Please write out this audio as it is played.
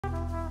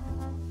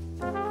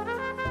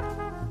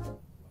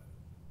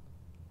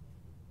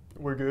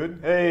We're good.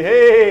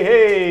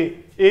 Hey!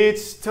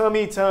 It's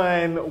tummy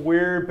time.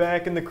 We're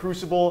back in the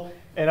Crucible,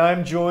 and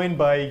I'm joined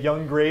by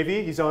Young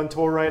Gravy. He's on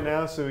tour right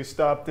now, so he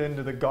stopped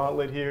into the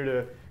Gauntlet here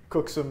to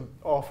cook some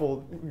awful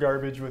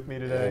garbage with me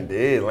today.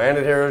 Indeed.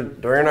 Landed here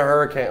during a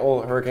hurricane.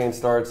 Well, hurricane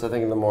starts, I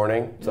think, in the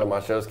morning, so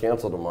my show's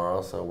canceled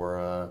tomorrow, so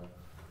we're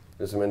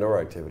doing some indoor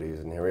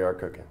activities, and here we are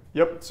cooking.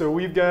 Yep, so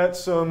we've got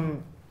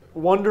some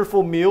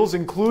wonderful meals,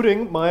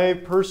 including my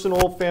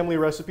personal family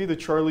recipe, the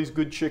Charlie's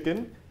Good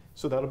Chicken.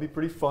 So that'll be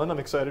pretty fun. I'm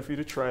excited for you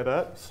to try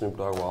that. Snoop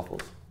Dogg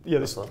waffles. Yeah,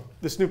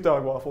 the Snoop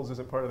Dogg waffles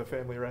isn't part of the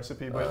family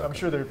recipe, but okay. I'm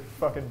sure they're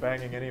fucking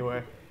banging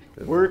anyway.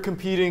 Good. We're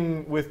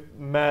competing with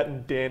Matt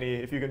and Danny,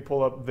 if you can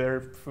pull up their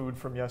food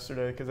from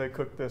yesterday, because I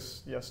cooked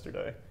this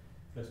yesterday.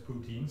 That's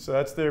poutine. So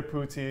that's their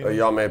poutine. Oh,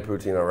 y'all made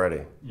poutine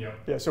already? Yeah.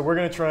 Yeah, so we're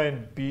going to try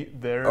and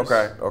beat theirs.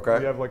 Okay.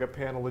 We have like a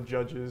panel of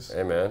judges.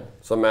 Hey, man.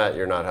 So, Matt,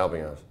 you're not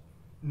helping us?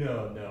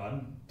 No,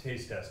 I'm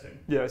taste testing.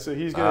 Yeah, so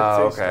he's going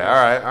to taste okay. it.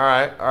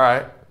 All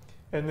right.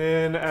 And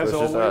then, as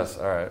so it's always, just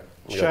us. All right.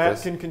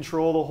 Chat can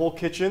control the whole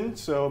kitchen.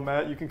 So,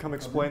 Matt, you can come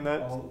explain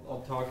that.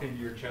 I'll talk into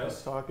your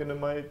chest. Talking to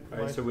my All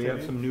right, so we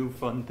have some new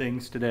fun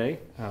things today.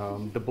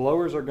 The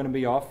blowers are going to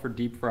be off for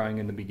deep frying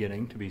in the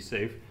beginning to be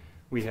safe.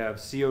 We have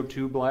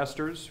CO2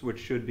 blasters,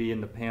 which should be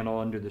in the panel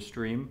under the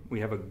stream.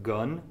 We have a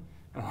gun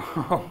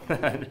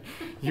that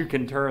you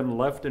can turn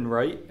left and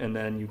right, and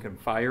then you can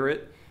fire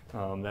it.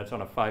 That's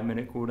on a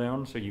 5-minute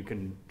cooldown, so you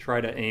can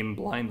try to aim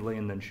blindly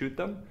and then shoot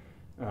them.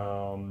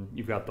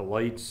 You've got the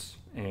lights,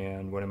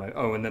 and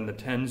and then the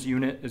TENS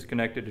unit is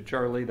connected to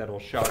Charlie. That'll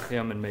shock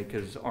him and make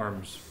his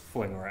arms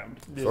fling around.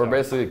 So we're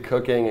basically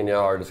cooking, and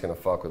y'all are just going to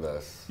fuck with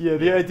us. Yeah,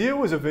 the idea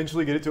was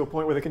eventually get it to a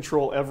point where they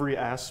control every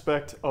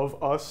aspect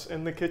of us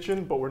in the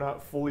kitchen, but we're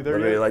not fully there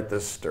Literally yet. like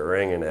the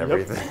stirring and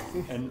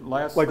everything. And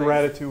last like thing,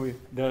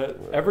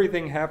 Ratatouille.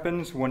 Everything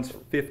happens once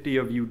 50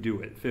 of you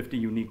do it. 50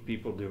 unique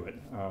people do it.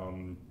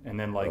 And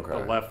then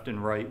the left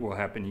and right will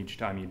happen each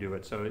time you do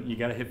it. So you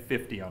got to hit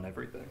 50 on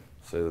everything.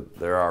 So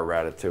there are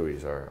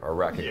Ratatouilles, or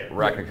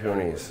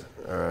Raccoonies.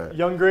 All right.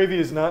 Young Gravy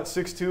is not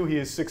 6'2", he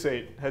is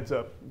 6'8", heads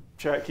up.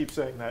 Chat keeps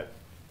saying that.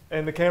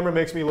 And the camera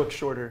makes me look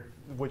shorter,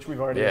 which we've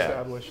already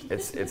established.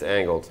 It's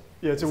angled.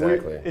 Yeah, it's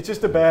exactly. It's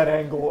just a bad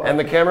angle. And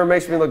the camera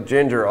makes me look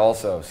ginger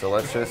also, so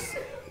let's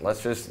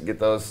just get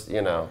those,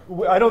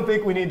 I don't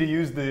think we need to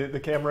use the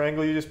camera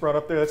angle you just brought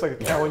up there. That's like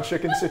a cow and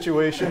chicken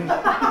situation.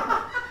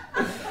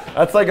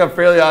 That's like a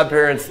Fairly Odd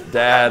Parents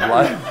dad.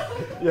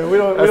 Yeah, we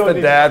don't. That's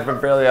the dad from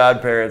Fairly Odd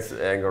Parents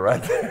angle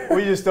right there.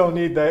 We just don't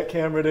need that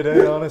camera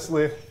today,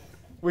 honestly.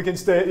 We can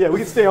stay. Yeah, we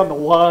can stay on the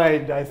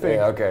line, I think.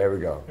 Yeah, okay, here we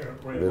go.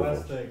 Wait,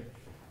 last thing.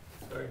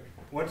 Sorry.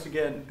 Once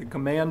again, the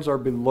commands are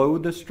below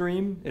the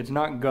stream. It's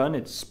not gun,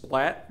 it's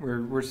splat.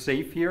 We're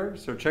safe here,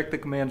 so check the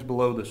commands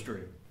below the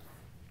stream.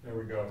 There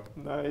we go.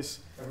 Nice.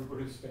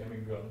 Everybody's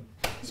spamming gun.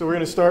 So we're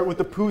gonna start with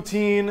the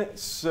poutine.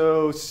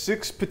 So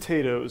 6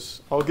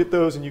 potatoes. I'll get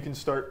those, and you can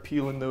start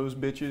peeling those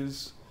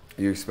bitches.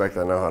 You expect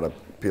I know how to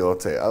peel a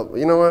potato?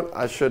 You know what?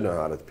 I should know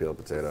how to peel a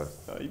potato.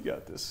 You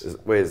got this.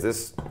 Is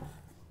this?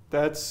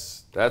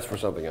 That's for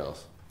something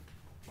else.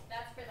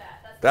 That's for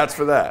that. That's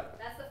for that.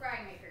 That's the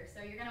frying maker.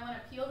 So you're gonna want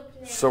to peel the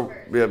potatoes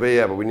first.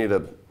 But we need a.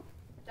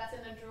 That's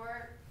in the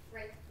drawer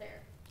right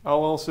there.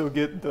 I'll also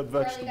get the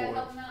Charlie, vegetable. you gotta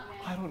help him out, man.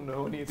 I don't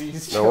know any of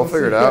these. No, we'll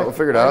figure it out.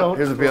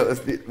 Here's a peel.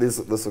 peel.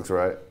 This looks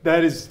right.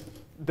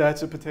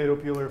 That's a potato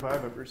peeler if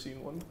I've ever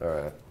seen one. All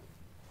right.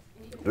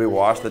 Do we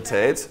wash the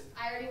tates?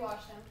 I already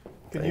washed them.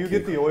 Can you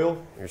get the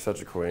oil? You're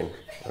such a queen.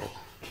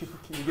 Can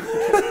you get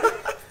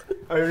the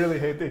I really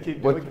hate they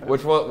keep doing that.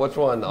 Which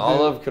one?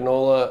 Olive,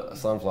 canola,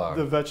 sunflower.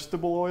 The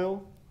vegetable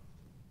oil?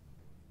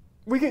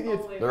 We can.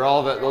 They're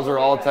all. Those are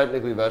all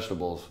technically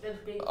vegetables.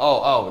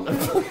 Oh.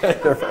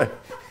 They're fine.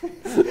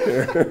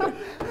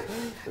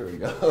 There we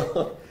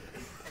go.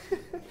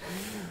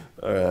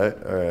 All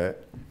right.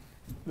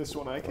 This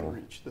one I can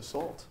reach. The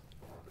salt.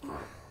 All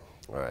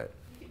right.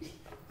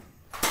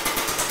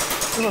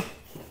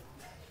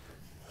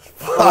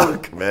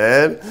 Fuck,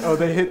 man. Oh,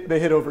 they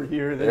hit over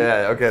here.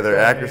 Okay, their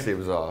accuracy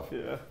was off.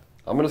 Yeah.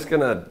 I'm just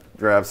gonna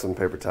grab some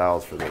paper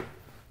towels for the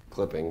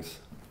clippings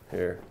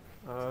here.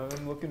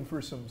 I'm looking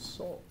for some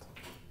salt.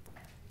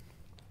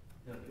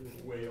 Yeah, it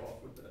was way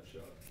off with that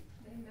shot.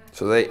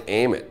 So they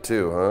aim it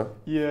too, huh?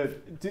 Yeah.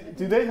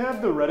 Do they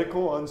have the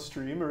reticle on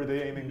stream, or are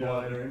they aiming No,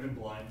 blind? they're aiming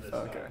blind this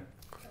time.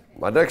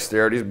 My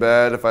dexterity's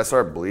bad. If I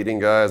start bleeding,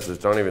 guys,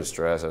 just don't even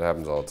stress. It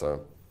happens all the time.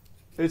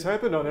 It's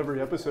happened on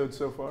every episode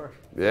so far.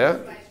 Yeah?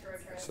 Sick.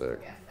 Sick.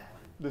 Yeah, that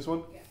one. This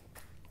one? Yeah.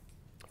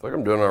 I feel like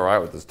I'm doing all right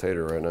with this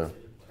tater right now.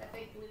 That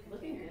big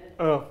looking good.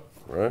 Oh.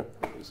 Right?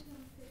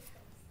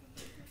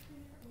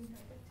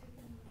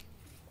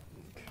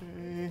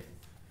 Okay.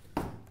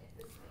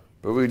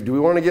 But do we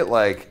want to get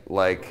like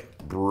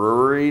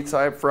brewery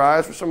type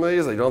fries for some of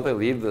these? Like, don't they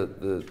leave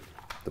the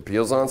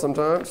peels on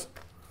sometimes?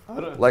 I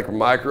don't. Like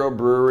micro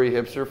brewery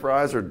hipster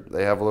fries, or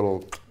they have a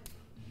little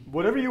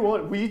Whatever you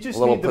want. We just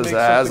little need to make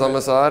pizzazz something on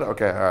the side.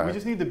 Okay, all right. We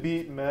just need to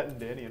beat Matt and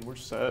Danny, and we're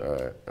set.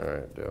 All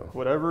right, deal.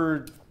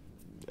 Whatever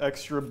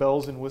extra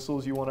bells and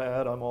whistles you want to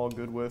add, I'm all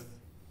good with.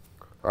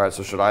 All right,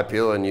 so should I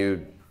peel and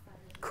you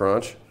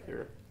crunch?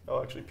 Here,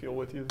 I'll actually peel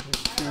with you.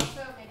 I would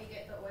also maybe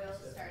get the oil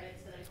started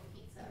so that it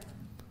heats up.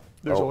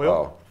 There's Oh,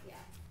 oil? Yeah,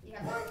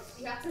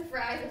 you have to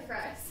fry the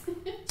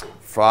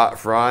fries.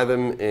 Fry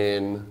them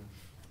in,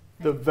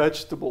 The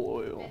vegetable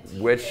oil.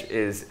 which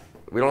is,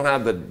 we don't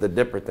have the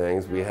dipper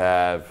things. We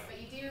have, But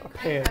you do kind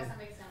pan. of have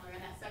something similar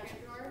in that second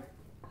drawer.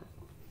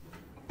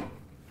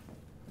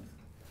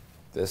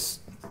 this,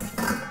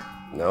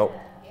 nope,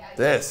 Yeah,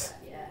 this.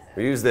 Yeah.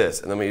 We use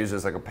this, and then we use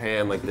this like a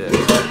pan like this.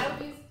 I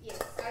would use, yes,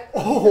 I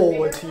would Oh,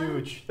 use it's the bigger one.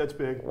 huge. That's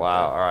big.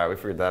 Wow, all right, we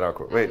figured that out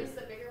quick. I would Wait, use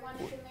the bigger one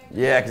that's in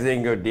there. yeah, because they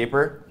can go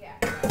deeper? Yeah.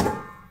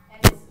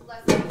 And it's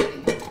less likely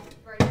to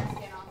burn your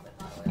skin off with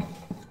hot oil.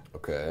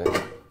 Okay,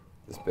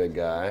 this big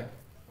guy.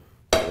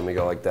 Let me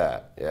go like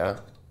that, yeah?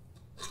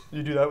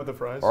 You do that with the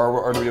fries?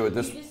 Or do we do it with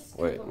You this? just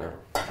Wait, scoop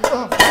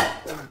no.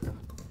 them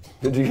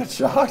Did you get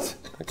shocked?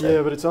 Okay.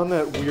 Yeah, but it's on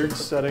that weird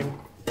setting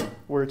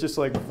where it just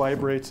like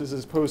vibrates as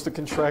opposed to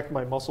contract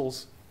my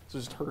muscles. It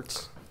just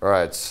hurts. All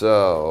right,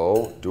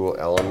 so dual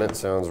element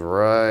sounds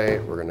right.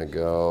 We're gonna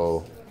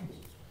go.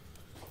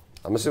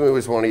 I'm assuming we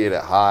just want to get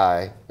it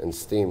high and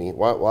steamy.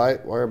 Why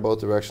are both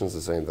directions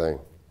the same thing?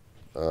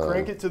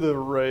 Crank it to the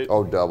right.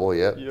 Oh, double,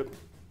 yep. Yep.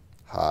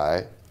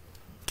 High.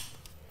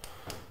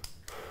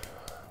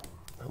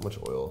 How much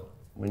oil?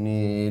 We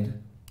need.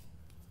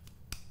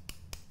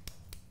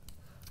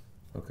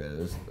 Okay,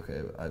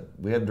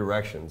 we have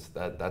directions.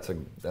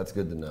 That's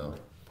good to know.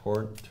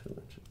 Pour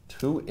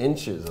 2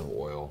 inches of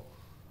oil.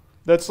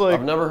 That's like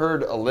I've never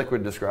heard a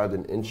liquid described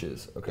in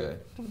inches. Okay,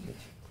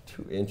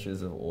 2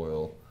 inches of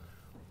oil.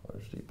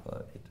 Large deep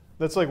pot.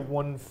 that's like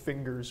 1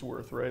 finger's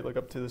worth, right? Like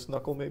up to this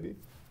knuckle, maybe.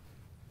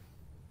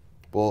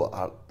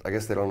 Well, I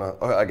guess they don't know.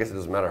 Oh, I guess it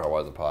doesn't matter how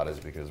wide the pot is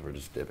because we're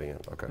just dipping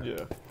it. Okay.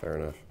 Yeah. Fair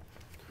enough.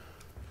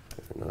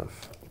 Fair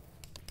enough.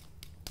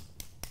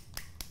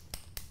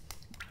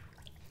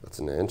 That's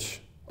an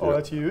inch. Oh,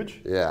 that's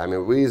huge. Yeah, I mean,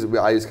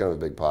 I use kind of a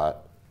big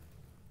pot.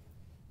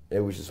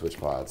 Maybe we should switch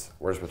pots.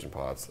 We're switching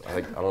pots.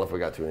 I don't know if we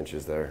got 2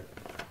 inches there.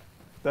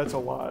 That's a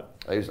lot.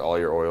 I used all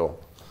your oil.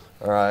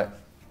 All right,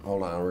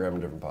 hold on. We're grabbing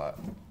a different pot.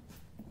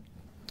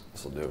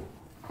 This will do.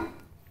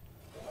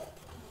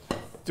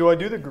 Do I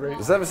do the grape?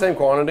 Does that have the same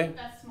quantity?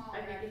 That's smaller.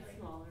 I think it's actually.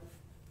 smaller.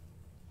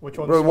 Which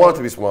one's We want it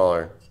to be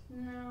smaller.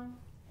 No.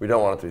 We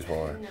don't want it to be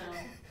smaller. No.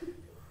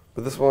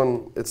 But this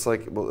one, it's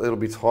like, well, it'll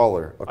be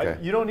taller. Okay.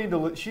 You don't need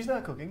to. She's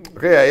not cooking.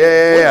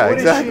 Okay, yeah, What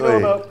exactly. does she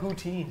know about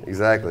poutine?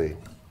 Exactly.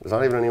 There's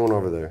not even anyone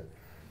over there.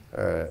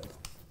 All right.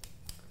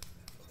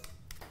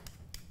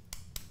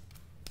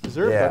 Is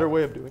there a Yeah. better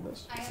way of doing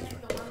this? I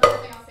think the one other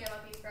thing I'll say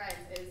about these fries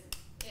is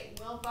it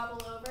will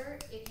bubble over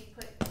if you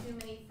put too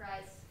many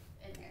fries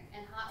in there.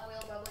 And hot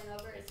oil bubbling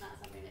over is not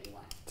something that you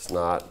want. It's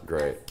not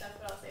great. That's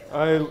what I'll say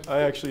about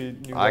I actually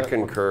knew I that.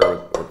 concur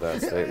with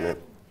that statement.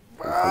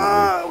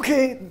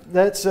 Okay,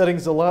 that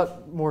setting's a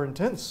lot more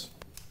intense.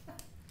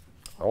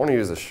 I want to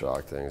use the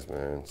shock things,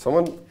 man.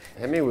 Someone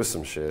hit me with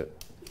some shit.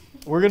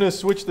 We're gonna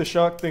switch the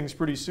shock things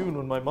pretty soon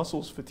when my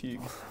muscles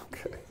fatigue.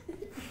 Okay.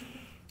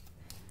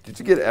 Did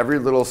you get every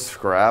little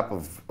scrap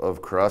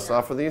of crust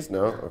off of these?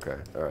 No? Okay.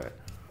 All right.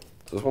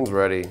 So this one's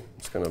ready. I'm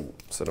just going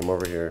to set them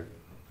over here.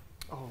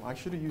 Oh, I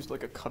should have used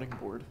like a cutting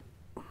board.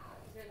 Is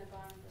it in the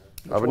bottom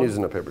row? I've been one?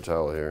 using a paper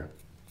towel here.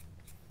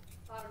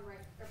 Bottom right,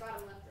 or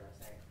bottom left row,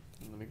 sorry.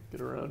 Let me get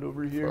around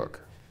over here. Fuck.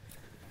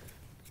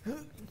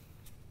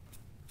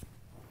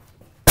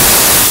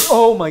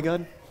 Oh my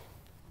god.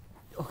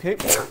 Okay.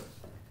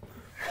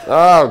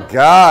 Oh,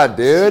 God,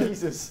 dude.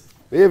 Jesus.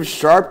 We have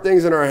sharp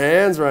things in our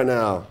hands right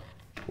now,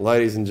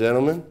 ladies and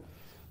gentlemen.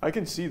 I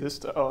can see this.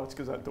 Oh, it's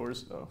because that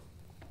door's. Oh,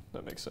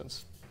 that makes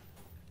sense.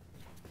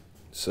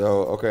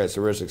 So, okay,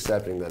 so we're just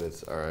accepting that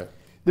it's all right.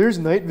 There's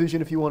night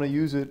vision if you want to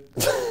use it.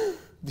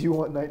 Do you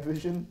want night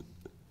vision?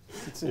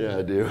 It's in- Yeah,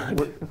 I do.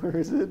 Where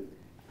is it?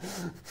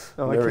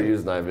 Oh, I've I never can't-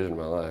 used night vision in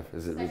my life.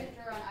 Is it Drawer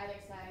on either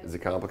side. is it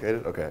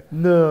complicated? Okay.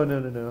 No,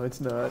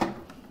 it's not.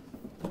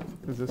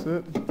 Is this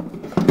it?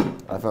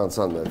 I found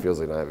something that feels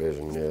like night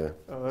vision, yeah.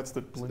 Oh, that's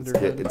the blender. It's,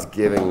 head. it's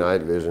giving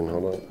night vision.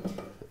 Hold on.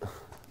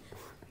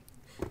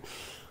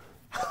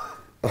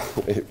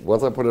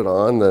 Once I put it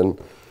on, then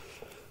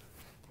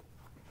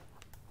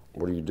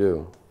what do you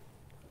do?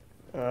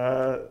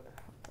 I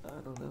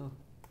don't know.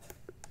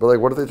 But like,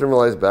 what if they turn the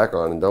lights back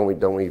on and don't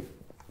we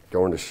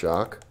go into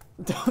shock?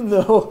 Don't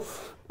know.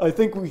 I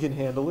think we can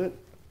handle it.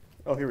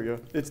 Oh, here we go.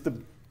 It's the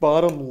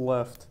bottom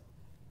left.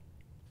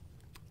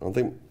 I don't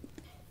think.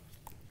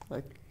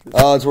 Like.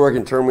 Oh, it's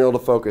working. Turn wheel to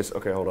focus.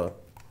 Okay, hold on.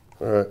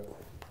 All right.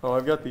 Oh,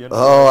 I've got the.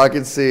 Oh, I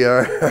can see.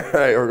 All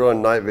right, we're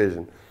going night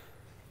vision.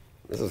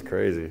 This is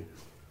crazy.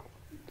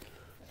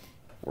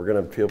 We're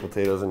gonna peel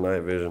potatoes in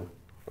night vision.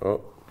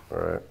 Oh, all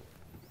right.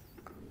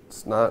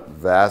 It's not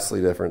vastly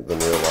different than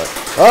real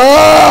life.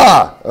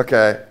 Ah!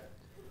 Okay.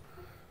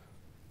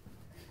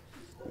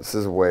 This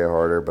is way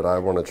harder, but I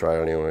want to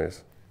try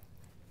anyways.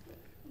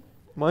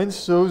 Mine's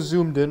so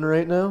zoomed in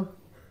right now.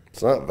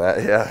 It's not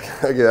that. Yeah.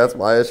 Okay, that's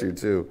my issue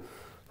too.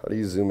 How do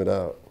you zoom it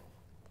out?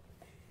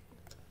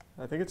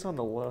 I think it's on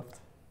the left.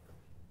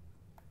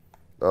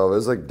 Oh,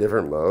 there's like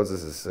different modes.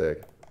 This is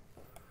sick.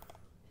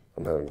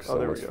 I'm having so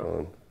there we much go.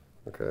 fun.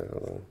 Okay,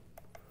 hold on.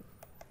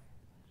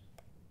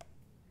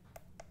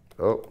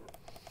 Oh.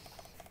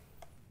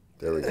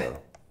 There we go.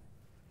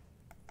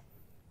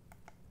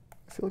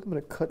 I feel like I'm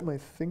gonna cut my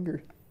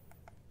finger.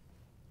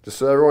 Just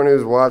so everyone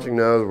who's watching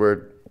knows,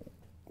 we're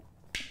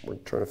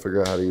trying to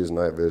figure out how to use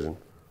night vision.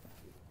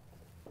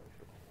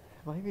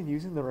 Am I even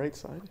using the right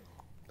side?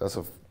 That's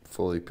a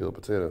fully peeled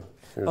potato.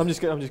 Here's, I'm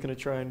just gonna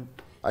try and.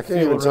 I can't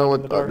feel even tell around what.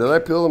 in the dark. Did I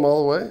peel them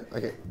all the way? I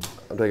can't.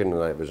 I'm taking the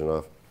night vision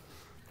off.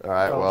 All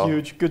right. Oh, well,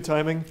 huge, good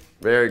timing.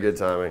 very good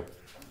timing.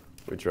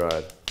 We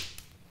tried.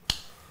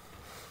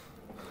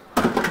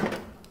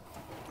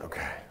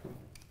 Okay.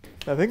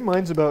 I think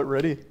mine's about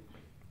ready.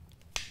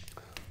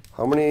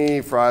 How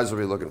many fries are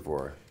we looking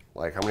for?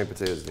 Like, how many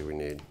potatoes do we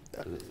need?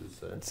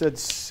 It said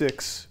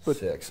 6, but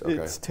 6, okay.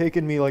 it's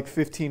taken me like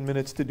 15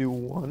 minutes to do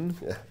one.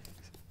 Yeah.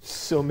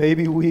 So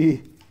maybe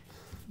we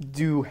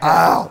do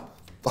half.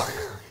 Ow!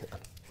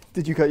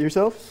 Did you cut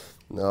yourself?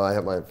 No, I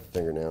hit my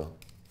fingernail.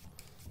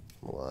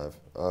 I'm alive.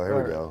 Oh,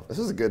 here we go.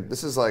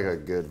 This is like a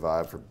good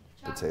vibe for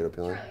Chop, potato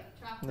peeling. Charlie,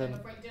 chop Then- them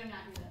before you do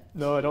not do that.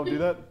 No, I don't do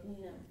that.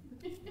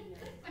 The,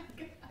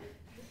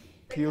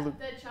 Peel the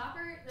the-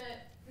 chopper,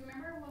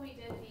 remember when we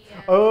did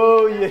the...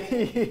 Oh,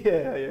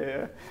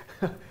 yeah.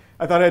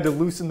 I thought I had to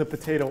loosen the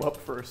potato up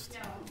first.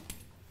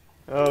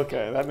 No.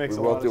 Okay, that makes We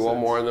a lot both of do sense. one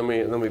more and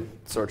then we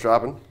start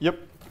chopping. Yep.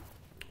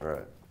 All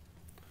right.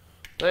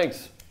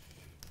 Thanks,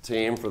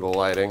 team, for the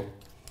lighting.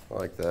 I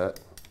like that.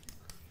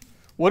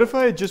 What if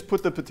I had just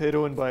put the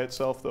potato in by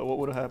itself, though? What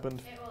would have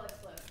happened? It will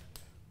explode.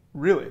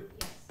 Really?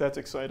 Yes. That's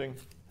exciting.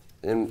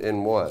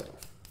 In what?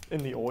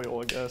 In the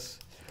oil, I guess.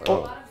 A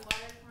Oh. lot of water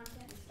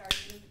content and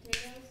starch in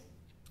potatoes.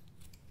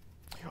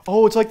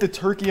 Oh, it's like the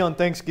turkey on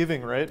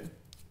Thanksgiving, right?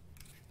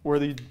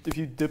 Where if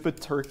you dip a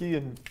turkey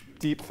in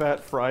deep fat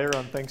fryer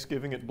on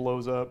Thanksgiving, it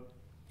blows up.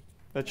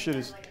 That shit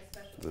is. Like a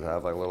special Does it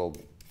have like little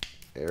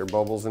air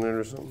bubbles in it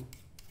or something?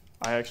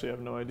 I actually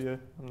have no idea.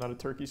 I'm not a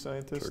turkey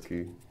scientist.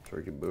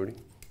 Turkey booty?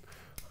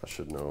 I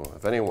should know.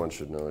 If anyone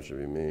should know, it should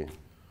be me.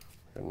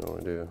 I have no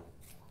idea.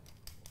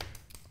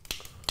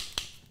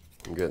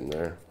 I'm getting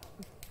there.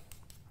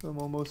 I'm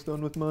almost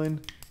done with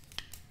mine.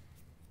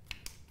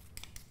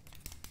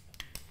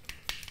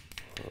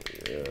 Oh,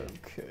 yeah.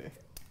 Okay.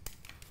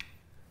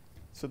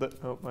 So that.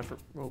 Oh,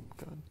 oh,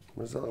 God.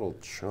 Where's that little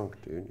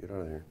chunk, dude? Get out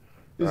of here.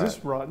 Is All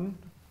this rotten?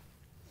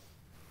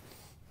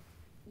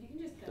 You can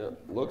just cut Yeah,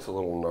 it. looks a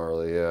little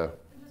gnarly, yeah.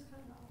 Just cut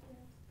it off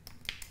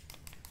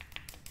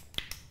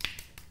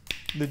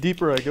there. The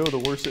deeper I go, the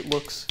worse it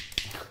looks.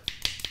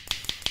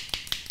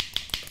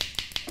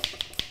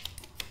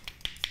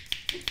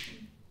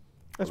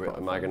 That's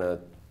probably Am I fine. gonna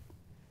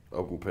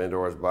open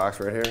Pandora's box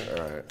right here?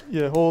 All right.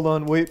 Yeah, hold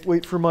on.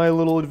 Wait for my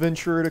little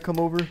adventurer to come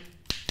over.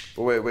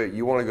 But wait.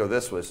 You want to go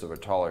this way, so they're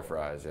taller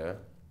fries, yeah?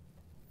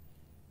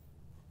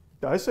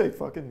 I say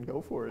fucking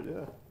go for it,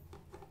 yeah.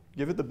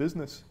 Give it the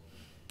business.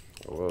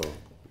 Whoa,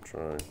 I'm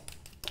trying.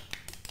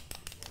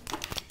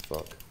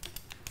 Fuck.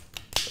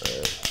 All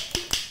right.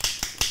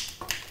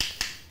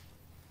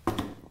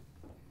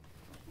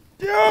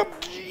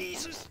 Yep,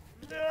 Jesus.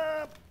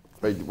 Yep.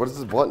 Wait, what does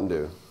this button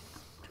do?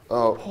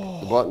 Oh,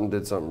 the button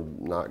did something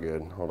not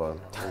good. Hold on.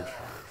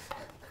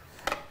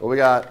 Well, we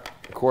got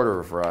a quarter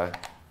of a fry.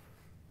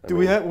 Do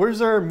we have?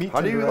 Where's our meat How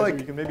do you, tenderizer? like-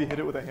 You can maybe hit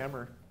it with a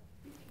hammer.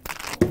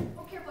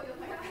 Oh, careful, you'll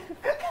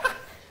cut.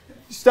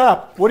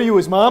 Stop! What are you,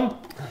 his mom?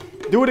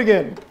 Do it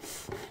again.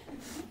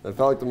 That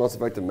felt like the most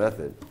effective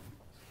method.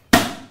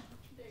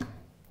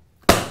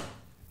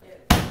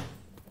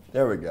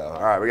 There we go.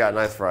 All right, we got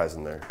nice fries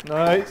in there.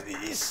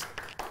 Nice.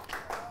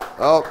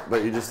 Oh,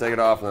 but you just take it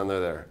off and then they're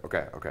there.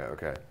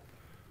 Okay.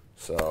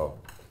 So,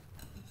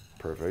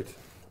 perfect.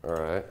 All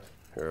right.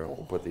 Here,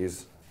 we'll put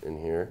these in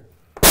here.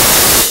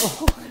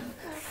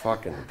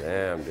 Fucking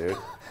damn, dude.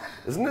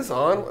 Isn't this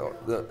on?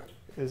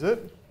 Is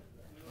it?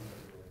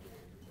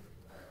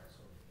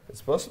 It's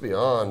supposed to be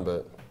on,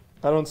 but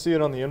I don't see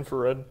it on the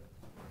infrared.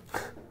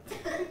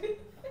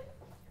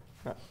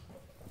 it's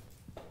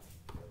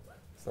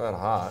not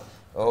hot.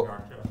 Oh,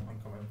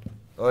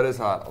 it is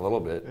hot a little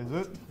bit. Is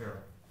it?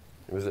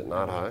 Was it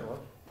not hot?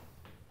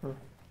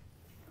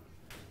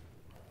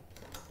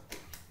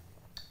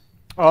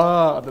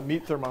 Ah, the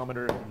meat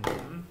thermometer.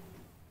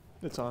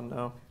 It's on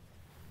now.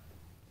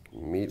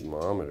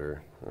 Meatmometer.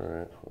 All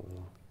right.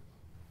 Hold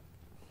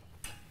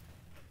on.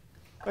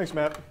 Thanks,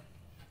 Matt.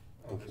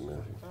 Thank you,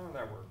 Matthew. Oh,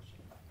 that works.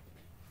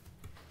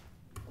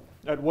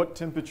 At what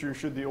temperature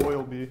should the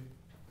oil be?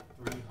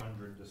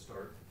 300 to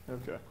start.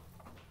 Okay.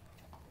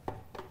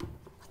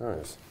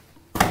 Nice.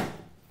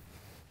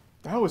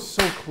 That was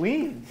so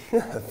clean.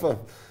 That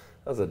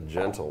was a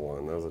gentle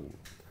one. That was a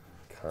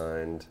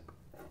kind.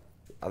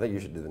 I think you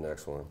should do the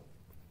next one.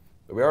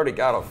 We already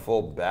got a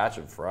full batch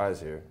of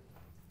fries here.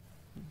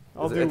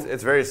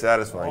 It's very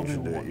satisfying. You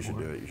should do it. You should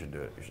do it. You should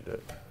do it. You should do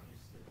it.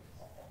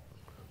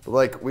 But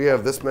like we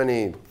have this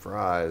many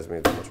fries,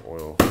 made that much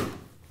oil.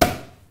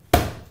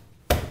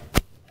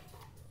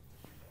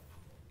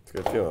 It's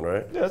a good feeling,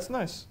 right? Yeah, that's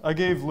nice. I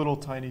gave little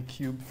tiny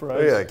cube fries.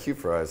 Oh yeah, cube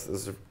fries.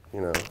 This is,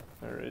 you know.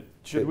 All right.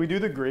 Should we do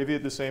the gravy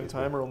at the same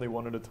time or only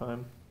one at a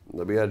time?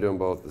 We gotta do them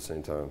both at the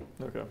same time.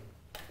 Okay.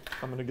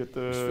 I'm gonna get the.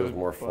 This feels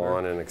more butter.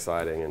 fun and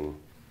exciting, and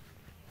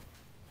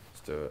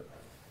let's do it.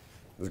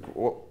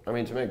 Well, I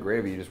mean, to make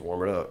gravy, you just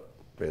warm it up,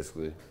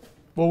 basically.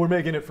 Well, we're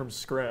making it from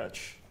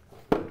scratch.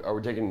 Are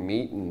we taking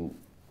meat and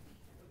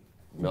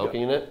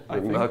milking it? I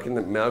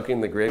think- Milking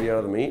the gravy out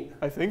of the meat?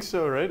 I think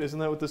so, right? Isn't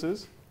that what this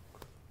is?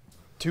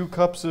 2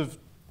 cups of.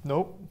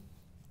 Nope.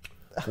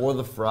 For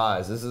the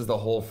fries, this is the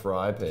whole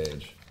fry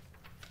page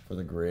for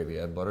the gravy.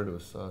 Add butter to a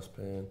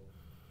saucepan.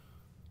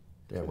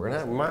 Yeah, we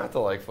might have to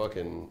like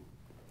fucking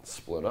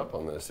split up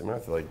on this. We might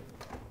have to like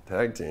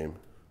tag team.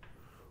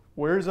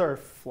 Where's our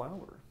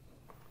flour?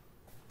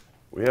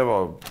 We have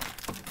what?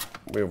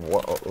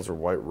 Those are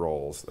white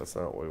rolls. That's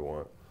not what we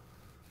want.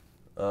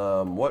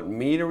 What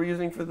meat are we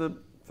using for the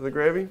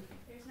gravy?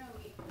 There's no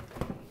meat.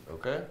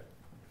 Okay.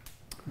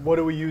 What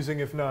are we using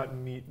if not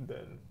meat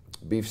then?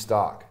 Beef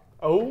stock,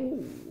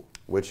 Oh.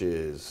 which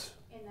is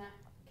In that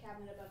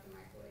cabinet above the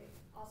microwave.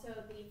 Also,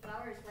 the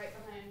flour is right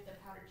behind the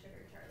powdered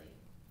sugar, Charlie.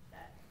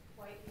 That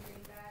white and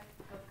green bag.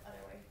 Oh,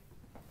 other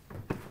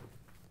way.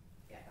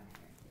 Yeah,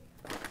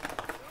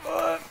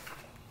 behind here.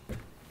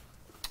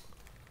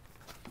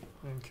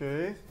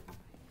 Okay.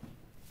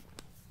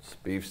 it's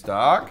beef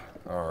stock.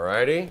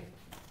 Alrighty.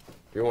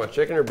 You want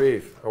chicken or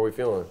beef? How are we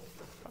feeling?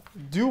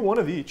 Do one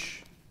of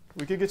each.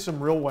 We could get some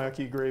real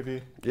wacky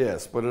gravy. Yeah,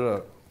 split it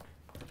up.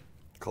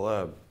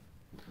 Collab.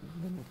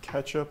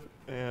 Ketchup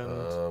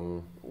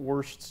and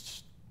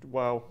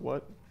wow,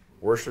 what?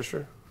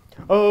 Worcestershire.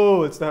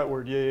 Oh, it's that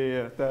word.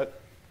 Yeah.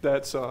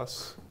 That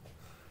sauce.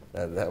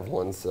 That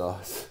one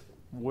sauce.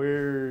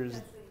 Where's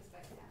That's the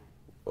spicy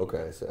now.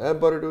 Okay, so add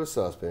butter to a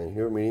saucepan.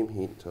 Here, medium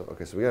heat.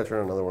 Okay, so we gotta turn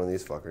on another one of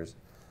these fuckers.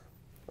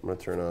 I'm gonna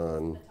turn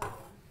on The top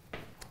one.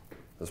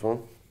 this one.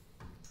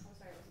 Oh,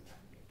 sorry, I wasn't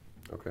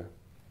talking. Okay.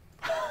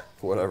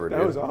 Whatever, dude.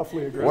 that was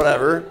awfully aggressive.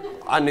 Whatever.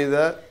 I knew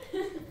that.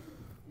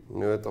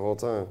 Knew it the whole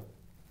time.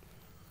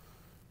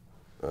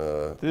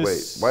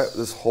 This- Wait,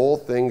 this whole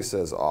thing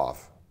says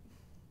off.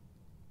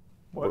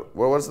 What?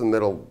 What does the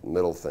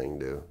middle thing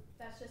do?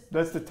 That's just.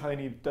 That's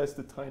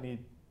the tiny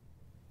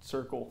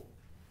circle.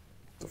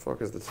 The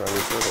fuck is the tiny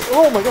circle?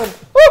 Oh my god.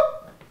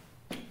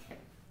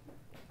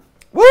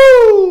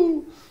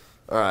 Woo!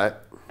 All right.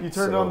 You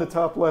turned So- on the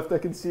top left. I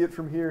can see it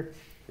from here.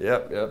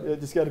 Yep. Yeah,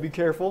 just got to be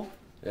careful.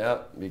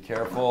 Yep. Be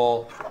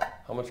careful.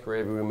 How much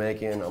gravy are we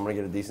making? I'm gonna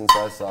get a decent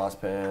sized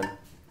saucepan.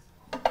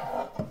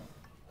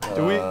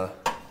 Do we?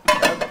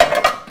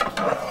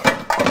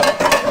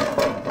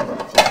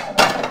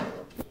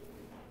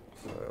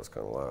 Sorry, that was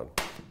kind of loud.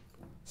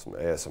 Some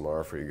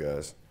ASMR for you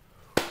guys.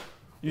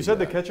 You said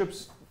the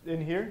ketchup's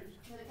in here?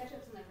 No, the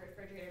ketchup's in the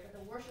refrigerator, but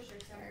the Worcestershire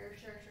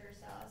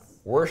sauce.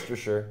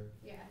 Worcestershire.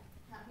 Yeah,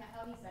 how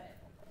he said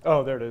it.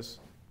 Oh, there it is.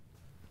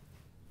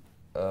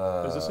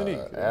 Is this any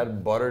good?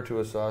 Add butter to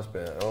a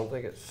saucepan. I don't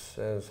think it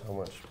says how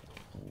much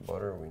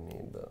butter we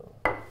need though.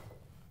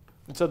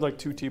 It said like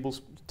 2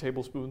 tablespoons.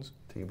 Tablespoons.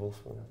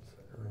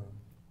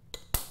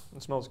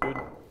 It smells good.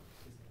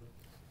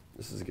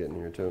 This is getting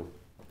here too.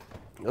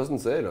 It doesn't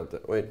say it up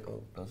there. Wait,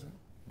 oh, does it?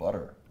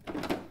 Butter.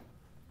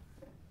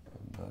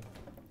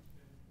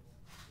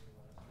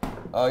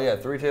 Oh yeah,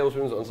 3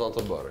 tablespoons of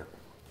unsalted butter.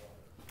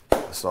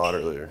 I saw it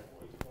earlier.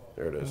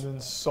 There it And is. then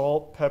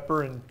salt,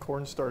 pepper, and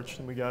cornstarch,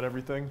 and we got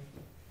everything.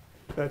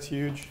 That's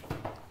huge.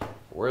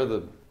 Where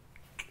the?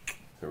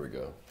 Here we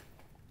go.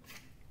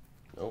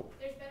 Nope.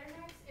 There's better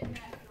knives in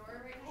that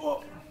drawer right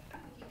next to you.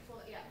 You pull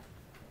it, yeah.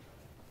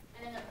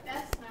 And then the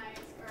best knives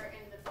are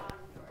in the bottom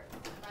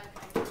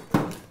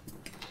drawer.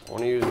 I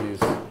want to use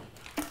these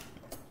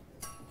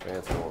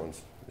fancy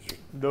ones.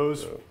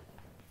 Those. So,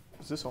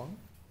 Is this on?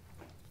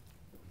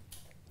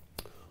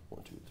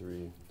 1, 2,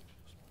 3.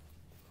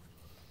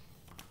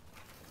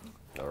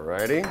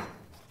 Alrighty.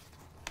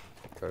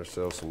 Got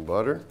ourselves some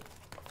butter.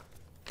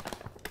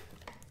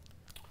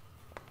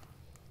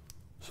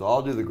 So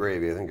I'll do the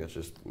gravy. I think that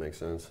just makes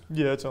sense.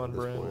 Yeah, it's on At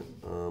this brand. point.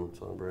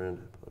 It's on brand.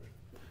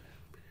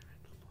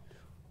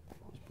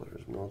 This butter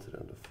is melted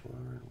onto flour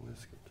and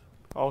whisked.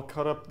 I'll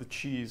cut up the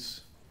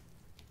cheese.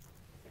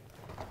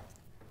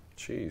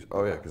 Cheese.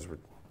 Oh yeah, because we're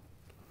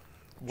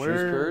Where?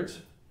 cheese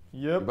curds.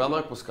 You Yep. buy them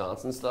like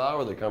Wisconsin style,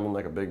 where they come in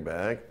like a big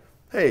bag.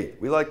 Hey,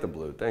 we like the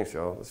blue. Thanks,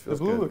 y'all. This The feels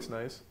blue good. looks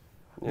nice.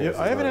 Yeah, Yeah, this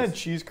I is haven't nice. had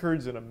cheese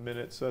curds in a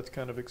minute, so that's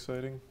kind of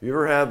exciting. You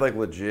ever had like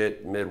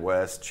legit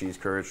Midwest cheese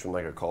curds from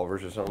like a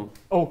Culver's or something?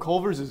 Oh,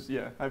 Culver's is I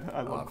Oh, love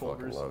I fucking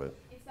Culver's. love it.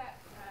 It's that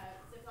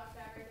Ziploc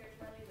bag right there,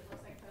 Charlie, that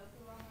looks like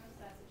tofu almost.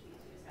 That's the cheese.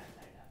 You just gotta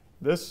cut it up.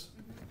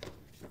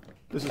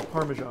 This is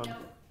Parmesan. Nope.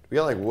 We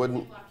got like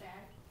wooden Ziploc bag.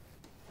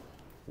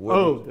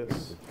 Oh,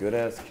 this. good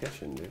ass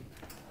kitchen, dude.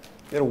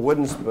 You got a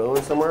wooden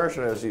spoon somewhere, or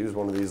should I just use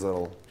one of these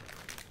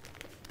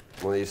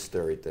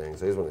stirry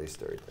things? I use one of these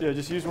stirry things. Yeah,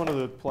 just use one of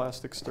the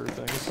plastic stir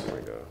things. There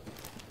we go.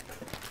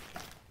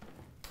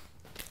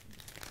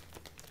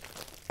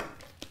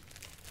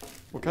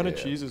 What kind of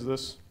Yeah. cheese is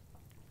this?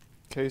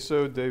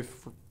 Queso de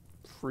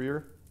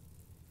Frier?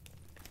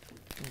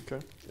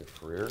 Okay. De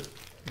Frere?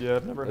 Yeah,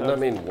 I've never Doesn't had.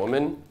 that mean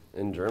woman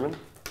in German?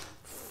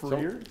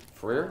 Frere?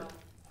 Frere?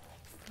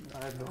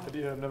 I have no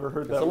idea. I've never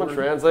heard Can that someone word.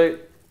 translate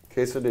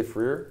queso de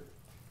Frere?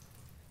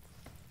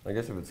 I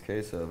guess if it's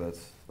queso,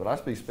 that's. But I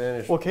speak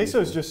Spanish. Well, queso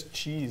is decently. just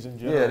cheese in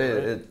general. Yeah, it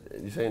is.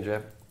 right? You say in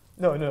Japanese?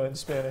 No, in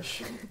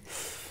Spanish.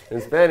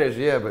 In Spanish,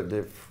 yeah, but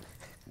de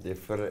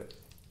Frere.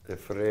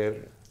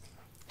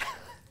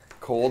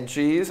 Cold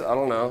cheese? I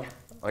don't know.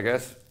 I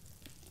guess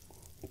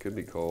it could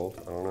be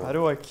cold. I don't know. How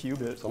do I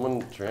cube it?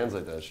 Someone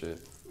translate that shit.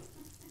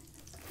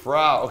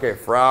 Frau. Okay,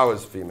 Frau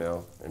is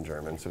female in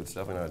German, so it's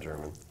definitely not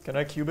German. Can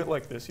I cube it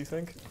like this, you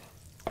think?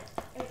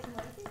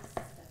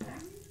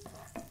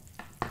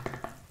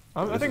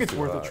 I This think is it's too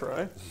worth hot. a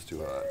try. This is too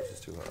hot. This is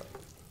too hot.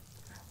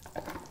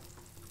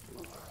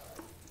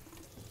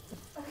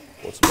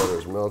 What's better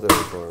is melt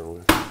every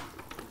corner.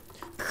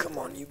 Come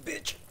on, you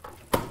bitch.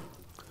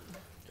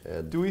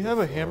 Add Do we have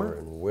a flour hammer?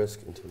 and whisk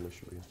until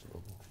mixture is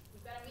stable.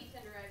 You've got a meat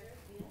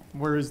tenderizer.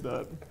 Where is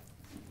that?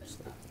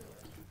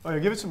 Oh yeah,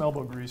 give it some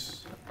elbow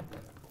grease.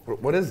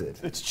 What is it?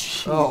 It's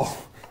cheese.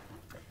 Oh.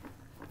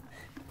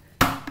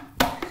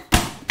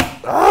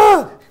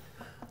 Ah!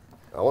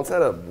 I once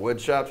had a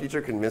woodshop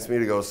teacher convince me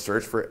to go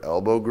search for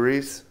elbow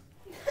grease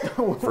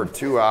for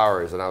 2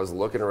 hours, and I was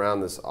looking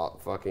around this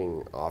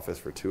fucking office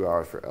for 2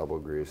 hours for elbow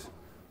grease.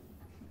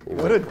 He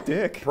was What a like,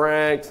 dick.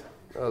 pranked.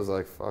 I was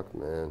like, fuck,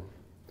 man.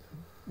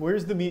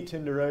 Where's the meat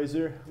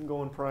tenderizer? I'm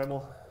going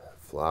primal.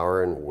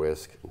 Flour and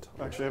whisk. Until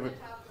Actually, In the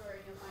top drawer,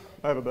 you'll find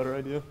it. I have a better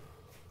idea.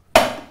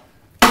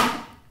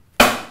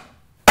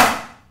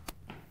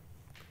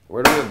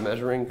 Where do we have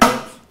measuring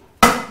cups?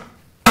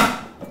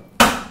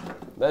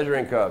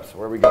 Measuring cups.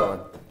 Where are we going?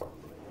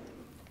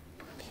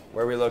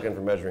 Where are we looking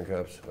for measuring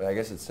cups? Well, I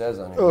guess it says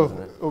on here, doesn't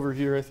Oh, it? over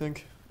here, I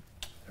think.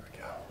 There we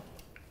go.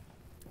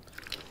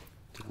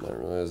 Did not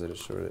realize I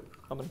just showed it.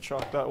 I'm gonna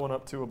chalk that one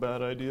up to a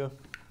bad idea.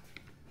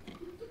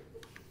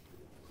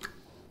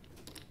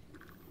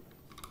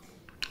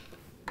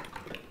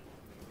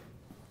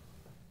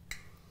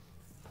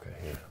 Okay,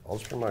 here. I'll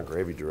just put my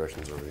gravy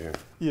directions over here.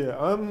 Yeah,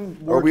 I'm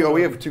Oh, we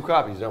working have 2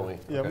 copies, don't we?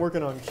 Yeah, I'm Okay.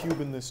 working on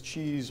cubing this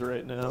cheese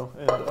right now,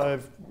 and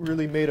I've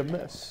really made a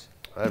mess.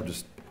 I have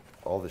just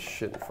all this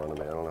shit in front of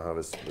me. I don't know how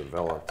this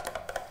developed.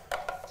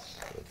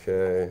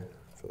 Okay,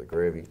 for the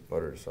gravy,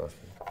 butter, sauce.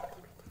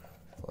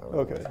 Flour.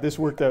 Okay, this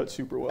worked out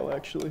super well,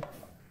 actually.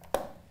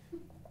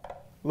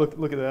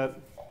 Look at that.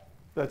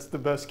 That's the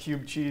best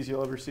cube cheese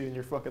you'll ever see in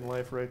your fucking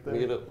life right Let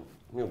me there. get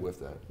let me whiff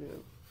that. Yeah.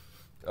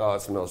 Oh,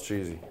 it smells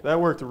cheesy. That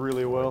worked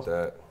really Like well.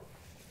 that.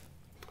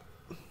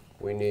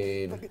 We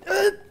need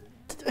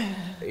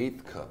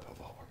 1/8 cup of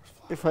all-purpose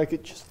flour. If I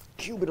could just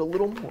cube it a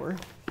little more.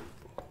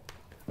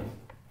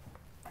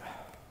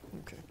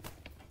 Okay.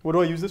 What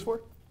do I use this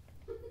for?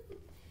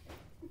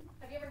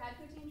 Have you ever had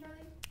poutine, Charlie?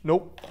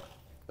 Nope.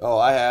 Oh,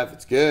 I have.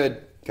 It's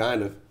good.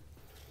 Kind of.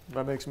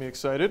 That makes me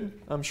excited.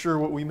 I'm sure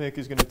what we make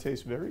is going to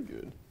taste very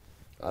good.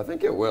 I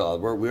think it will.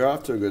 We're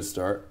off to a good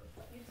start.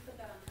 You just put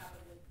that on top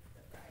of the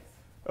fries.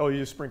 Oh, you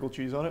just sprinkle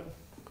cheese on it?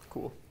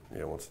 Cool.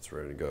 Yeah, once it's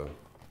ready to go.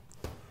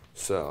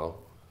 So,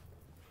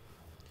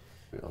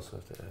 we also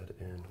have to add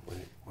in,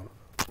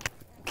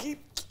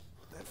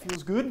 That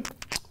feels good.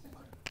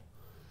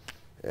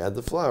 add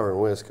the flour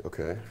and whisk.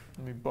 Okay.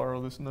 Let me borrow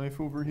this knife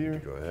over You here.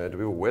 go ahead. Do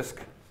we have a whisk?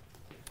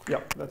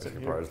 Yep, that's I it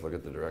can here. probably just look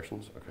at the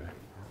directions. Okay.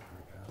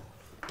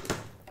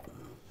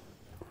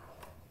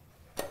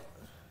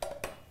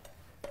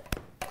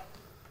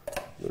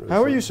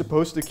 How are you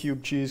supposed to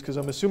cube cheese? Because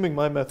I'm assuming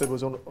my method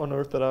was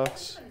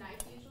unorthodox. A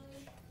knife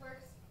usually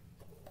works.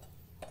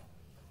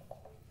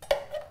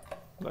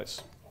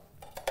 Nice.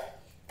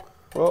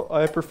 Well,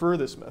 I prefer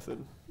this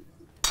method.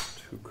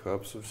 2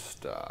 cups of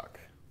stock.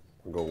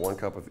 We'll go 1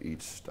 cup of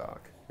each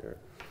stock here.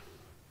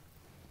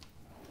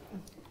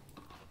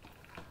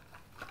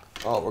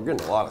 Oh, we're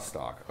getting a lot of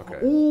stock. Okay.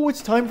 Oh,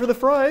 it's time for the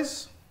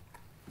fries.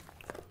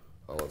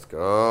 Oh, let's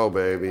go,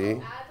 baby. Add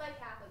like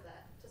half of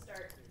that to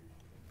start.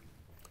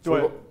 Do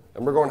I?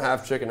 And we're going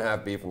half chicken,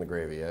 half beef in the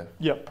gravy, yeah?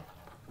 Yep.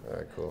 All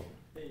right, cool.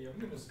 Hey, I'm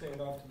gonna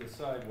stand off to the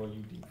side while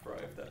you deep fry,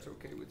 if that's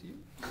okay with you.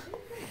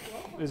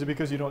 Is it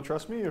because you don't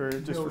trust me, or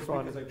just No, for it's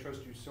fun? because I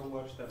trust you so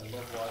much that I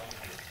love watching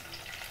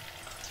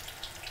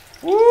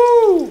you.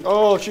 Woo!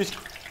 Oh,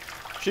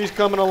 she's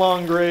coming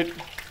along great.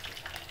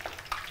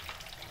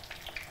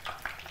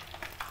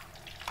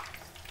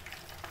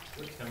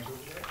 What temperature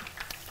is that?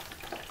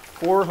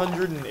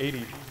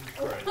 480.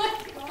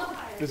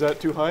 Is that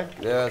too high?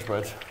 Yeah, that's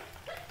right.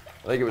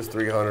 I think it was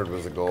 300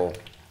 was the goal.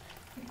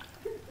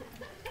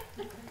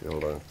 Okay,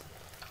 hold on.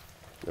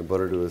 And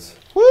butter to us.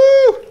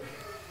 Woo!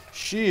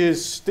 She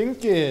is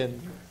stinking.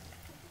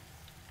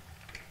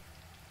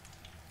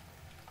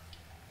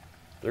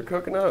 They're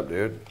cooking up,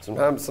 dude.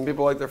 Sometimes some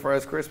people like their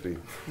fries crispy.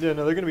 Yeah,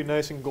 no, they're gonna be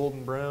nice and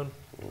golden brown.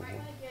 You might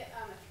want to get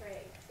a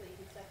tray so you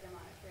can set them on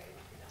a tray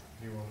once you're done.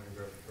 You want me to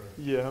grab the fries?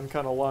 Yeah, I'm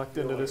kind of locked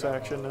into this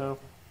action now.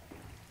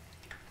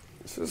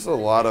 This is a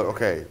lot of,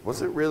 okay,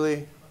 was it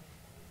really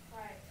All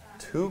right.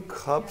 2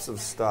 cups of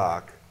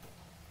stock,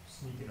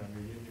 Sneaking under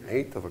you.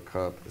 1/8 of a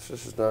cup? This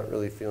is just not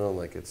really feeling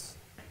like it's,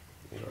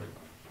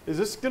 Is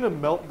this gonna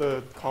melt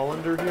the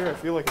colander here? I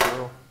feel like it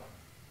will.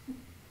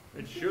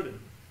 It shouldn't.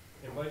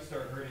 It might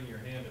start hurting your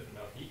hand if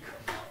enough heat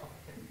comes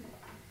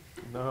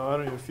out. No, I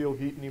don't even feel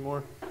heat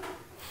anymore.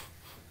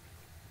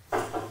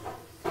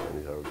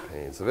 These are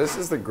pain. So this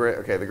is the gravy.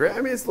 Okay, the gravy.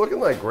 I mean, it's looking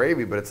like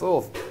gravy, but it's a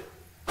little.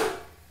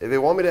 They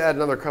want me to add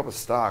another cup of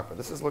stock, but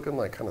this is looking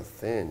like kind of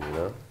thin, you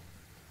know.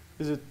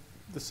 Is it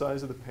the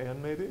size of the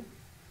pan, maybe?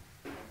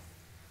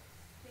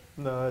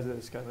 No, it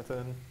is kind of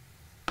thin.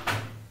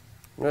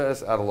 Yeah,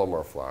 let's add a little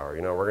more flour.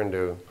 You know, we're gonna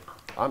do.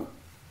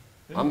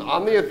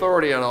 I'm the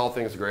authority on all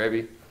things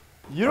gravy.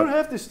 You don't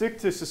have to stick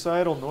to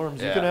societal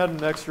norms. Yeah. You can add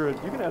an extra. You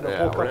can add a Yeah,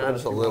 whole we're cup. gonna add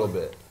just a little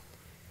bit.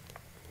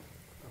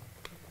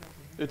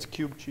 It's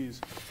cubed cheese,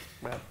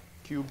 Matt.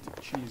 Cubed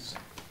cheese.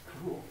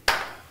 Cool.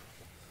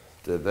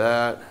 Did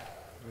that.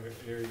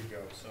 There you go,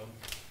 son.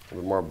 A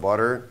little more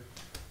butter.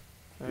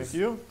 Thank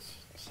you.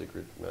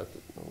 Secret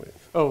method. Oh wait.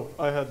 Oh,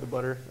 I had the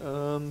butter.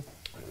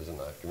 There's a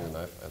knife. Give me the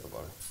knife. I have the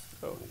butter.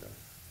 Oh. There you go.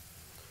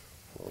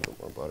 A little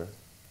bit more butter.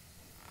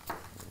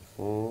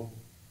 Mhm.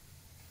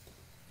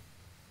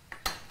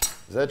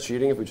 Is that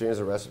cheating if we change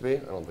the recipe? I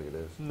don't think it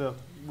is. No,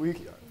 we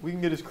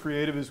can get as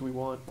creative as we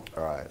want.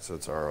 All right, so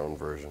it's our own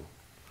version.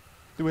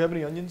 Do we have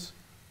any onions?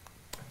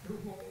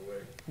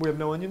 We have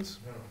no onions?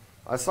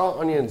 I saw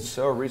onions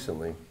so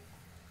recently.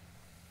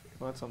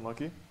 Well, that's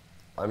unlucky.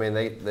 I mean,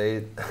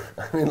 they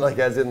I mean, like,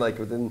 as in, like,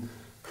 within,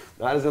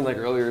 not as in, like,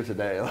 earlier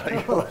today. Like,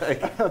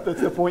 I thought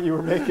that's the point you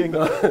were making.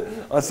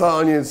 I saw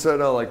onions so,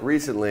 no, like,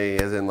 recently,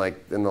 as in,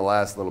 like, in the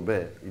last little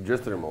bit. You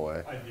just threw them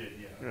away. I did,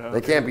 yeah. Yeah.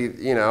 They can't be,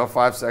 you know,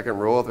 5-second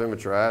rule, throw them in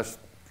the trash,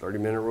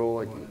 30-minute rule.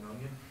 Like, Want an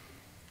onion?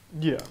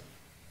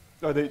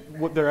 Yeah. Are they?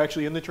 What? They're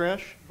actually in the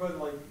trash? But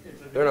like,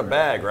 it's a they're in a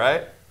bag,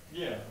 right?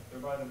 Yeah, they're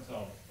by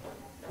themselves.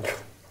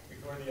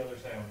 Ignore the other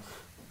sounds.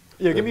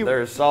 Yeah. Give me.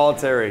 They're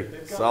solitary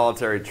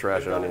They've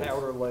trash got an onions.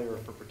 outer layer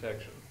for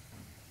protection.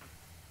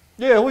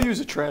 Yeah, we'll use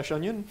a trash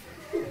onion.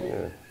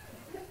 Yeah.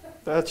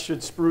 That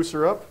should spruce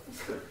her up.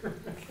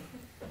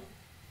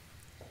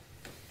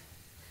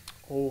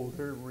 Oh,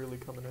 they're really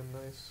coming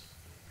in nice.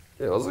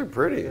 Yeah, those look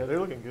pretty. Yeah, they're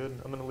looking good.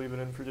 I'm gonna leave it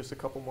in for just a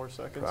couple more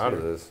seconds. Proud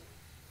of here. this.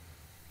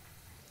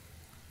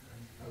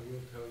 I will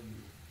tell you,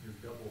 you're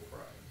double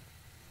frying.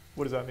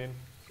 What does that mean?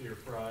 So you're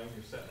frying,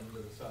 you're setting them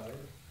to the side.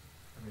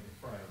 I mean,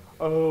 you're frying.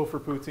 Oh, for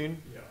poutine?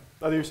 Yeah. I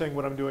thought you were saying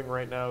what I'm doing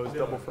right now is No,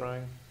 double no.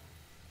 frying.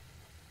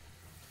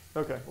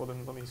 Okay, well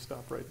then let me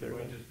stop right there. It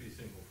might Then. just be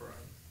single frying.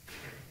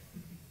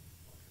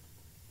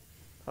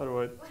 How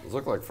do I? Those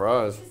look like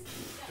fries.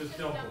 Just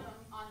dump them.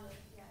 on the,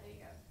 yeah, there you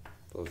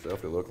go. Those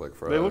definitely look like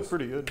fries. They look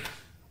pretty good.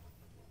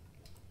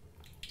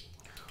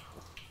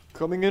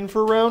 Coming in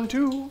for round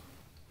 2.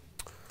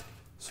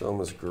 So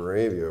much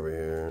gravy over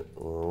here.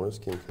 Well, where's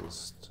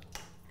Kinkins?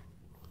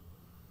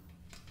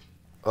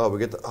 Oh, we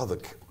get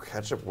the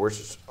ketchup,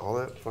 Worcestershire, all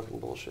that fucking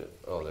bullshit.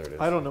 Oh, there it is.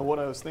 I don't know what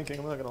I was thinking.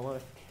 I'm not gonna lie.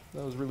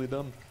 That was really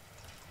dumb.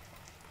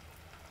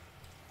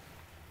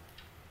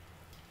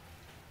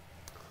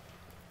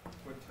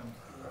 What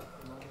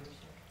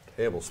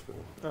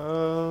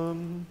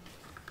Tablespoon.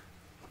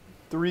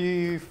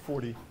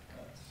 340. Need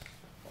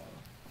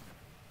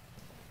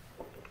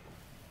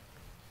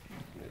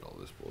all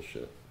this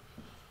bullshit.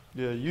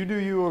 Yeah, you do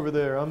you over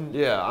there.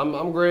 Yeah,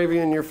 I'm gravy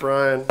and you're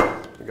frying.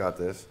 We got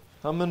this.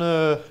 I'm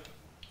gonna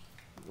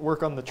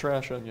work on the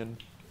trash onion.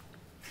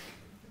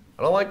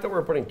 I don't like that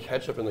we're putting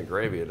ketchup in the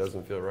gravy. It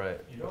doesn't feel right.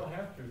 You don't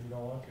have to if you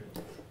don't want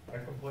to. I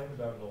complained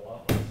about it a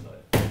lot last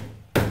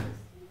night.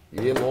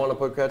 You didn't want to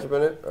put ketchup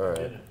in it? All I right.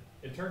 didn't.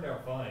 It turned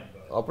out fine,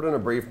 but I'll put in a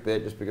brief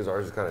bit just because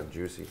ours is kind of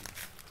juicy.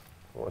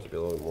 I want it to be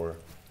a little bit more.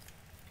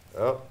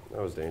 Oh,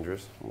 that was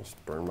dangerous.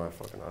 Almost burned my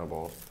fucking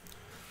eyeballs.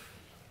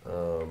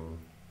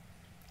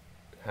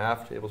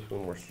 Half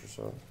tablespoon Worcestershire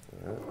sauce.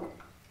 All right.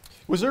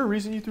 Was there a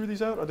reason you threw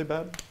these out? Are they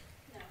bad?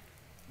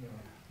 no,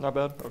 Not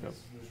bad? Okay. this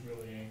was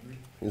really angry.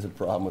 Here's a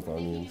problem with I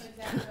think you knew onions.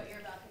 exactly what you're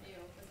about to do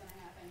was gonna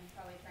happen. You're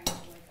probably trying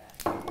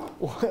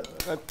to avoid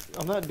that. What?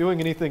 I'm not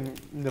doing anything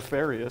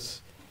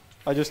nefarious.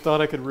 I just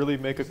thought I could really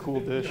make a cool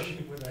dish.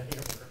 With a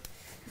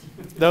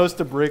hammer. That was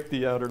to break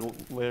the outer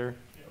layer.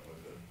 Yeah,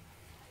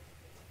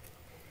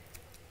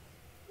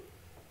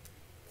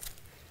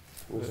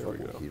 Let's There we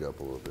fucking go. heat up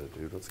a little bit,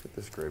 dude. Let's get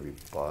this gravy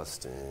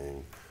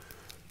busting.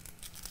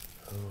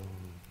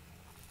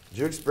 Did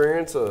you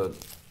experience a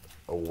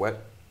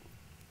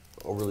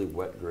overly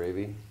wet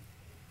gravy?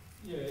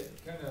 yeah, it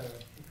kind of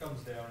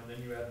comes down, and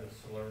then you add the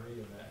slurry,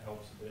 and that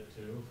helps a bit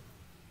too.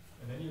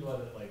 And then you let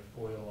it like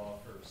boil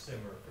off or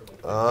simmer for like.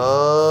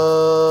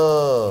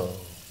 Oh.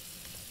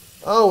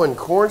 Oh, and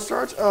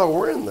cornstarch? Oh,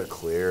 we're in the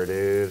clear,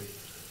 dude.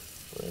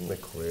 We're in the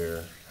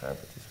clear.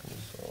 Half a teaspoon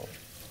of salt.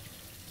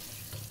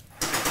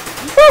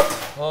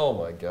 Oh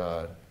my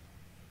god.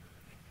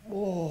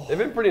 They've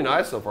been pretty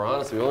nice so far,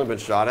 honestly. We've only been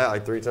shot at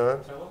like 3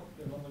 times.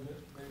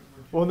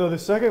 Well, no, the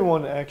second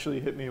one actually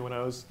hit me when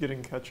I was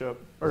getting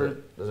ketchup. Or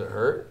Does it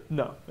hurt?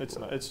 no, it's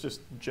not. It's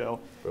just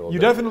gel. It'll You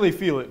def- definitely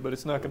feel it, but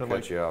it's not gonna catch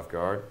like you off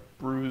guard.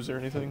 bruise or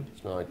anything.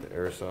 It's not like the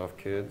airsoft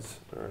kids.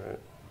 All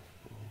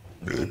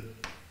right.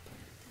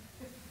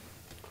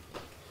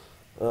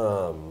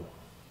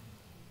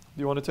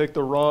 you want to take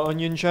the raw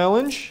onion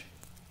challenge?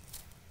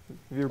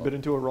 Have you ever bit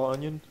into a raw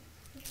onion?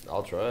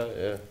 I'll try it,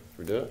 yeah. If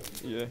we do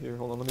it. Yeah, here,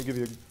 hold on. Let me give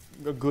you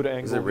a good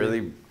angle. Is it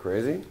really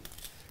crazy?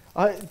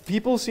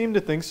 People seem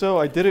to think so.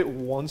 I did it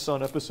once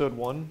on episode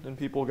 1, and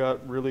people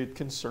got really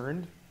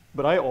concerned.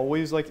 But I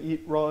always like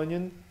eat raw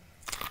onion.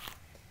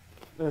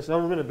 And it's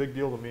never been a big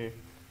deal to me.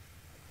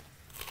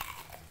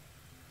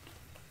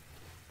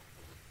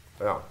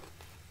 Yeah.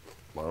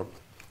 Well,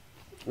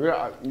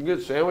 yeah, you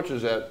get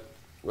sandwiches at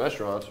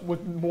restaurants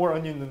With more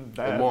onion than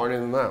that. with more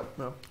onion than that.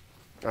 No.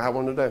 I had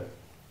one today.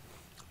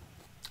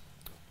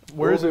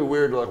 Where is it it? would be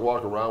weird to like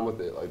walk around with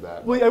it like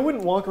that. Well, I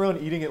wouldn't walk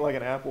around eating it like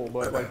an apple,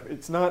 but like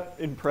it's not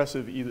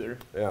impressive either.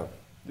 Yeah.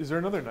 Is there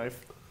another knife?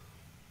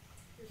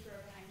 For sure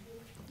behind you.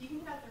 You can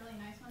cut out the really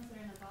nice ones that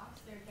are in the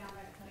box. They're down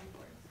by the cutting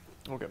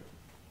boards. Okay.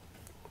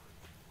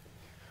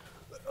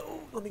 Oh,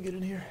 let me get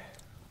in here.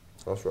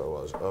 That's what it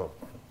was. Oh.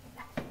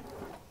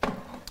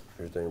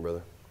 Here's your thing,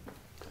 brother.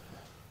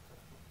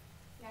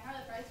 Yeah, how are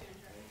the fries doing,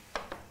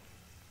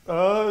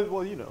 Charlie?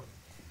 Well, you know.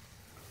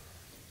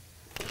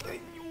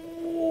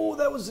 Oh,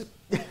 that was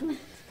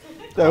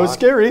that was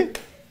scary.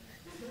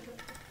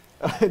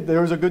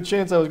 There was a good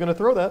chance I was gonna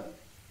throw that.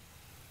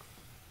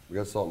 We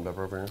got salt and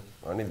pepper over here.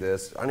 I need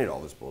this. I need all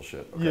this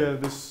bullshit. Okay. Yeah,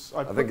 this.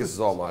 I think this is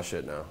all my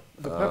shit now.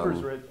 The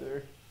pepper's right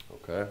there.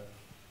 Okay.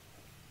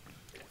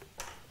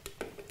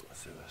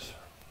 Let's do this.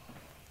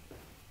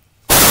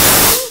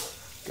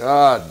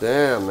 God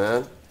damn,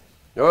 man.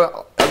 You know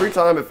what? Every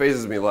time it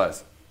phases me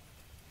less.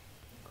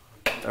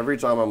 Every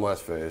time I'm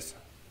less phased.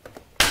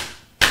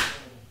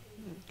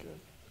 Okay.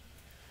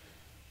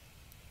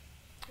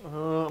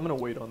 I'm gonna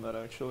wait on that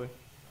actually.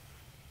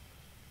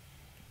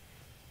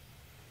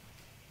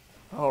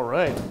 All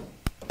right.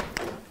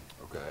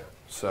 Okay.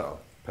 So,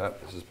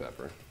 this is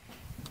pepper.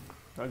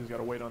 I just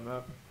gotta wait on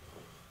that.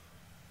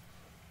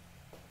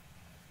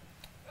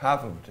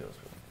 Half of a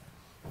tablespoon.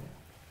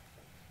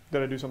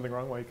 Did I do something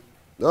wrong, Mike?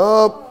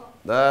 Nope.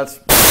 That's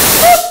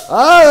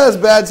that's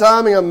bad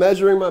timing. I'm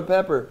measuring my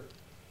pepper.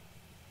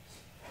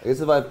 I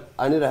guess if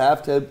I need a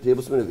half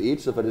tablespoon of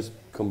each, so if I just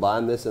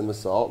combine this and the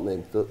salt and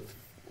then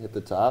hit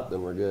the top,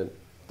 then we're good.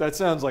 That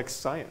sounds like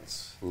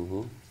science.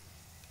 Mm-hmm.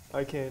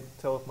 I can't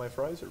tell if my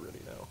fries are ready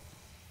now.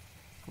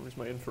 Where's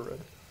my infrared?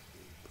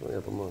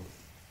 Put them on.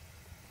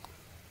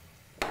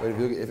 Wait,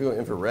 if you go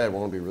infrared,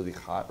 won't it be really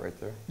hot right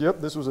there?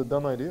 Yep, this was a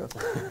dumb idea.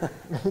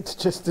 It's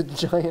just a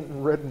giant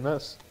red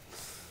mess.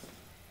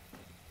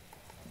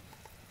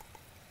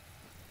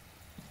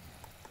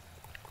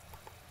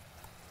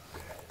 I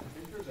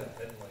think there's a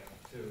headlamp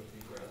too, if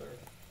you'd rather.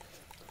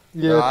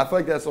 Yeah. No, I feel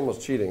like that's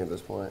almost cheating at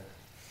this point.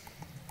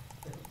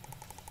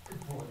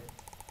 Good point.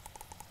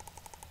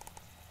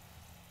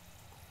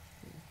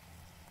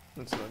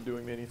 That's not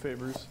doing me any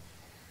favors.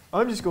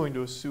 I'm just going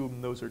to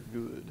assume those are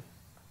good.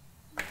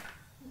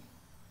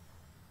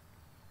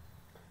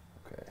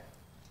 Okay.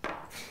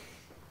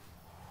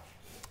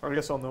 I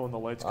guess I'll know when the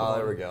lights come Oh, on.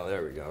 there we go.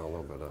 There we go. A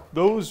little bit of.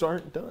 Those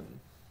aren't done.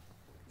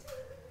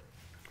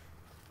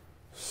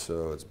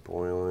 So it's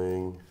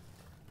boiling.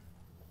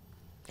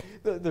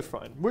 They're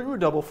fine. We're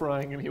double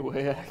frying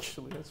anyway,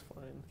 actually. That's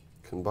fine.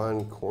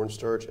 Combine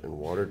cornstarch and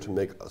water to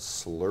make a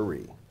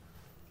slurry.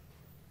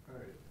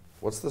 Alright.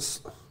 What's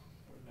this? Now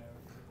you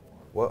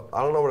want. What?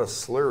 I don't know what a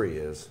slurry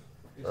is.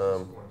 It's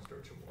just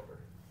cornstarch and water.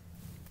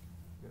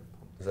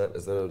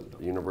 Is that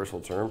a universal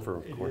term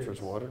for It cornstarch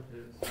is. and water? It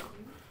is.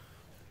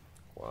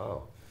 Wow.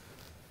 All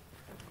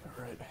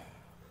right.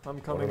 I'm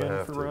coming in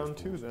 1.5 for round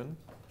 2 tablespoons. then.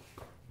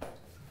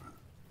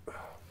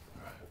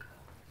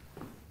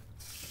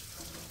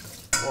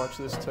 Watch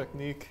this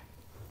technique.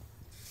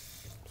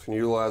 Just gonna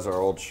utilize our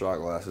old shot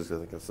glasses. I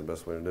think that's the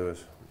best way to do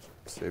it.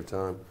 Save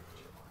time.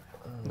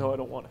 No, I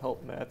don't want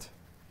help, Matt.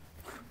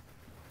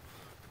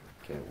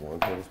 Okay, 1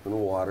 tablespoon of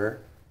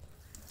water.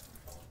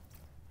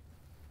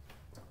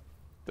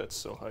 That's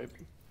so hype.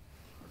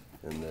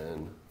 And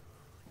then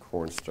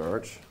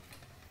cornstarch.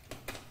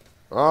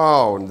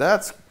 Oh,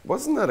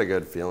 wasn't that a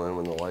good feeling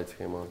when the lights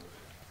came on?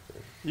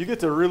 You get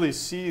to really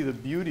see the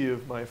beauty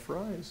of my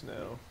fries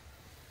now.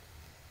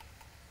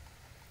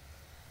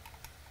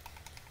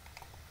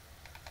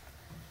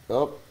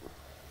 Oh,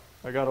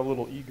 I got a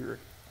little eager.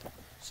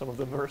 Some of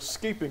them are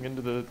escaping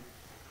into the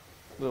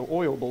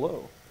oil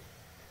below.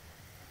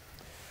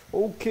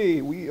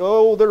 Okay,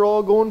 they're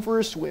all going for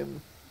a swim.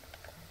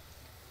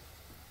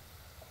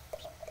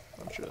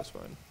 I'm sure that's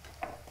fine.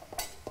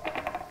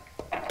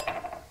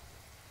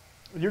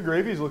 Your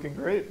gravy's looking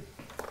great.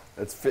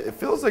 it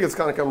feels like it's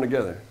kind of coming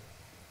together.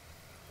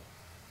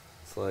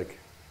 It's like,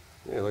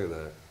 yeah, look at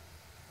that.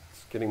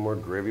 It's getting more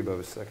gravy by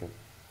the second.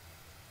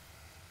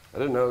 I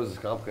didn't know it was as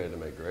complicated to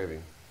make gravy.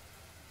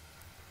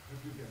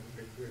 Have you ever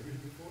made gravy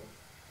before?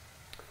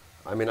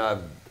 I mean,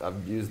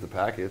 I've used the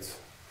packets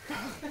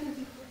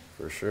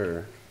for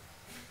sure.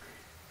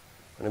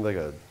 I need like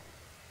a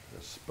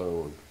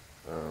spoon.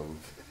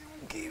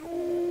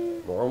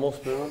 Normal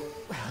spoon?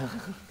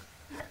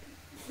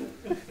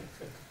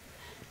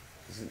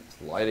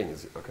 Lighting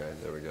is okay.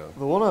 There we go.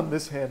 The one on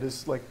this hand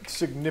is like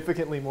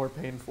significantly more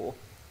painful.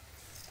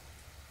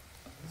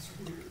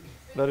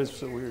 That is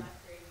so weird.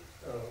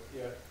 Oh,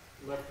 yeah.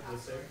 Left of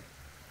the same.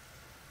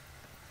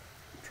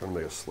 I'm trying to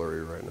make a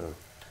slurry right now.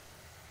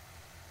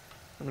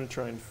 I'm gonna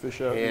try and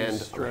fish out these Hand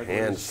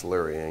stragglers.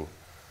 slurrying.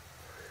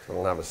 So I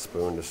don't have a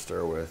spoon to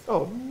stir with.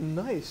 Oh,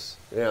 nice.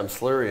 Yeah, I'm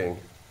slurrying.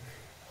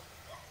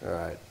 All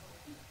right.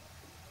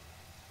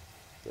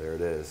 There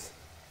it is.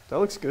 That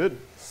looks good.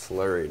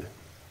 Slurried.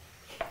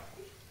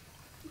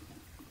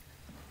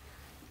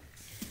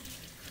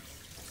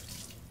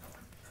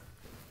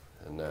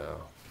 And now,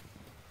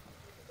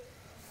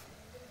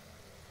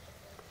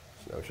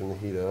 turn the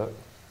heat up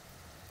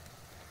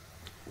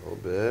a little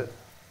bit.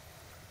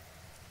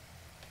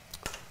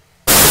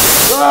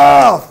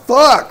 Oh,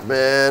 fuck,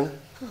 man.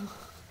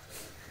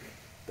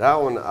 That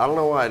one, I don't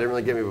know why, it didn't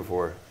really get me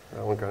before.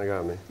 That one kind of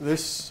got me. They're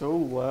so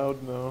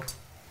loud now.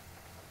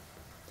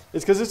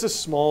 It's because it's a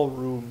small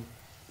room.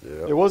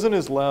 Yeah. It wasn't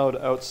as loud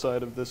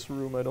outside of this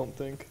room, I don't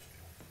think.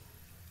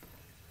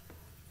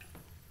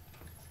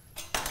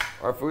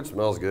 Our food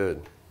smells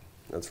good.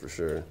 That's for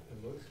sure. It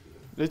looks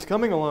good. It's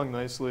coming along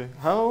nicely.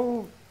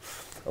 How?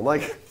 I'm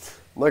like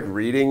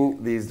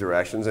reading these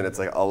directions, and it's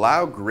like,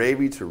 allow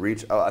gravy to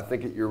reach, oh, I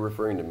think you're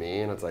referring to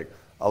me, and it's like,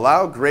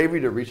 allow gravy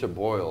to reach a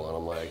boil. And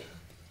I'm like,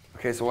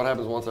 okay, so what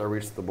happens once I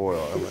reach the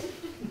boil? I'm like,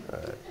 all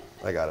right,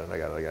 I got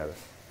it.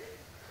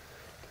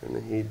 Turn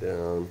the heat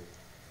down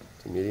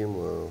to medium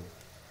low.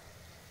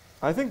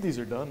 I think these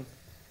are done.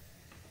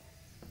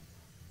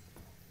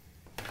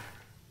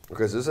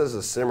 Okay, so this has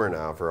a simmer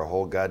now for a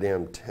whole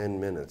goddamn 10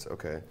 minutes.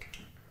 Okay.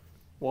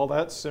 While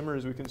that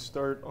simmers, we can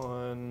start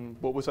on,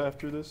 what was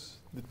after this?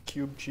 The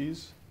cube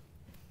cheese?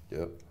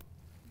 Yep.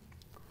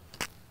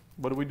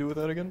 What do we do with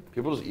that again?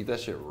 People just eat that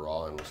shit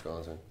raw in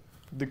Wisconsin.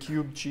 The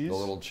cube cheese? The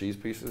little cheese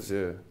pieces,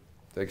 yeah.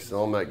 They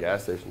sell them at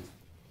gas stations.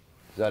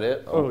 Is that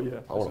it? Oh,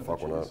 yeah. I want this to is fuck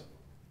the one up. cheese.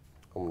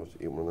 I want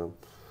to eat one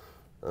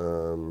of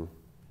them.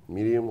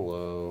 Medium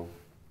low.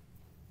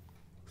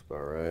 Looks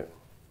about right.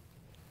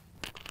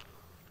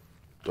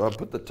 Do I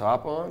put the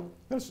top on?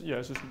 Yeah,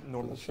 it's just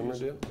normal The simmer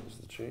cheese. deal? This is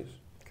the cheese.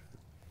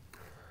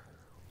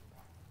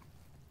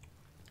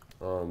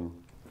 Here.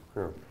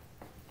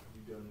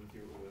 You done with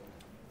your oil?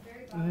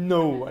 Very bottom.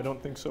 No, I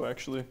don't think so,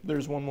 actually.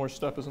 There's one more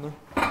step, isn't there?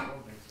 I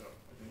don't think so. I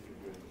think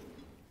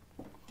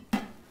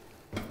you're good.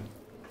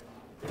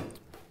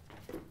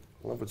 I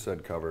don't know if it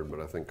said covered, but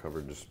I think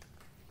covered just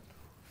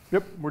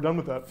Yep, we're done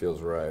with that.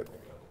 feels right.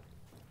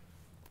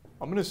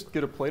 I'm going to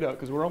get a plate out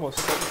because we're almost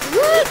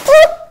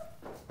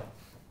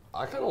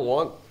I kind of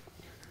want,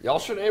 y'all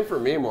should aim for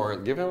me more.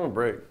 Give him a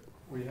break.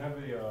 We have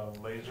a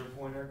laser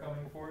pointer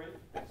coming for it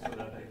so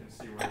that they can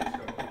see where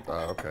it's going.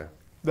 Oh, okay.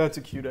 That's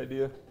a cute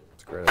idea.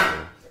 It's a great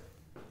idea.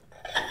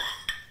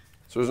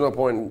 So there's no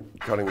point in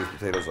cutting these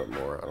potatoes up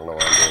more. I don't know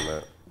why I'm doing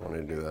that. I don't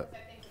need to do that. I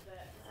think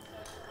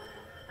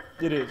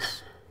that It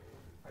is.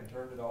 I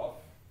turned it off,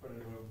 but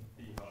it will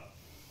be hot.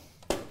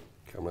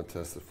 Okay, I'm gonna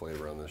test the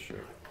flavor on this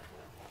shit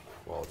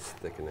while it's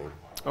thickening.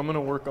 I'm going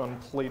to work on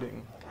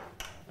plating.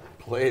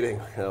 Plating,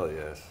 hell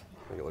yes.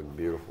 Make it look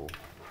beautiful.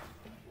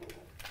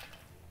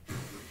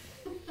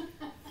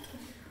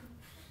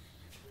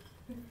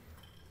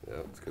 Yeah,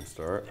 it's a good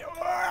start.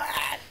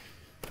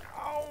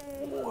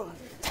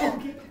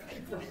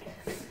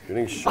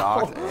 Getting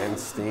shocked and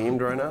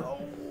steamed right now?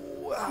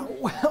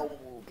 Well,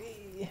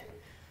 okay.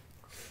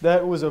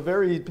 That was a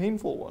very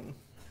painful one.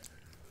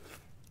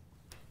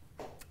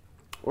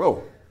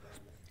 Whoa.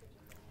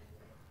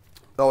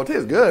 Oh, it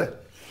tastes good.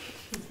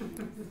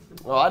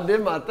 Oh, I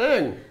did my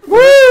thing.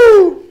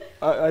 Woo!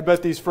 I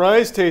bet these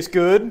fries taste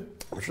good.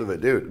 I'm sure they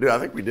do. Dude, I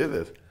think we did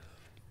this.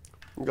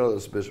 I'm gonna let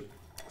this bitch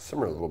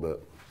simmer a little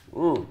bit.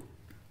 Mmm.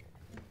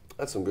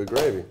 That's some good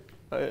gravy.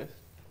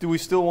 Do we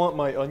still want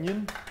my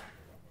onion?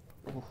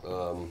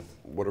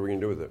 What are we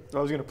gonna do with it? I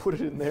was going to put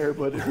it in there,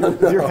 but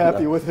if you're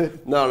happy with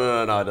it.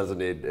 No, it doesn't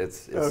need,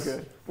 it's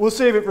Okay. We'll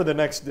save it for the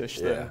next dish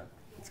yeah, then.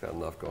 it's got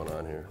enough going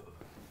on here.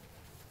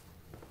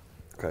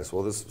 Okay, so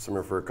we'll just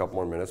simmer for a couple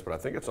more minutes, but I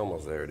think it's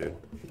almost there, dude.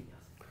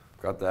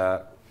 Got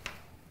that.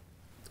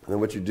 And then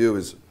what you do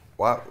is,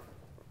 wow,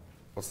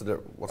 what's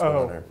going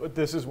on here? But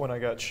this is when I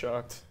got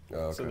shocked. Oh,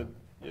 okay. So that,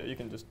 yeah, you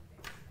can just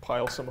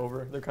pile some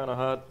over. They're kind of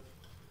hot.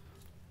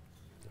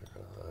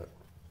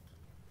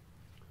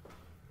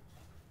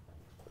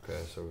 Okay,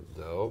 so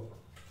dope.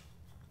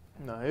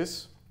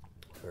 Nice.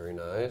 Very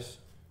nice.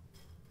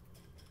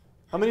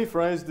 How many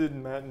fries did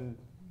Matt and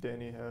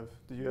Danny have?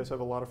 Did you guys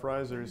have a lot of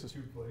fries, or is this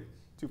 2 plates.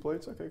 2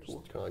 plates? Okay,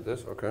 cool. Kind of like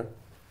this, okay.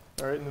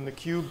 All right, and then the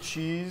cube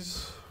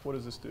cheese. What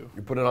does this do?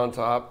 You put it on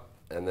top,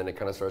 and then it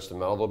kind of starts to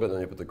melt a little bit, then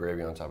you put the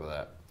gravy on top of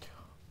that.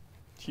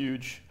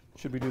 Huge.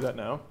 Should we do that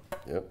now?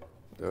 Yep,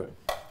 do it.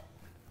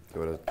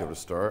 Give it a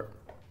start.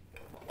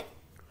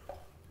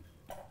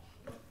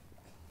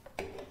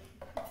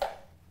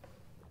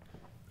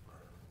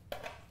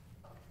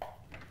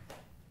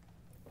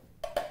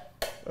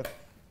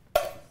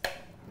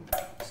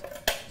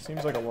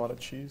 Seems like a lot of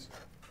cheese.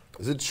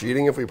 Is it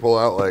cheating if we pull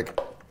out like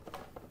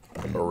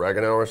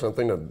oregano or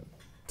something to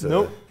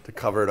Nope. to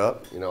cover it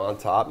up, you know, on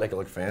top, make it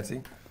look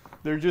fancy?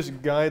 They're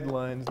just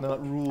guidelines,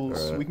 not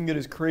rules. All right. We can get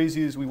as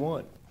crazy as we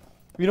want.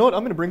 You know what?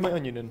 I'm gonna bring my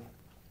onion in.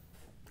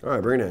 All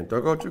right, bring it in.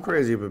 Don't go too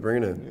crazy, but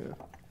bring it in.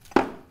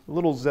 Yeah. A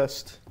little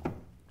zest.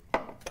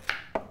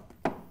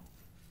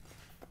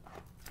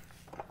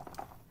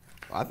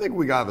 I think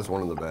we got this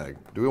one in the bag.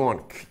 Do we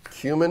want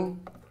cumin?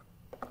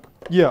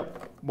 Yeah.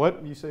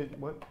 What? You say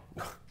what?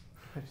 Do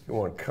we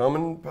want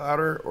cumin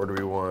powder or do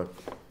we want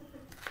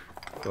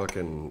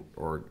fucking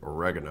or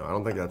oregano? I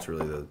don't think that's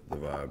really the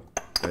vibe.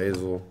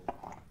 Basil.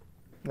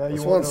 Now I just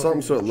wanna want know something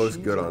if so it you looks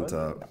cheese good or on what?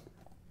 top.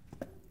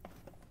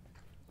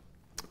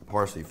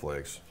 Parsley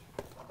flakes.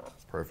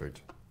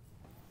 Perfect.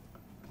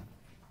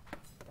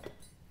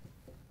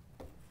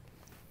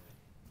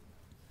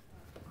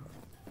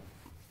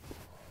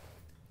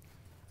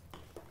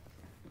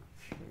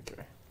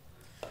 Okay.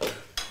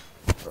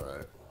 All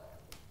right.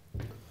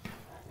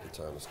 The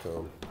time has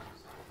come.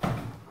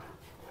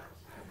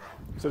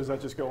 So does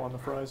that just go on the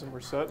fries and we're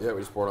set? Yeah,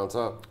 we just pour it on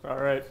top. All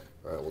right.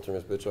 All right, we'll turn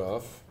this bitch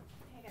off.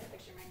 I got a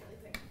picture, Mike,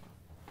 really quick.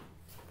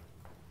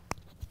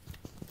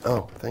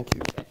 Oh, thank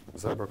you.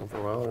 Was that broken for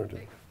a while or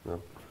did?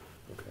 No?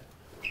 Okay.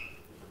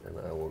 And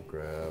I will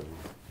grab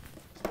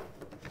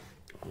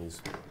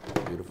these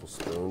beautiful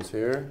spoons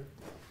here.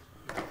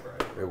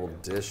 We will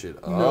dish it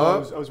up.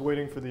 No, I was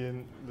waiting for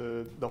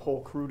the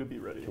whole crew to be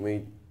ready. Can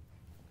we,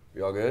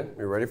 you all good?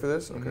 You ready for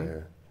this? Okay,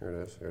 here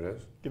it is, here it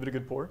is. Give it a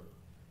good pour.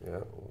 Yeah,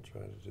 we'll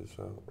try to do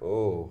so.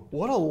 Oh,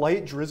 What a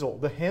light drizzle.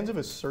 The hands of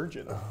a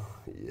surgeon.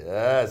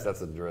 yes,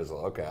 that's a drizzle.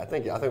 Okay, I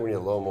think we need a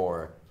little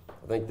more.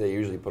 I think they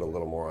usually put a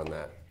little more on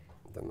that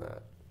than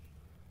that.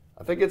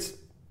 I think it's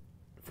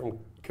from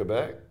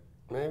Quebec,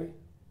 maybe?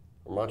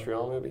 Or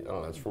Montreal, maybe? I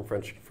don't know, it's from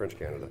French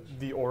Canada.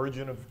 The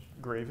origin of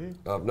gravy?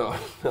 No,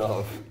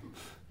 no,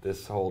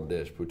 this whole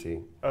dish,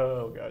 poutine.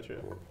 Oh, gotcha.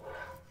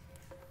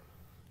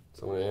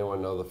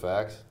 Anyone know the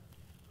facts?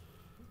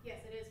 Yes,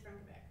 it is from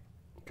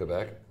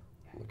Quebec. Quebec?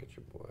 Look at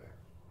your boy.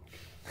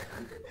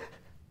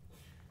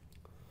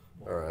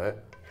 All right.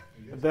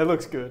 That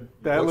looks good.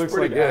 That looks like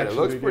pretty good. It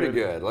looks actually pretty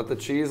good. Let the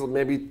cheese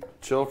maybe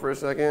chill for a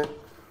second.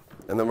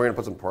 And then we're going to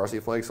put some parsley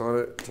flakes on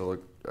it to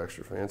look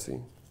extra fancy.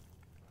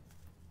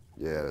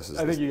 Yeah, this is.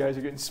 I think you guys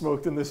are getting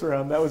smoked in this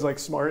round. That was like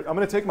smart. I'm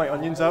gonna take my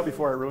onions out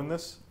before I ruin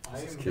this. I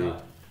am key.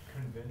 not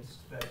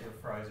convinced that your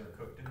fries are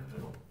cooked in the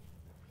middle.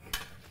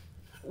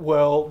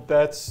 Well,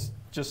 that's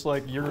just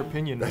like your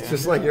opinion, man. That's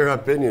just like your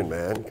opinion,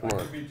 man. Come I on.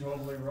 could be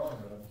totally wrong,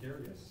 but I'm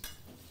curious.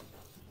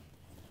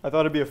 I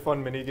thought it'd be a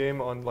fun mini game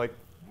on like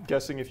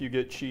guessing if you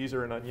get cheese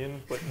or an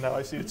onion, but now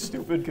I see it's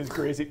stupid because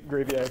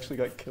gravy actually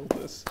got killed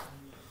this.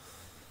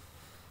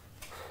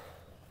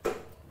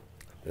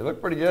 They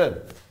look pretty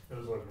good.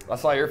 I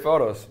saw your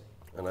photos,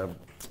 and I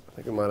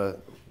think it might have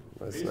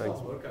Based snagged.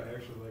 on look, I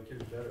actually like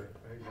yours better.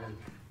 I agree.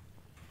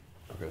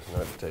 Okay, so now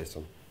I have to taste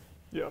them.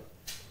 Yeah.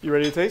 You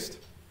ready to taste?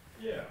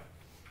 Yeah.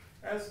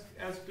 Ask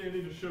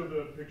Danny to show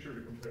the picture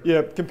to compare.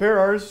 Yeah. Compare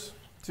ours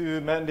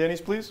to Matt and Danny's,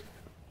 please.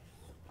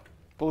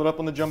 Pull it up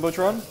on the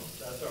jumbotron.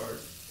 That's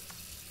ours.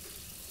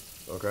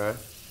 Okay.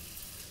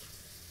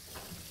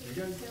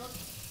 You guys,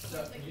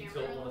 Tilt the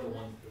camera a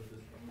little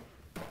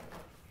bit.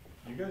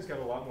 you guys got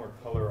a lot more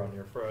color on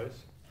your fries.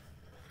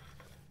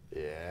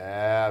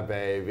 Yeah,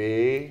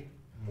 baby.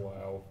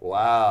 Wow.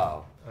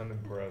 Wow. I'm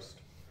impressed.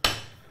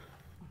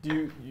 Do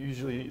you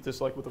usually eat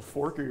this like with a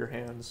fork or your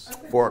hands?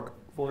 Fork.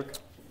 Fork.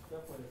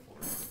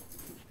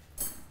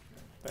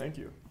 Thank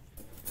you.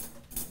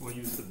 We'll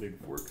use the big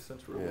fork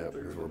since we're a Yeah, little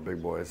bigger. because we're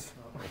big boys.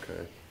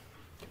 Okay.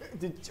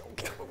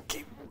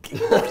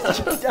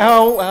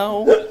 Ow!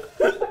 Ow!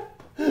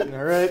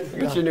 All right.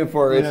 Get your new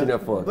fork. Get Yeah. your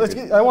new fork. Let's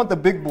get. I want the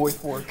big boy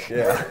fork.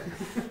 Yeah.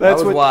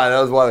 That's what. That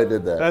was why they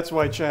did that. That's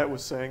why chat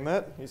was saying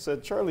that. He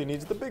said Charlie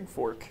needs the big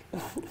fork.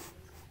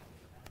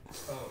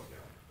 Oh,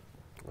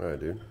 All right,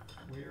 dude.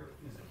 Where is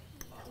it?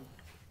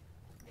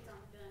 It's on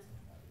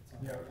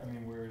the Yeah, I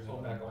mean, where is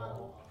it? back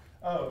wall.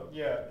 Oh,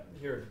 yeah,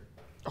 here.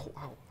 Oh,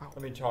 ow, ow.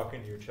 Let me talk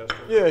into your chest.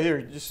 Yeah,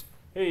 here, just.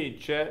 Hey,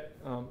 chat.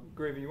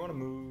 Gravy, you want to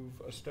move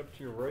a step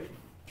to your right?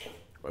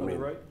 I On the mean,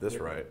 right? this Yeah.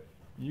 right.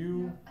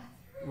 You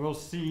will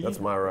see. That's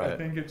my I right.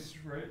 think it's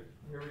right.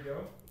 Here we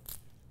go.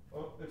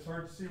 Oh, it's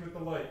hard to see with the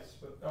lights,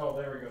 but oh,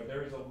 there we go.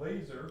 There's a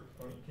laser.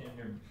 Oh, you can't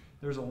hear me.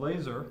 There's a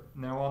laser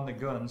now on the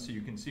gun, so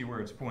you can see where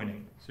it's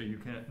pointing, so you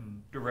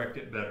can direct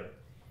it better.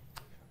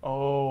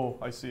 Oh,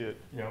 I see it.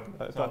 Yeah,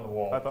 I it's thought, on the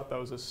wall. I thought that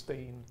was a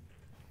stain.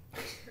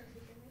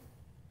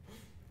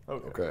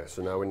 Okay. Okay,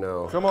 so now we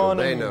know. Come so on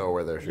they in. know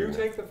where they're You shooting.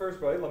 take the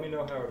first bite. Let me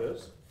know how it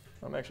is.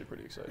 I'm actually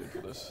pretty excited for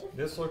this.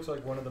 This looks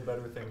like one of the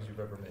better things you've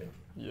ever made.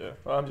 Yeah,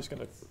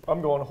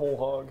 I'm going whole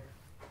hog.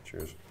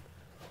 Cheers.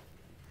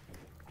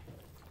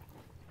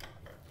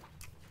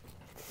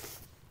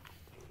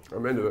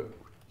 I'm into it.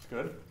 It's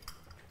good.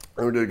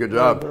 And we did a good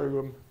job. Very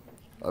good.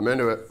 I'm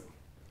into it.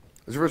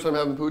 Is your first time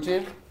having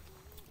poutine?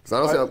 Because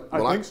honestly,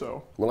 I think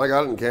so. When I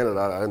got it in Canada,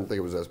 I didn't think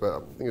it was as bad. I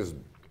think it was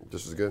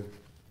just as good.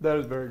 That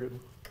is very good.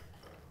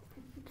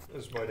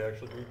 This might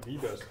actually be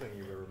the best thing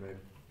you've ever made.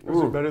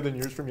 Was it better than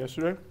yours from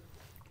yesterday?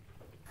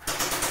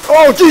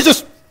 Oh,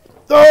 Jesus!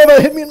 Oh,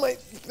 that hit me in my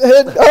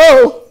head.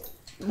 Oh!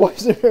 Why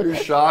is there? You're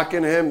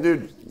shocking him,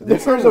 dude.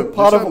 There's a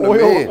pot of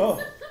oil.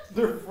 Oh.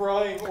 They're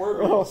frying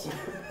organs.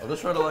 I'm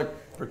just trying to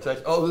like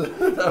protect. Oh,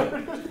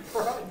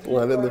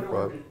 let in the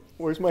front.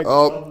 Where's my?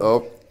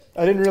 Oh.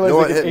 I didn't realize You know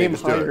I what? could Hit me, aim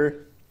just do it.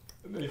 higher.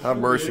 Have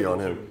mercy on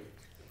him.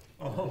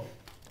 Oh.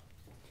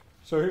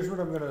 So here's what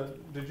I'm gonna.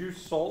 Did you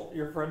salt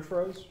your French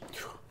fries?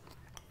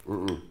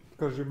 Mm-mm.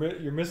 Because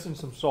you're missing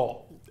some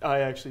salt. I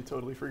actually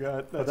totally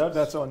forgot.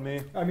 That's on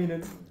me. I mean,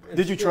 it's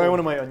Did you try one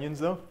of my onions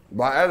though?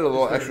 But I added a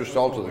little extra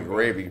salt to the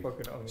gravy.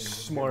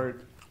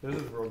 Smart. This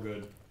is real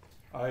good.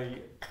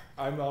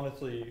 I'm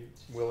honestly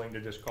willing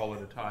to just call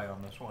it a tie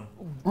on this one.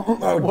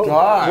 Oh,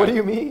 What do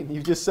you mean?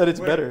 You just said it's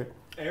Wait. better.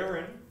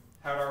 Aaron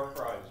had our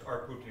fries,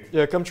 our poutine.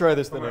 Yeah, come try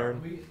this then, Come on.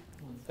 Aaron.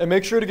 And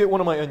make sure to get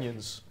one of my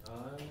onions.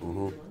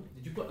 Mhm.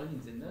 Did you put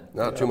onions in that?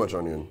 Not too much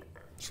onion.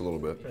 Just a little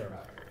bit.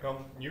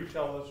 Come, you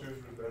tell us whose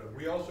was better.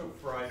 We also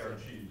fried our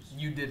cheese.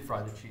 You did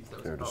fry the cheese. That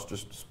was Here, oh.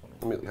 just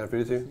let me, can I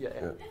feed it to you?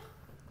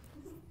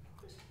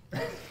 Yeah.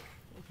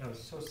 That was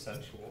so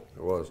sensual.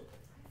 It was.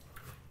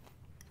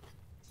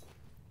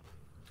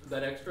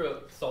 That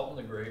extra salt in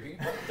the gravy,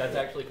 that's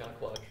actually kind of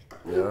clutch.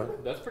 Yeah.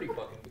 That's pretty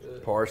fucking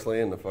good.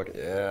 Parsley and the fucking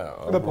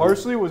The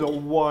parsley was a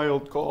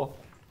wild call.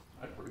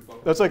 That's pretty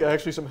fucking That's like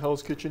actually some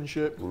Hell's Kitchen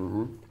shit.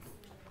 Mm-hmm.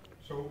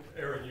 So,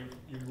 Aaron,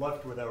 you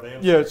left without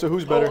answering. Yeah, so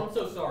who's better? Oh, I'm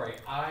so sorry.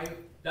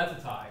 That's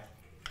a tie.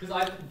 Because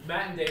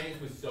Matt and Danny's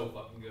was so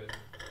fucking good.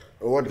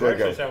 What It did I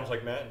actually go? sounds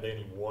like Matt and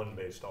Danny won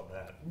based on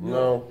that.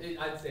 No.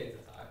 I'd say it's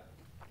a tie.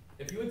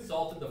 If you had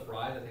salted the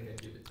fries, I think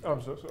I'd give it to you.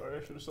 I'm so sorry. I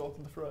should have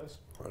salted the fries.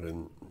 I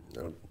didn't.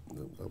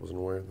 I wasn't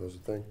aware that was a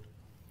thing.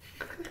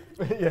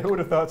 Yeah, who would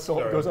have thought salt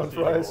Sorry, goes I'm on just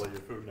eating fries? all of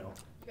your food now.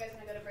 You guys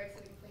wanna go to break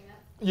so we can clean up?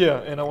 Yeah,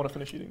 and I want to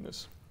finish eating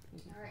this.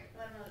 Alright,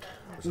 let them know that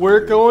that's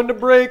We're going to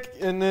break,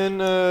 and then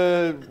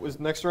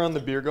was next around the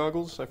beer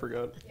goggles? I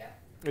forgot. Yeah.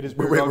 It is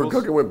beer Wait, goggles. we're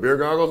cooking with beer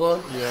goggles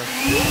on? Yeah.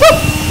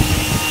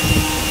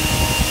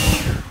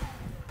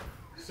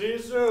 See you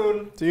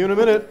soon. See you in a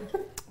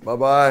minute. Bye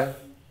bye.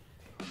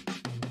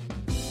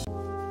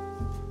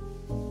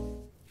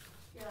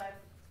 You're live.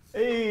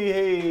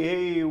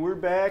 Hey, we're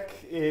back,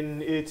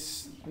 and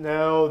it's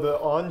now the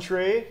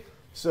entree.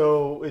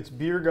 So it's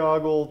beer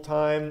goggle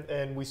time,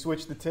 and we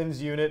switched the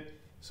tins unit,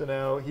 so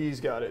now he's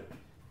got it.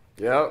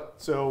 Yep.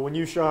 So when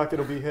you shock,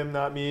 it'll be him,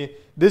 not me.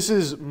 This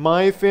is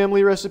my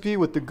family recipe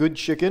with the good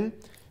chicken,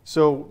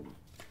 so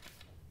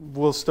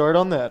we'll start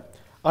on that.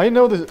 I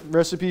know the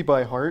recipe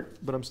by heart,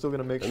 but I'm still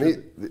going to make sure.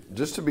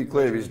 Just to be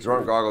clear, these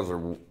drunk goggles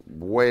are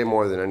way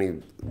more than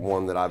any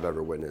one that I've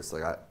ever witnessed.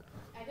 Like I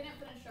didn't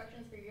put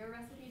instructions for your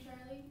recipe,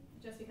 Charlie,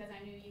 just because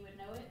I knew you would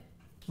know it.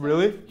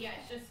 Really? Yeah,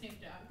 it's just Snoop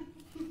Dogg.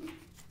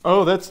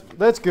 Oh,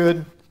 that's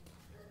good.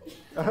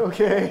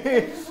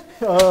 Okay.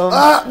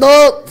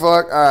 no!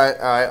 Fuck. All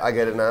right. I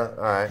get it now.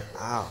 All right.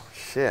 Oh,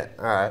 shit.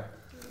 All right.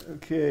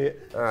 Okay.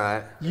 All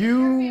right. You.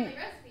 Family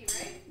recipe,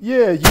 right?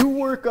 Yeah, you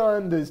work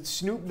on the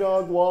Snoop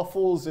Dogg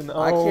waffles, and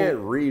I I'll can't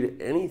read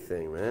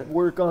anything, man.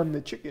 work on the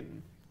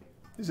chicken.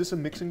 Is this a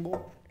mixing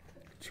bowl?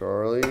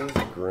 Charlie's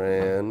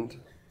Grand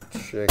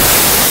Chicken.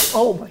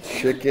 Oh my.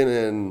 Chicken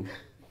and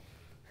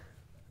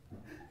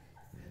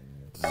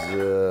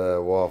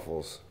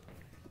waffles.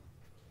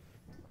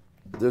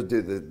 Dude,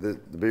 the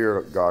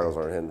beer goggles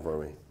aren't hidden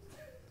for me.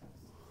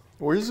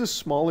 Where's the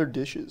smaller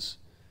dishes?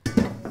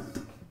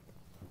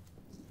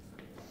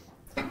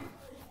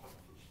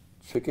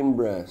 Chicken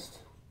breast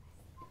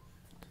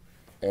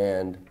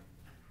and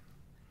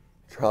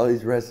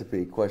Charlie's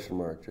recipe, question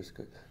mark. Just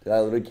good. I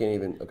literally can't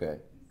even, okay.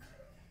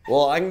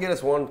 Well, I can get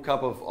us 1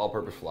 cup of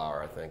all-purpose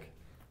flour, I think.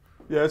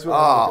 Yeah, that's what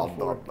I'm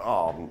looking for.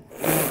 Oh,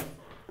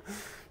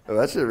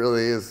 that shit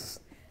really is.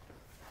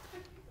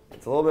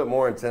 It's a little bit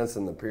more intense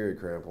than the period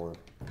cramp one.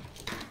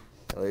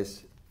 At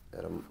least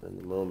in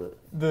the moment.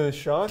 The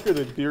shock or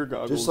the beer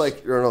goggles? Just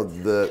like,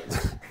 the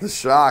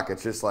shock,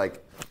 it's just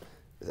like,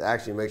 it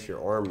actually makes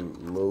your arm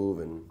move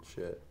and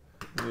shit.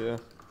 Yeah.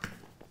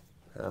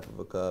 Half of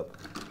a cup.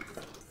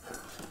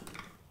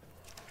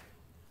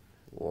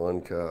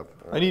 1 cup.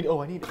 I need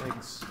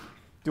eggs.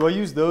 Do I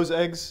use those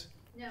eggs?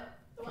 No,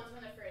 the ones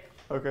from the fridge.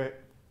 Okay.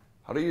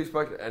 How do you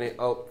expect any,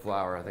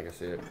 flour, I think I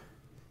see it.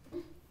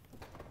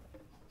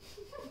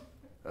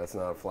 That's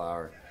not a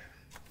flour.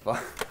 Oh,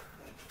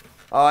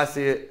 I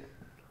see it.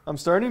 I'm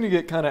starting to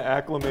get kind of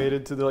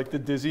acclimated to the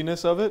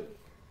dizziness of it.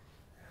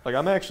 Like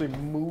I'm actually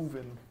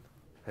moving.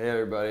 Hey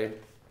everybody,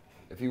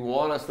 if you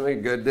want us to make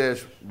a good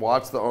dish,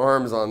 watch the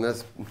arms on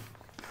this.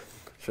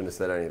 Shouldn't have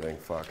said anything,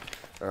 fuck.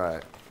 All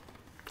right,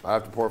 I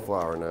have to pour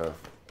flour now.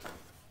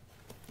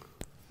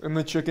 And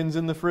the chicken's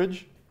in the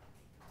fridge?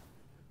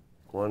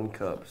 1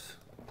 cups.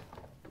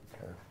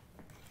 Okay.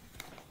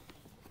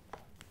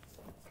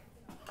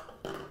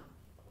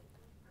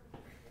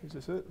 Is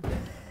this it?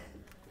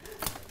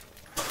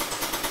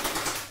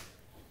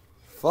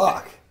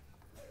 Fuck.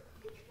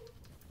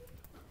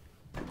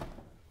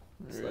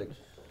 It's like,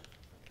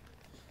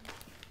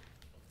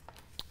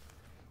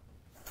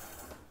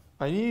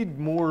 I need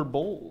more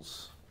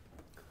bowls.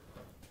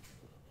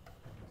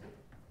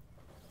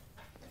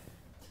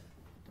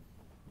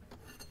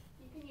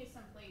 You can use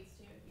some plates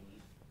too if you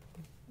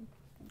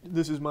need.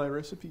 This is my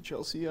recipe,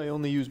 Chelsea. I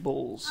only use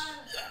bowls.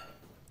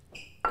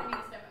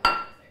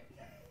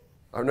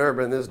 I've never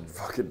been this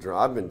fucking drunk.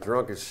 I've been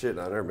drunk as shit.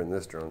 I've never been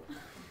this drunk.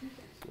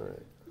 All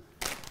right.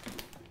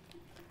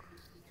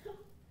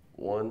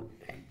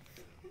 1/8.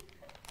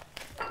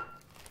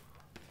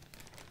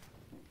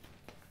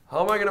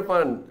 How am I gonna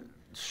find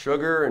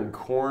sugar and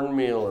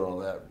cornmeal and all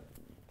that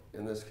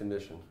in this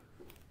condition?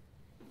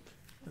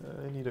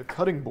 I need a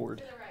cutting board.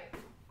 To the right.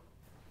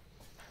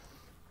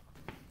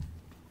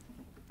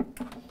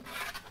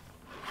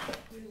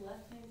 Your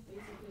left hand's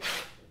basically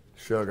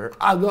Sugar.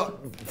 Ah, no,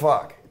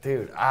 fuck,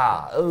 dude.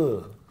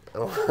 Ugh.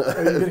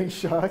 Are you getting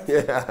shocked?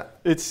 Yeah.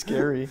 It's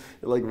scary.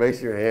 It like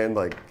makes your hand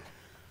like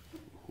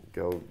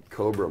go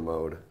cobra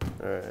mode.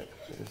 All right.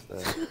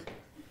 Here's that.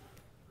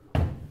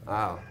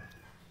 Ow.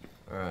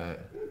 All right.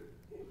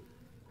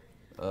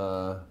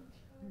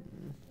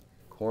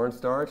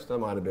 Cornstarch. That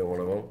might have been one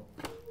of them.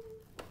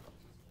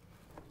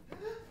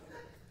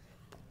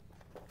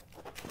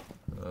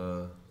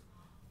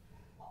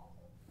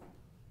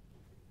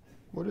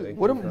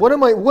 What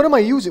am I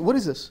using? What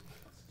is this?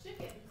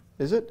 Chicken.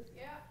 Is it?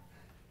 Yeah.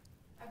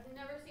 I've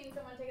never seen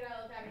someone take it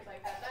out of the package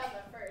like that. That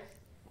was a first.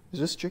 Is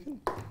this chicken?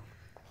 Just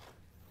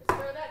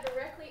throw that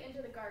directly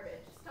into the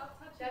garbage. Stop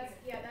touching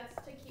it. That's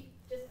to keep.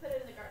 Just put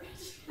it in the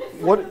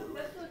garbage. What?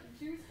 That's the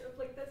juice of,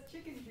 like, that's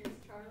chicken juice,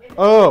 Charlie.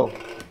 Oh.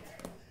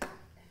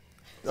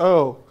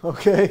 Oh,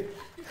 okay.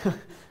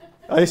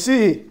 I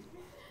see.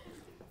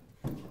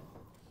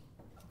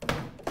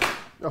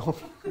 Oh,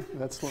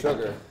 that's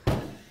Sugar.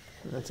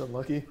 That's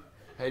unlucky.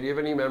 Hey, do you have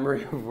any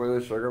memory of where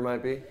the sugar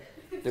might be?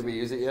 Did we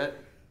use it yet?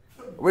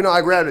 Wait, no,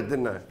 I grabbed it,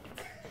 didn't I?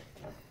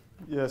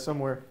 Yeah,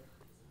 somewhere.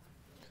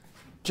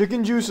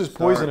 Chicken juice is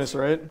poisonous,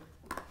 right?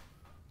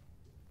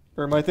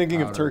 Or am I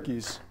thinking of Powder.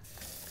 turkeys?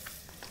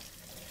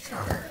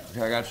 Sugar.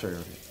 Okay, I got sugar.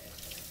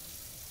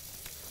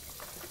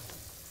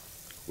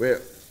 Wait,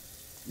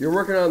 you're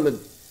working on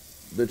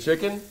the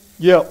chicken?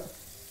 Yep.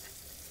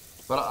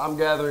 But I'm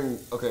gathering.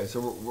 Okay,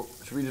 so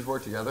should we just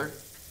work together?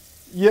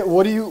 Yeah.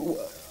 What do you?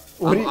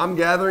 I'm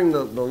gathering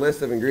the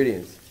list of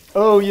ingredients.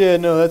 Oh yeah,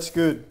 no, that's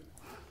good.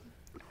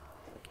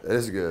 That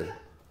is good.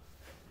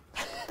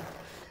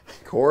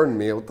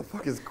 Cornmeal. What the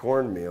fuck is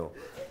cornmeal?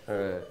 All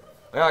right.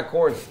 I got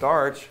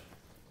cornstarch.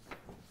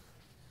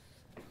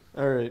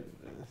 All right.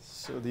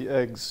 So the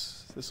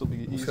eggs. This will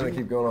be I'm just easy. gonna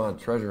keep going on a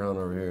treasure hunt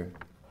over here.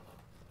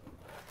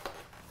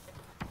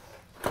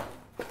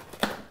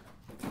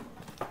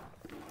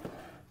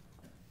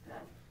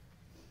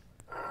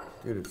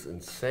 Dude, it's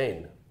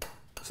insane.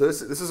 So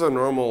this is a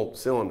normal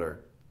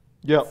cylinder.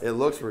 Yep. It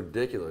looks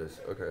ridiculous.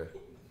 Okay.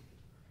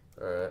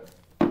 All right.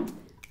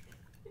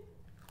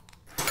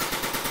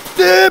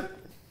 Dip.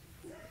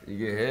 You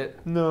get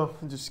hit? No,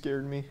 it just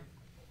scared me.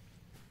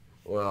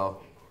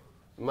 Well,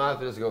 I might have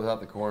to just go without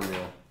the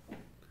cornmeal.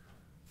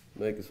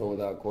 Make this one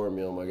without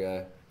cornmeal, my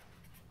guy.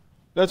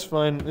 That's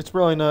fine. It's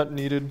probably not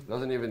needed.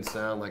 Doesn't even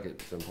sound like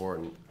it's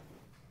important.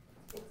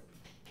 It's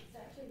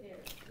actually there.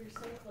 You're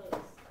so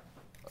close.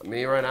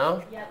 Me right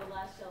now? Yeah, the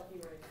last shelf you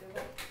were in. Go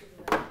back to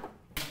that.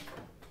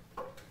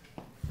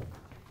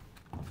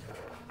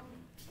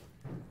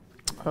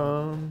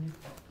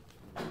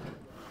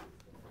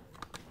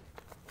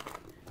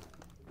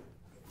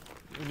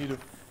 We need a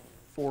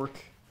fork.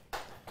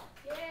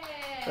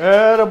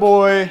 Yeah.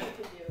 Attaboy. You could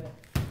do it.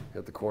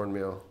 Get the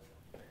cornmeal.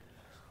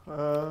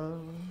 Are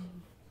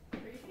you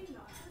getting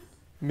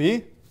nauseous?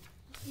 Me?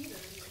 Either.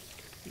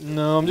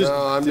 No, I'm just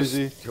No, I'm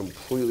dizzy. just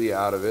completely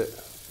out of it.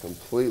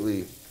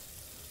 Completely.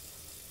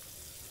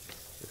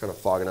 You're kind of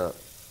fogging up.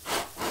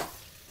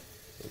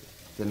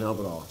 Didn't help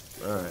at all.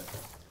 All right.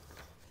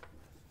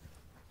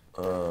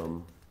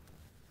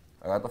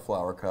 I got the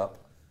flour cup.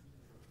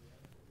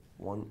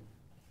 One.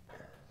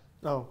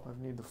 Oh, I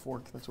need the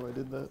fork. That's why I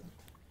did that.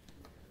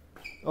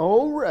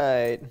 All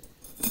right.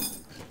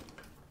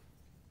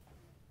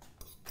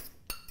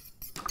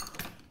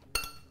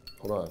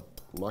 Hold on.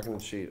 I'm not going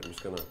to cheat. I'm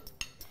just going to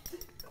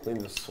clean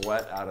the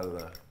sweat out of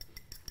the.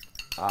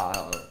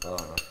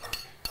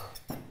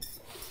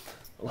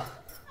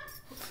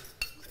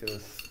 Just going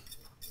to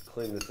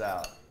clean this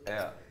out.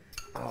 Yeah.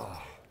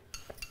 Oh.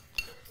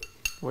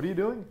 What are you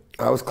doing?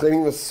 I was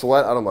cleaning the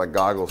sweat out of my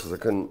goggles because I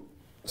couldn't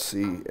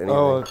see anything.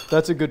 Oh,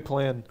 that's a good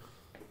plan.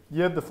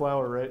 You have the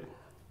flour, right?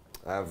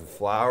 I have the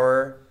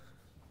flour.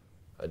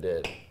 I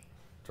did.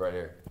 It's right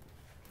here.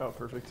 Oh,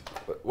 perfect.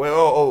 But, wait,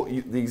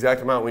 the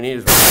exact amount we need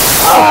is.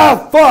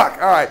 Ah,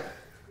 fuck! All right,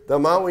 the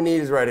amount we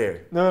need is right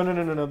here.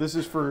 No. This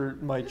is for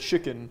my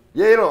chicken.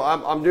 Yeah, you know,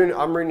 I'm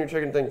reading your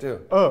chicken thing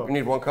too. Oh. You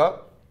need 1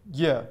 cup.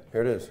 Yeah,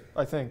 Here it is.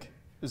 I think.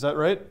 Is that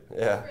right?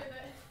 Yeah.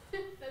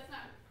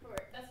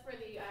 That's for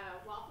the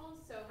waffles.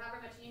 So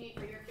however much you need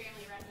for your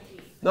family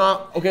recipe.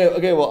 No.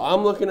 Okay. Well,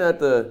 I'm looking at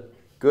the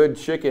good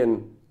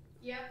chicken.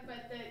 Yep,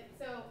 but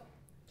so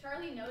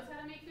Charlie knows how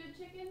to make good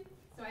chicken.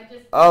 So I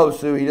just. Oh,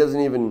 so he doesn't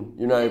even.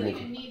 You're not He doesn't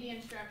even. even need the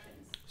instructions.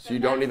 So you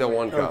don't need the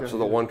 1 cup. Okay. So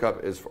the 1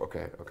 cup is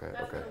okay. That's for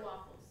the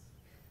waffles.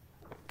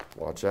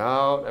 Watch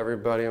out,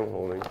 everybody! I'm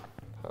holding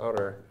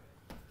powder.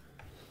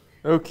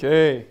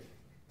 Okay.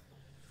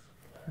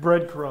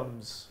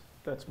 Breadcrumbs.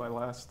 That's my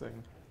last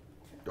thing.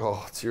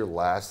 Oh, it's your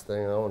last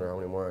thing. I wonder how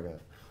many more I got.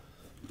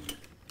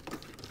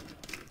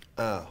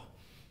 Oh.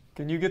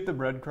 Can you get the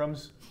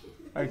breadcrumbs?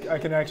 I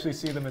can actually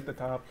see them at the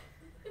top.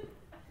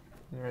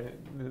 All right,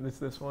 it's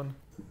this one.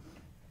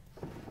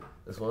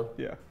 This one?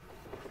 Yeah.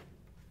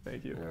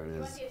 Thank you. There it You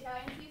want is. the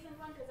Italian seasoned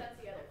one? Because that's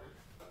the other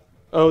one.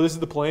 Oh, this is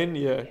the plain?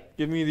 Yeah.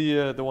 Give me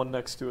the one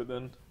next to it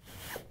then.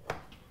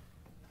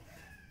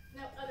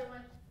 No, other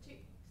one. Two.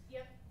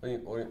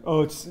 Yep.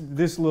 Oh, it's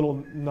this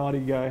little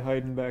naughty guy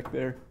hiding back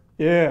there.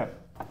 Yeah.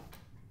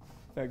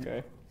 That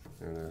guy.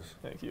 There it is.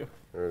 Thank you.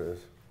 There it is.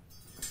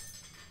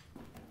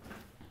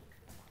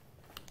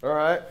 All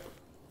right.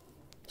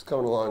 It's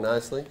coming along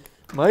nicely.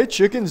 My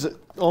chicken's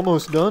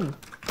almost done.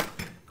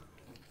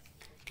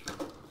 Just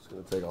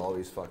gonna take all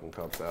these fucking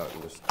cups out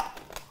and just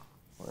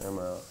lay them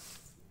out.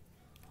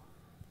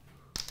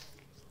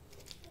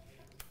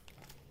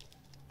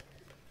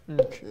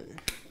 Okay.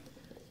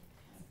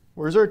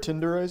 Where's our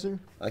tenderizer?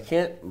 I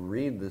can't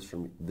read this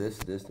from this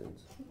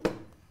distance.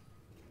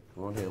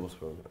 1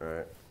 tablespoon. All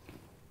right.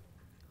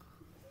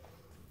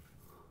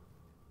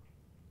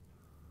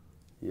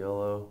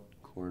 Yellow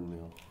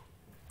cornmeal.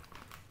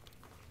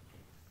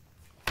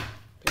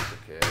 Piece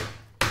of cake.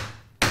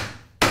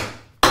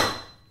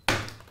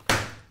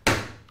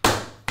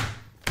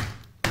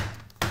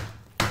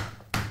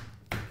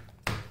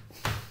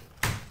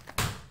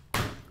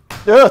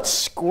 Yeah, it's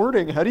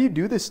squirting. How do you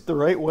do this the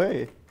right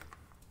way?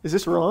 Is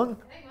this wrong?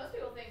 I think most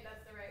people think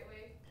that's the right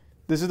way.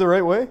 This is the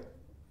right way?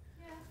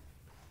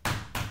 Yeah.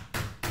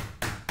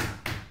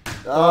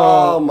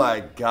 Oh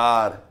my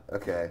God.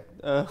 Okay.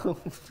 Uh,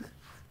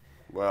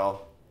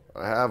 Well,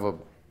 I have a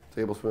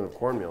tablespoon of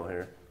cornmeal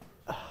here.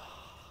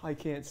 I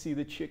can't see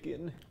the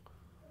chicken.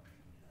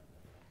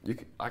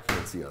 I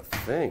can't see a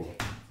thing.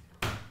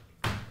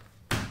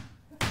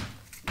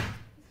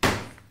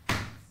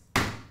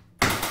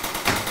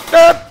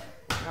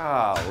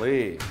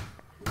 Golly.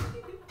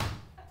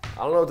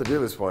 I don't know what to do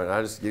at this point.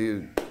 I just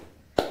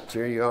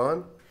cheer you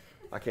on.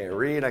 I can't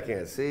read. I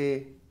can't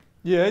see.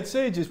 Yeah, I'd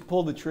say just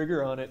pull the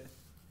trigger on it.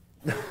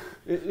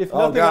 If Oh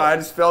nothing God! I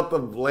just felt the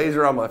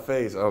laser on my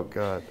face. Oh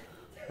God!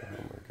 Oh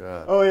my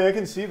God! Oh yeah, I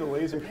can see the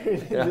laser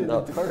in Yeah, the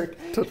no. dark.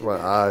 Touch my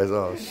eyes.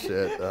 Oh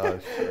shit! Oh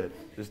shit!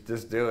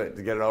 Just do it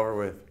to get it over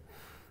with.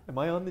 Am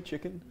I on the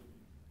chicken?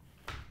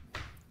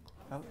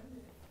 Out.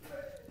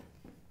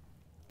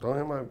 Don't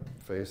hit my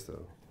face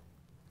though.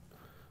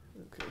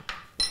 Okay.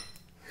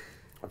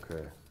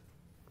 Okay.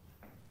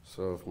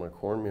 So if my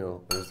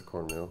cornmeal, there's the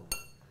cornmeal.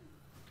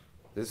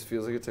 This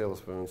feels like a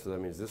tablespoon, so that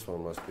means this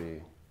one must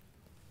be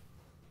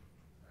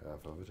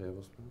half of a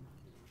tablespoon.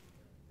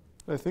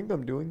 I think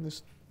I'm doing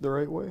this the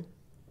right way.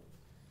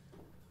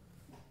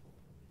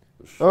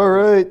 The sugar. All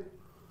right.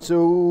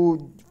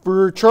 So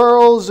for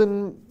Charles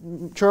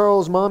and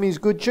Charles' mommy's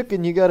good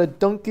chicken, you gotta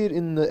dunk it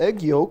in the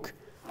egg yolk,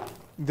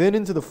 then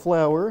into the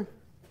flour,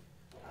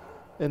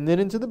 and then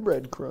into the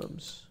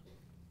breadcrumbs.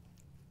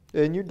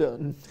 And you're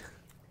done.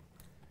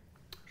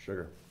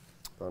 Sugar.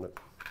 Found it.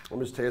 I'm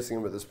just tasting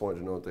them at this point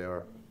to know what they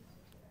are.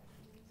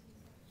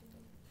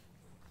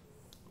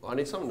 Well, I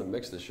need something to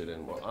mix this shit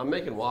in. Well, I'm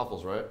making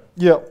waffles, right?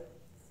 Yeah.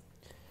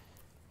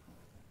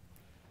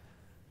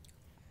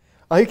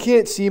 I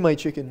can't see my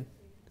chicken.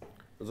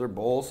 Is there a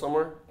bowl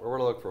somewhere? Where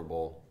would I look for a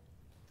bowl?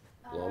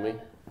 Below me?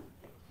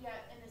 Yeah,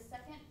 in the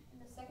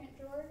second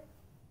drawer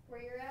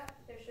where you're at,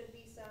 there should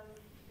be some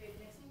big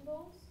mixing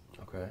bowls.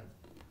 Okay.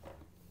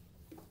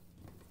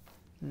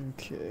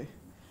 Okay.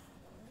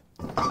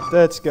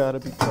 That's gotta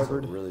be That's a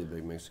covered. really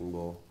big mixing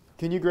bowl.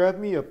 Can you grab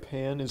me a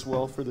pan as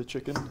well for the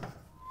chicken?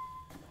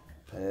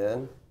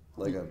 Pan?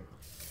 Like a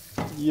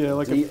Yeah,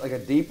 like like a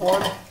deep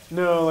one?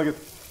 no, like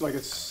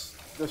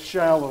a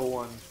shallow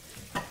one.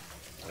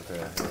 Okay,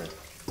 here.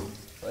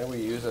 I think we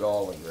use it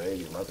all in the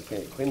gravy. We'll have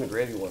to clean the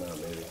gravy one out,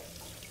 maybe.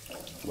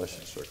 Mush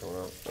should start coming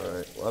out. All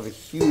right, we'll have a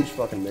huge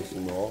fucking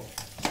mixing bowl.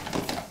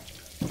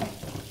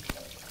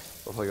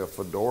 Looks like a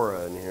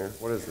fedora in here.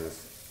 What is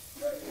this?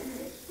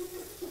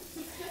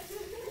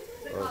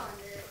 The colander,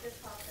 it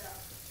just popped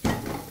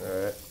up.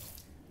 All right,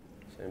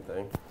 same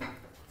thing.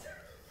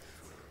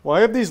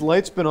 Why have these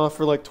lights been off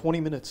for like 20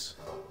 minutes?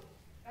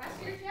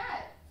 Ask your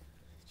chat.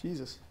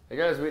 Jesus. Hey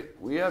guys,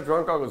 we have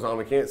drunk goggles on.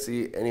 We can't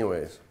see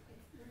anyways.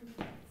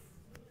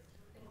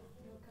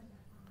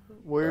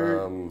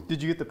 Where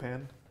did you get the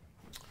pan?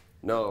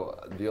 No,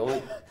 the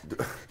only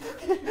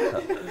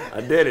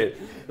I did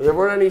it. There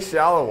weren't any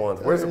shallow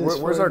ones.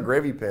 Where's our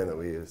gravy pan that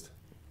we used?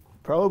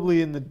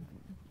 Probably in the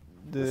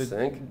The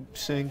sink?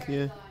 Sink,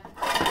 yeah.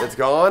 It's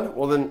gone?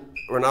 Well then,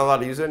 we're not allowed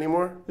to use it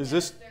anymore? Is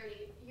this?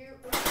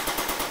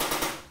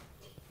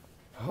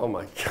 Oh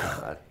my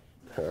God.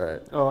 All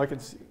right. Oh, I can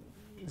see.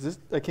 Is this?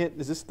 I can't.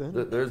 Is this thin?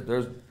 There's,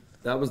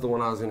 that was the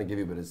one I was gonna give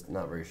you, but it's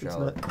not very It's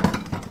shallow.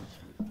 not.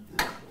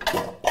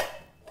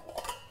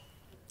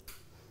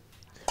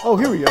 Oh,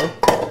 here we go.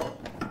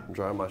 I'm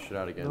drying my shit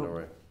out again, Nope. don't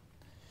worry.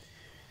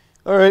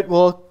 All right.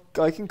 Well,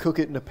 I can cook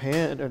it in a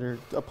pan or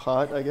a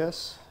pot, I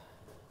guess.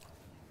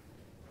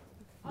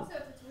 Also,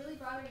 if it's really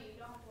bothering you, you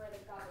don't have to wear the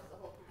goggles the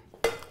whole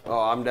time. Oh,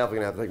 I'm definitely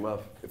gonna have to take them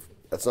off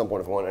at some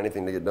point if I want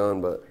anything to get done,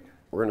 but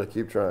We're gonna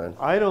keep trying.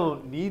 I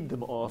don't need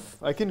them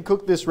off. I can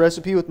cook this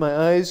recipe with my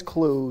eyes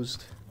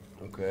closed.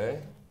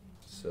 Okay.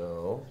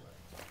 So,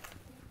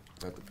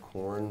 got the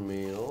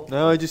cornmeal.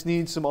 Now I just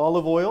need some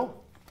olive oil.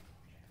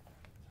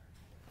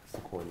 That's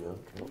the cornmeal.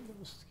 Okay.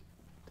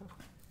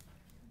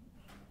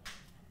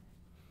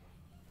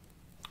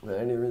 Man, I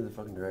didn't even read the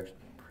fucking direction.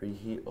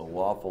 Preheat a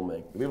waffle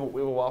maker. We have a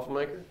waffle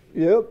maker?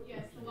 Yep.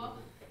 Yes, the waffle.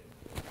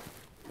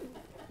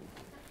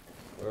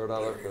 Where would I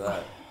look for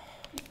that?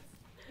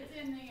 It's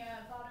in the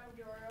bottom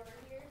drawer over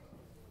here.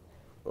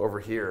 Over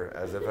here,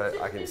 as if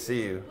I can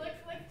see you. Click.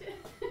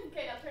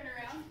 Okay, I'll turn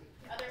around.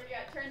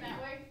 Turn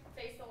that way.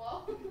 Face the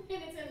wall.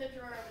 And it's in the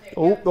drawer over there.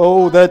 Oh, Yeah,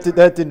 oh, bottom drawer.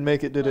 that didn't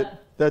make it, did it?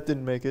 That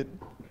didn't make it.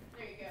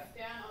 There you go.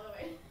 Down all the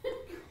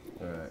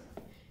way. Alright.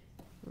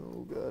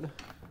 Oh god.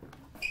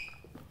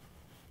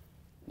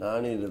 Now I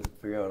need to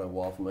figure out what a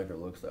waffle maker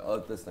looks like. Oh,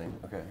 it's this thing.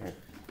 Okay, here.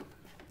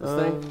 This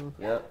thing?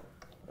 Yep.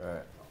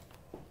 Alright.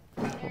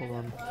 There's Hold a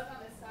on. plug on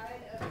the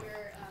side of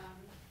your,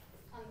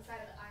 on the side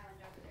of the island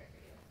over there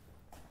for you.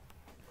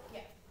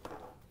 Yeah.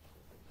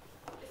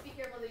 Just be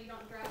careful that you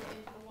don't drop it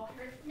into the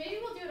water. Maybe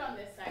we'll do it on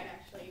this side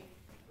actually,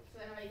 so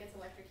that nobody gets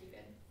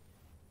electrocuted.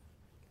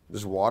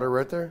 There's water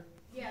right there?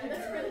 Yeah,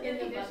 that's for the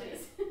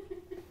dishes.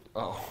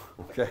 Oh,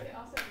 okay. You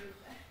also move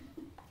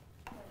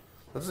that.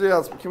 Let's see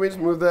how, can we just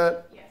move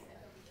that? Yes, I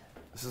don't need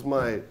that. This is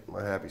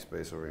my happy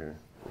space over here.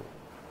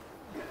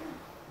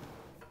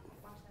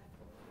 Watch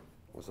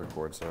that. What's our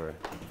cord? Sorry.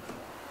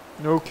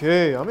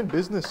 Okay, I'm in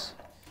business.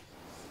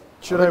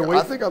 Should I wait?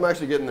 I think I'm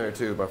actually getting there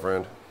too, my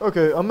friend.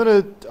 Okay,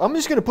 I'm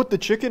just gonna put the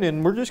chicken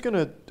in. We're just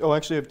gonna, oh,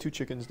 actually I have 2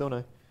 chickens, don't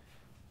I?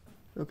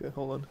 Okay,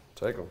 hold on.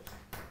 Take them.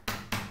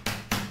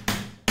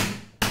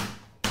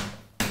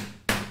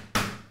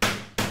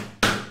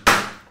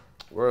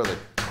 What are they?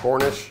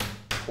 Cornish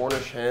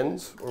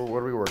hens? Or what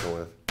are we working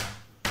with?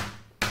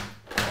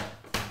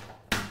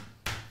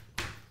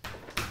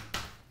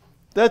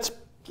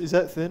 Is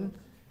that thin?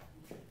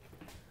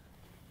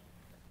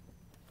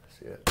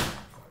 See it.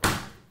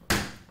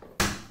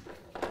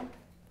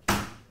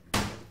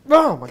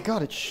 Oh my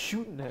god, it's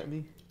shooting at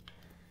me.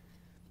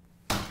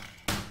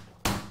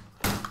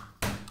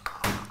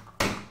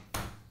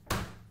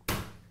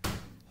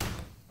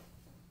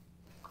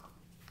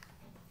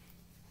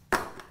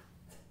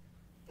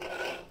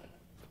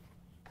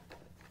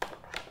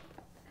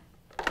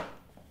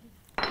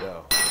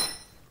 Yo.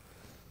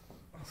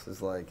 This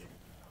is like.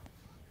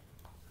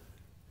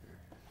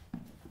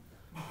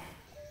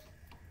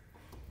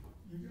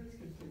 You guys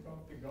can take off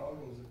the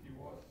goggles if you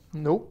want.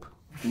 Nope.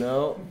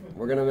 No,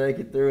 we're gonna make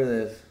it through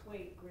this.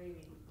 Wait,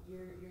 Gravy, you're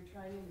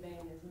trying in vain.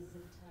 This is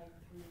zip tied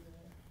through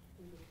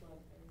the plug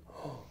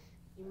there.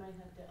 You might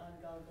have to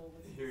ungoggle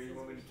with Here, you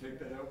want me to take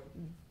that out?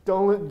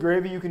 Don't let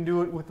Gravy, you can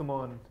do it with them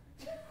on.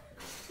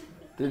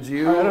 Did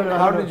you? I don't know,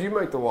 How I don't did you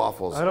make the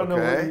waffles? I don't know.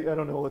 Okay. I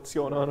don't know what's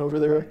going on over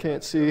there. I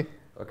can't see.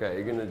 Okay,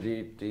 you're gonna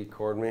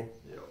decord me.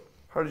 Yep.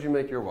 How did you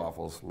make your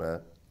waffles,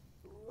 Matt?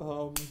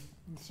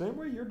 Same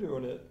way you're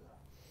doing it.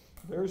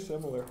 Very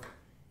similar.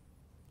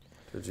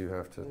 Did you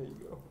have to? There you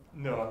go.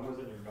 No, it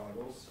wasn't your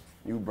goggles.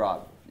 You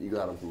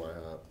got them from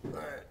IHOP. All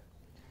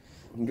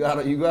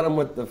right. You got them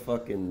with the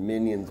fucking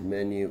Minions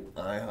menu,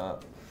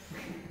 IHOP.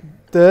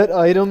 That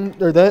item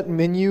or that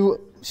menu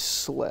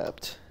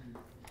slapped.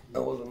 I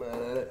wasn't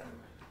mad at it.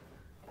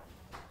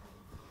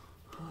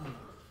 What are you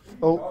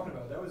Oh. talking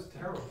about? That was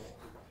terrible.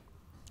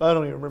 I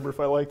don't even remember if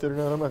I liked it or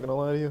not. I'm not gonna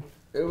lie to you.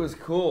 It was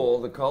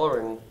cool, the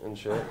coloring and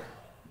shit.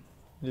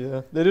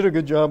 Yeah, they did a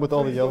good job with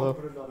all the Please don't yellow.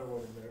 Put another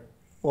one in there.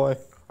 Why? All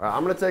right,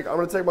 I'm gonna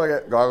take my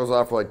goggles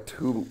off for like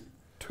two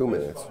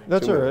minutes. fine.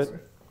 That's 2 all minutes. right.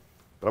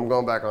 But I'm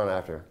going back on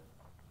after.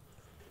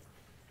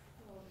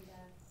 Oh, yeah.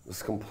 This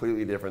is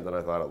completely different than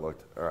I thought it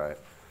looked. All right.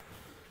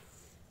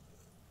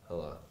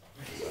 Hello.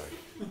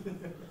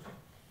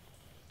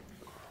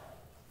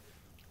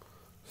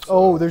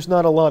 Oh, there's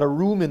not a lot of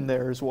room in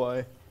there, is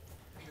why.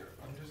 Here,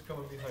 I'm just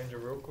coming behind you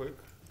real quick.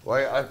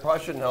 Well, I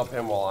probably shouldn't help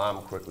him while I'm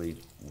quickly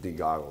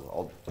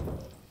de-goggled.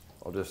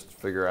 I'll just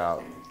figure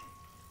out.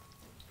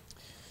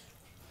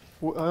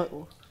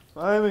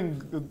 I'm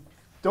in.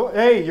 Don't.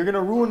 Hey, you're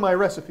gonna ruin my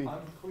recipe. I'm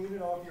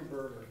cleaning off your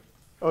burger.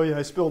 Oh yeah,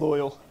 I spilled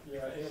oil.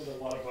 Yeah, and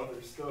a lot of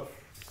other stuff.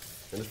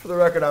 And just for the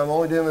record, I'm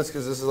only doing this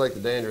because this is like the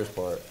dangerous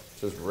part. It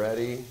says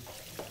ready.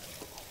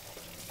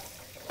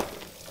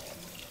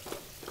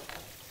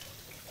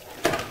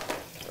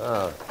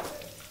 Ah,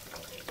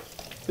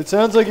 It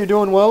sounds like you're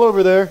doing well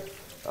over there.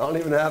 I don't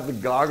even have the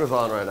goggles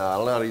on right now. I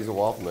don't know how to use a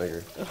waffle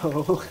maker.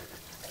 Oh.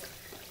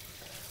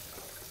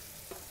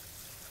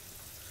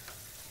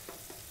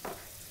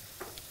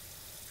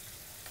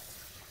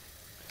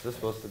 Is this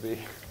supposed to be?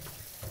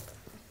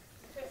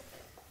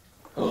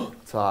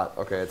 It's hot.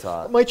 Okay, it's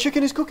hot. My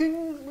chicken is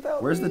cooking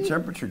without Where's me. the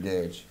temperature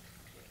gauge?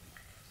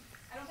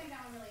 I don't think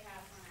that one really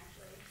has one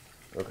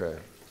actually. Okay.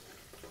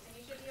 And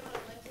you should be able to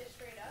lift it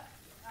straight up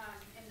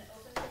in the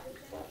open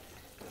position.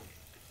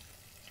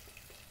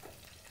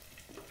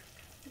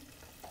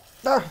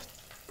 Ah,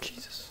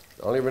 Jesus.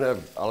 I don't even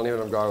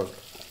have goggles.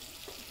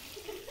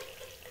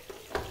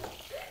 There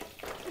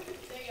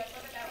you go,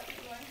 flip it that way,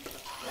 keep going.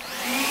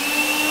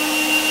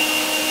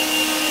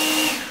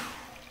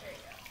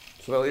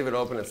 So if I leave it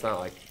open, it's not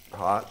like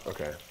hot?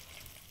 Okay.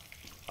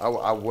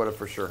 I would have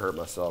for sure hurt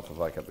myself if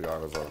I kept the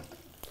goggles on.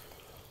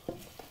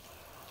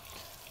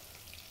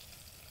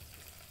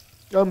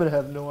 I'm gonna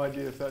have no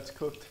idea if that's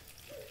cooked.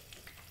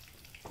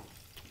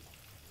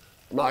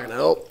 I'm not gonna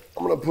help.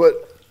 I'm gonna put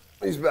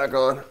these back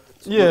on.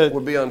 Yeah.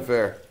 Would be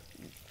unfair.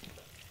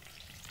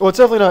 Well, it's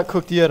definitely not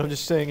cooked yet. I'm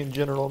just saying in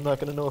general. I'm not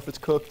gonna know if it's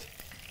cooked.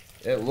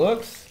 It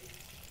looks,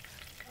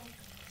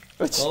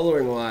 It's,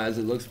 coloring wise,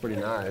 it looks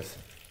pretty nice.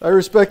 I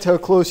respect how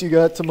close you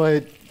got to my I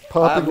have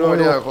popping no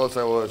idea how oil. close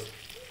I was.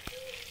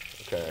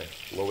 Okay.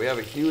 Well, we have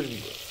a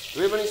huge.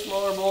 Do we have any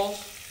smaller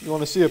bowls? You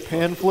want to see a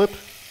pan flip?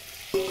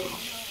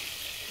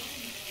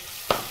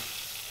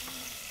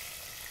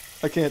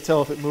 I can't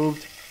tell if it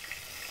moved.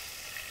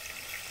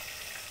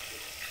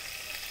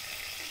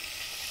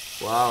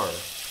 Flour,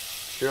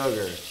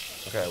 sugar.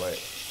 Okay, wait.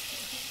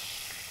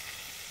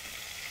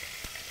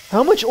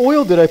 How much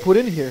oil did I put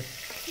in here?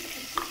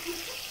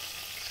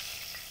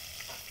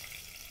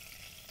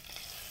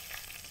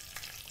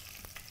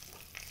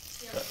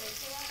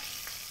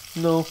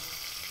 No.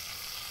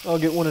 I'll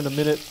get one in a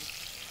minute.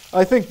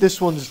 I think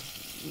this one's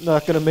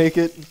not gonna make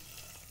it.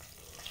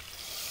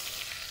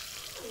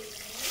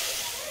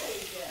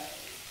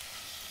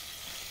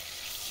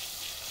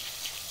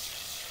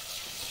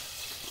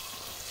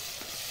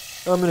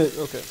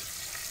 Okay.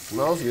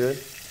 Smells good.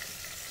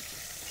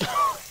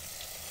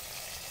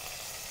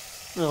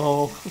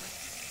 No.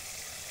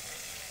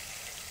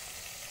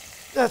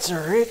 That's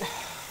alright.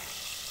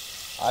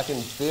 I can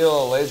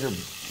feel a laser on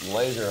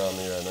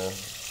me right now.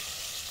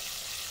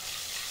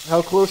 How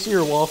close are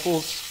your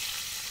waffles?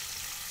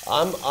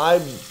 I'm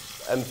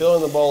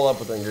filling the bowl up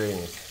with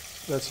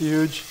ingredients. That's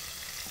huge.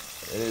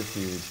 It is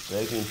huge.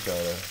 Baking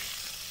soda.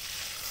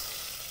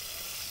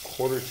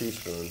 Quarter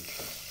teaspoon.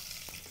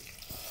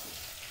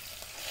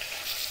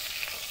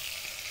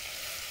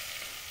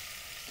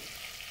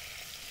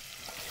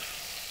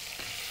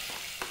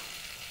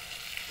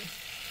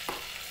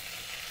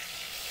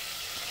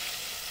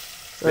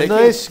 A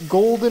nice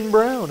golden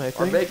brown, I Are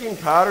think. baking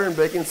powder and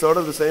baking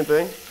soda the same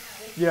thing?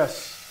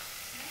 Yes.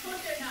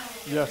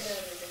 Yes.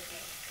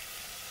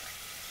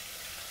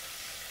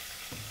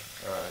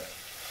 All right.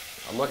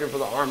 I'm looking for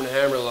the Arm &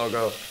 Hammer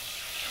logo. It looks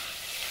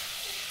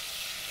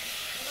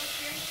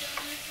very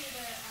similar to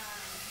the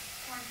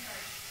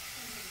cornstarch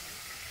ingredient.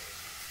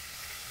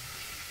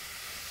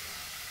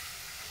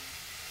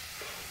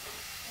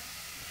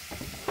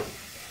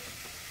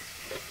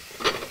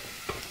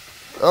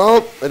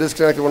 Oh, it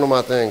disconnected one of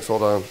my things.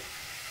 Hold on.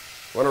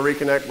 Want to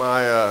reconnect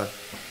my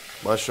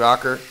my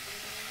shocker?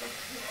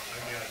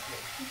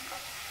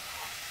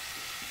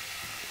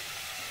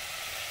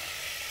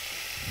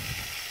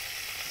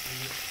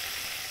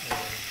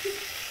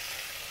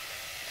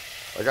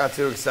 I got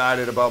too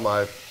excited about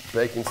my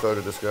baking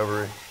soda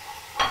discovery.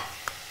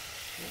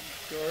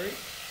 Sorry.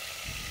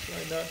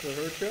 Try not to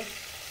hurt you.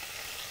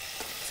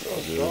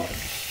 Oh, dude. God.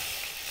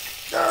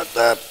 Got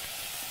that.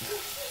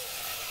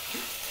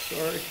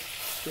 Sorry.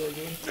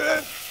 Struggling.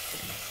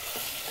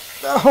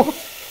 No. There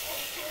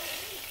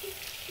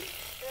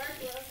are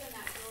gloves in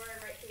that drawer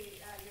right to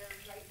your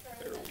right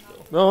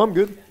side. No, I'm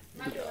good.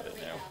 Might be able to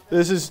reach out.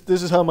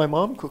 This is how my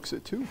mom cooks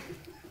it too.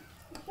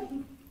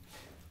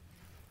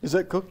 Is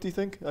that cooked, do you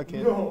think? I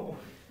can't. No.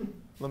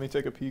 Let me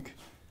take a peek.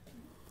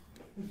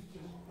 It's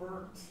just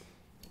burnt.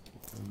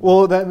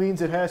 Well, that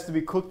means it has to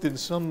be cooked in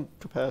some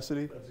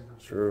capacity.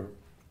 Sure.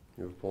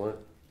 You have a point.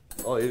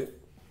 I'll eat it.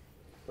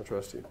 I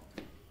trust you.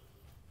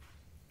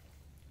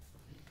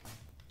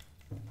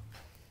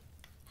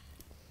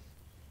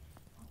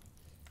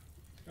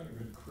 It's got a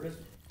good crisp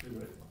to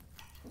it.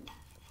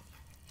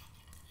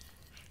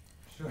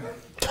 Sure.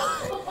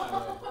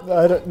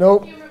 I don't.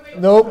 Nope.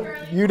 Nope.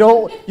 You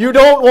don't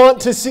want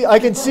to see. I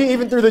can see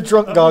even through the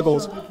drunk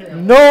goggles.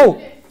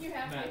 No. You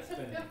have Matt's to.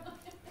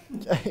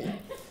 spinning.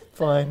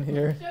 Fine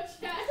here. Show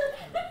chat.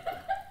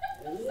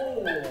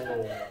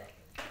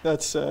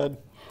 That's sad.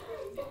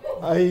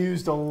 I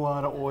used a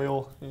lot of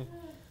oil.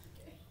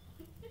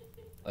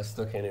 I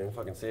still can't even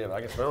fucking see it.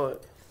 I can smell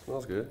it. It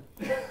smells good.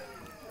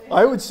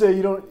 I would say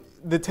you don't.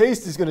 The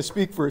taste is going to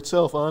speak for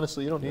itself.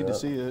 Honestly, you don't need to Yeah.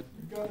 see it.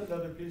 You got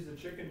another piece of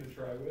chicken to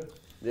try with.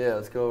 Yeah,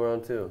 let's go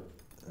around two.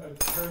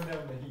 Turn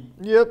down the heat.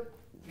 Yep.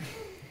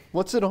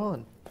 What's it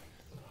on?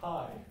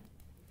 High.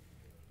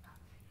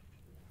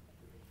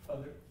 Other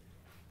way.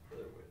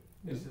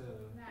 Is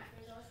Matt,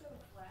 there's also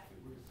flat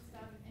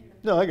stuff in the.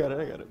 No, I got it.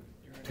 I got it.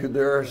 Dude,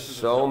 there are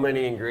so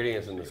many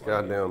ingredients in this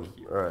goddamn.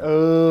 All right.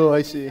 Oh,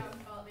 I see. Those are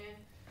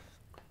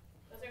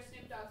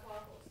Snoop Dogg's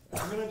waffles.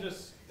 I'm gonna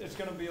just. It's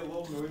gonna be a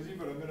little noisy,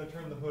 but I'm gonna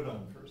turn the hood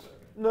on for a second.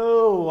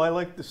 No, I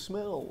like the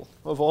smell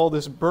of all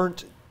this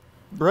burnt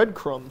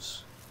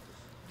breadcrumbs.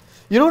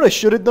 You know what I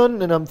should have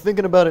done, and I'm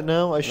thinking about it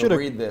now. I should have.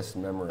 read this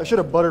memory. I should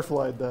have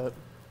butterflied that.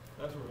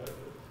 That's what I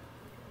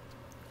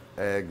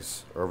did.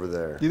 Eggs over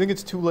there. Do you think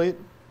it's too late?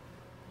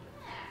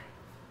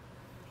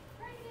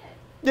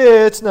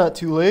 Yeah, it's not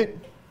too late.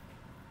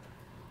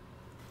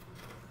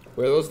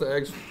 Wait, are those the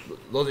eggs?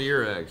 Those are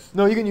your eggs.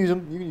 No, you can use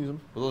them. You can use them.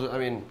 But those, I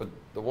mean, but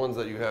the ones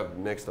that you have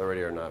mixed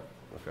already are not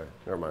Okay,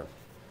 never mind.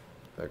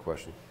 Bad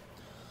question.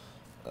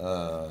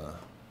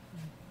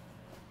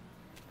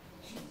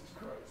 Jesus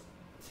Christ.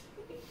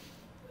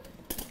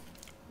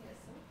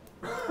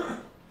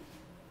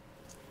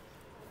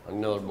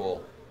 Another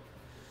bowl.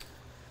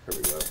 Here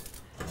we go.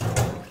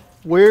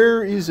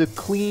 Where is a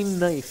clean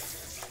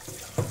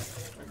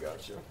knife? I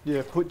got you.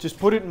 Yeah, just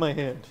put it in my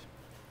hand.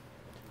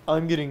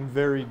 I'm getting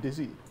very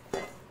dizzy.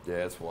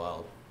 Yeah, it's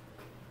wild.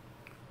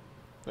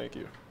 Thank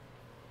you.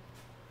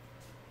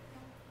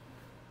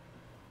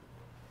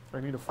 I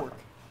need a fork.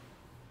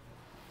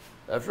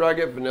 After I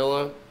get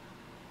vanilla,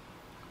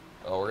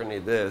 oh, we're gonna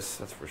need this,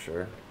 that's for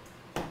sure.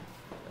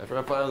 After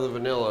I find the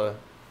vanilla,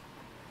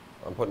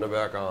 I'm putting it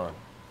back on.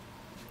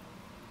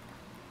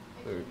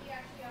 It should be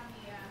actually on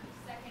the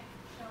second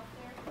shelf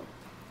there.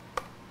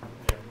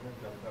 Yeah, we're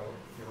gonna dump out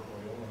your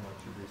oil and let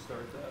you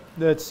restart that.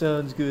 That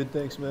sounds good.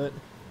 Thanks, Matt.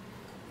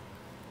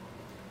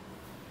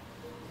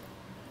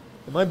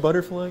 Am I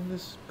butterflying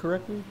this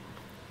correctly?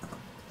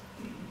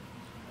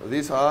 Are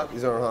these hot?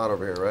 These aren't hot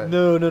over here, right?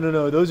 No.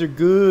 Those are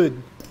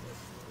good.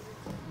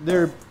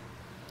 They're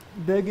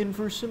begging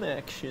for some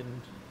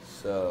action.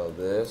 So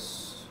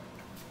this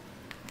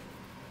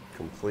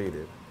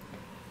completed.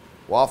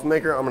 Waffle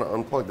maker, I'm gonna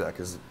unplug that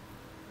because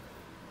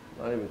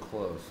not even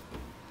close.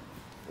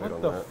 Wait What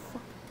on the that.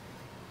 fuck?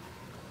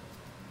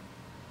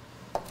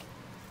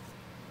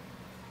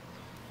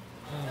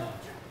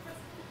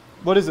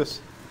 What is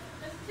this?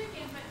 This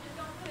chicken, but just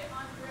don't put it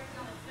on directly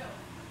on the stove.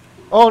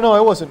 Oh, no, I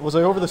wasn't. Was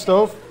I over the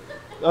stove?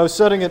 I was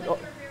setting it. Like you're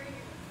very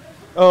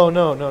Oh,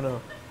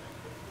 no.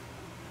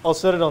 I'll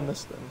set it on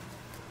this then.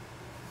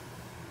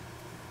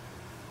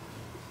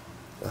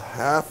 A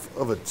half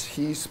of a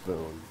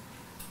teaspoon.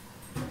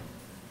 I'm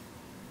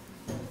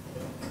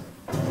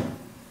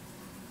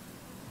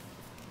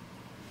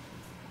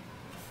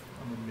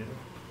in the middle.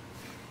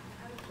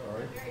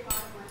 Sorry. very bottom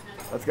one.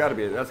 That's gotta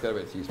be a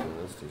teaspoon.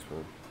 That's a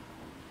teaspoon.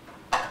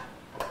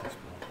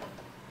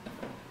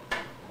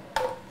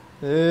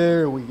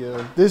 There we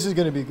go. This is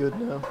going to be good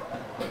now.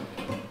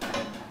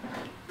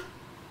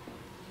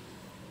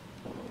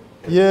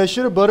 Yeah, I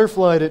should have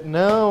butterflied it.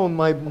 Now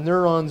my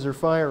neurons are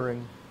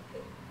firing.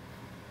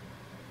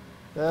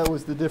 That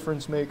was the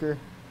difference maker.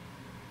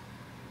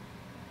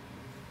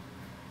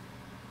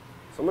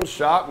 Someone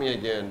shot me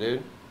again,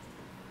 dude.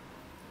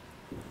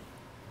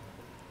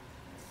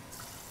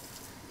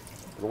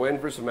 We're waiting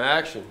for some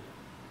action.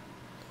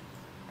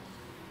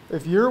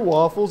 If your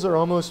waffles are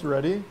almost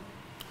ready,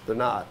 They're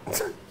not.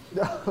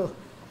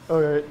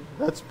 alright,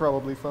 that's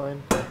probably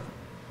fine.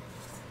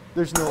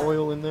 There's no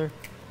oil in there.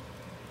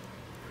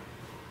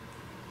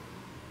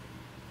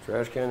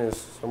 Trash can is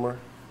somewhere.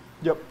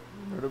 Yep,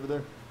 right over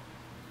there.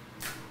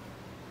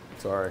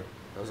 Sorry,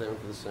 I was aiming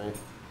for the sink.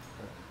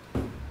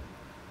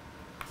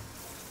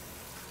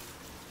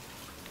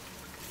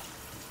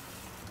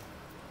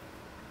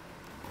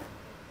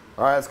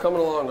 All right, it's coming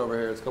along over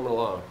here. It's coming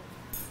along.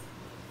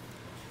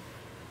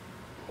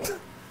 This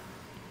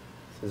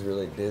is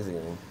really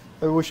dizzying.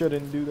 I wish I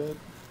didn't do that.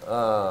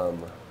 Cup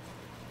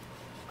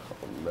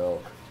of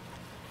milk.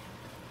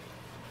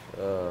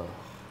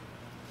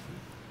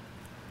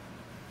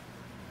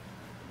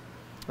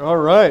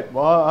 Alright,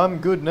 well, I'm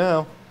good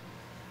now.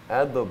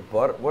 Add the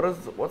butter.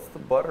 What's the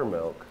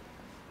buttermilk?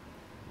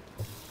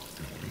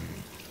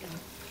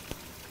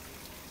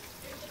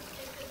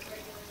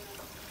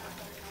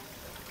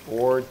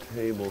 Four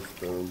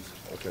tablespoons.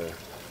 Okay.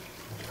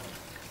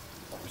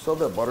 You still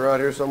have that butter out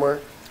here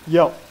somewhere?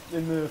 Yep,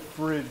 in the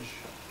fridge.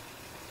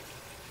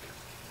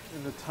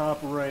 In the top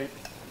right.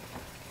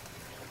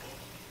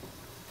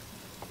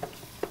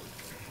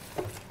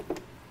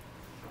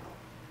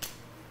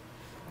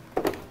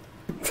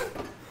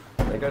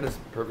 I think I just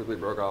perfectly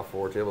broke off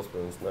 4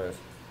 tablespoons. Nice.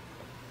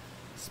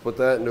 Split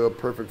that into a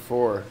perfect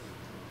 4.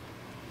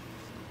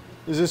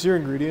 Is this your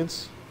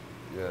ingredients?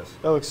 Yes.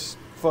 That looks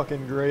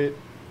fucking great.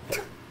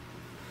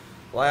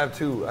 Well, I have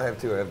two. I have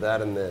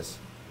that and this.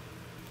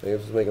 I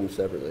have to make them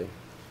separately.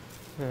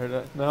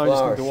 Alright, now I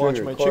just need to watch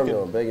sugar, my cornmeal,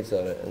 chicken. baking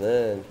soda, and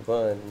then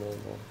combine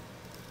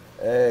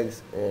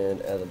eggs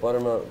and add the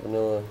buttermilk,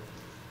 vanilla,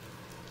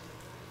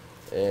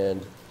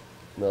 and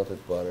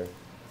melted butter.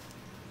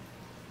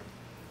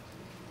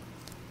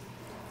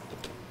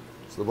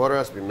 So the butter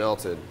has to be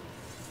melted.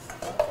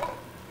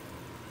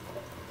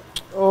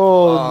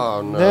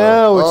 Oh, no!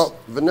 now it's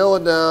vanilla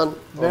down.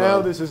 Hold now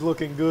on. this is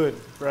looking good,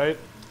 right?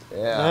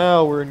 Yeah.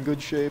 Now we're in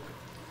good shape.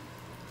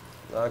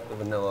 Knock the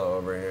vanilla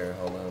over here.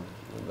 Hold on.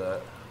 With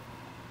that.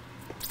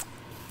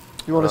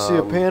 You want to see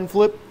a pan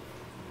flip?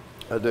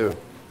 I do.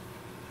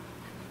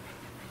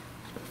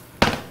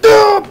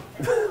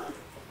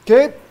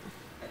 Okay.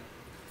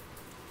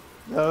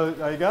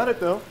 I got it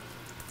though.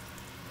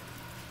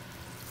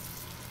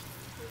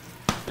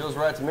 Feels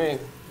right to me.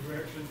 You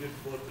actually did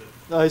flip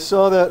it. I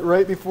saw that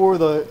right before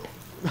the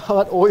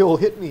hot oil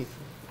hit me.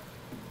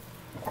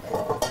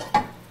 Just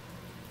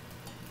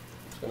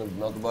gonna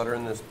melt the butter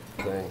in this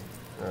thing.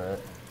 All right.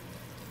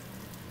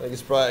 I think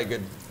it's probably a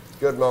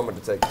good moment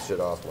to take the shit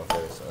off my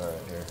face. All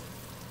right, here.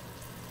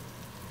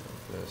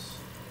 Like this.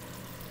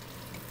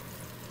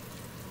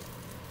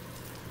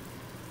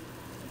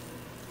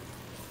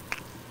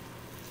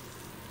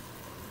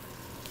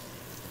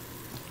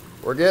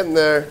 We're getting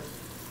there.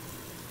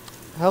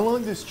 How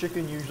long does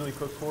chicken usually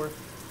cook for?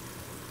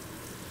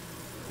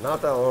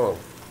 Not that long.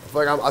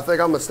 I think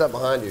I'm a step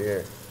behind you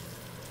here.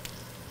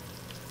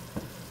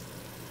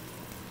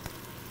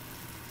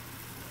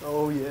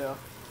 Oh yeah.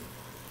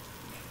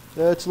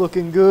 That's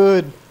looking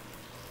good.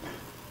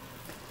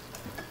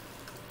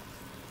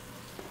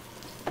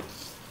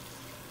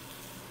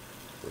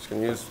 Just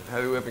gonna use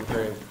heavy whipping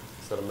cream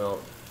instead of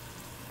milk.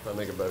 Try to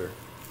make it better.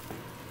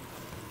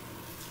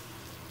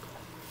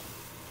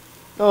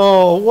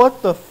 Oh,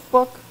 what the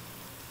fuck?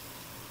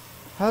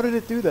 How did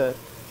it do that?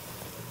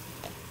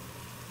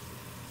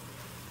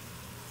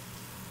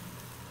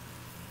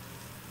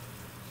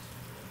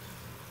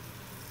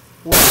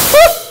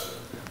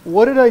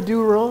 What did I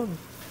do wrong?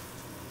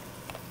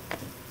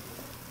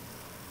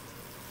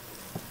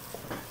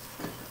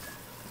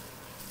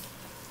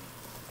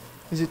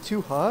 Is it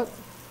too hot?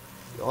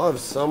 Y'all have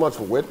so much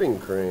whipping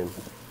cream.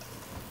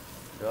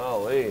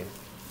 Golly.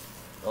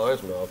 Oh,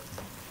 there's milk.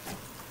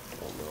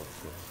 Oh, milk.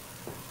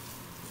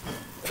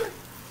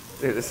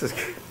 Dude, this is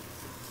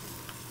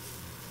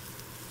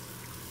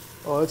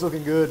Oh, it's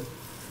looking good.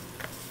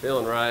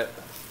 feeling right.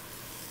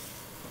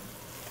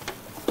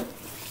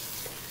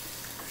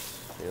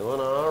 Feeling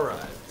all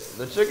right.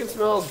 The chicken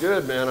smells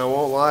good, man. I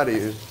won't lie to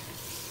you.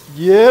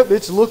 Yep,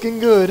 it's looking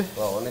good.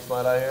 Well, let me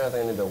slide out here. I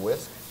think I need to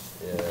whisk.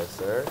 Yes,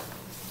 sir.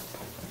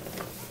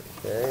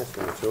 Okay, let's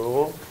get the two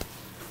of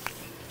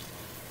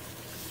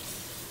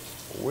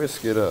them.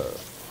 Whisk it up.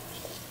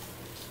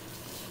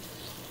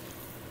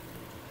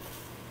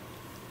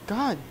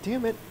 God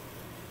damn it.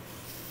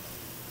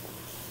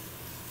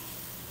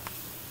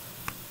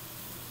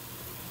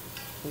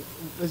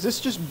 Is this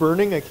just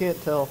burning? I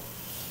can't tell.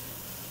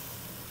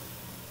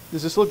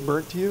 Does this look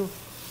burnt to you?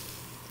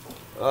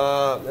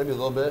 Maybe a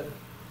little bit.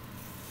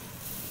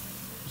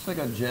 Just like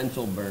a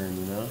gentle burn,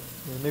 you know?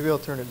 Yeah, maybe I'll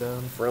turn it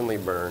down. Friendly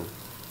burn.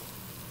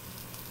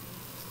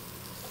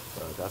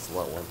 That's a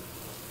wet one.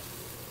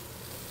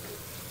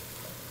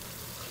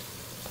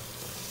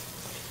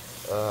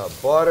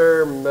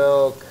 Butter,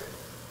 milk,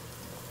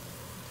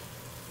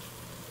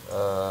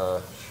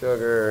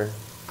 sugar.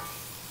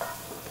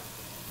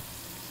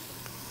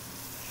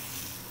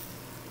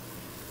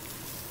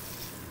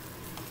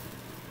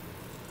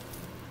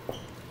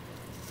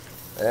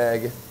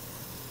 Egg.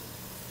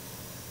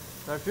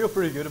 I feel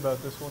pretty good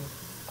about this one.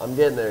 I'm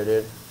getting there,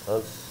 dude.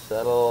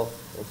 Unsettle,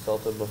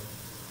 unsalted.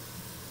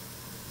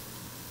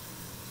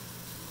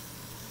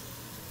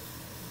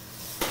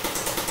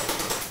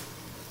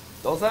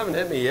 Those haven't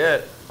hit me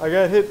yet. I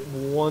got hit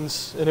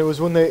once, and it was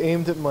when they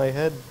aimed at my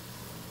head.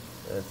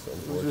 That's It was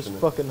unfortunate. just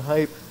fucking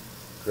hype.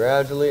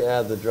 Gradually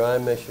add the dry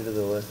mixture to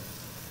the lid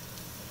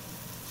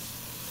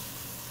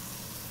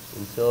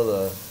until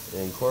the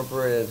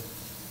incorporated.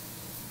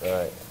 All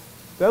right.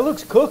 That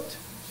looks cooked.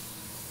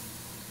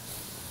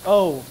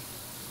 Oh.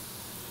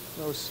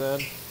 That was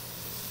sad.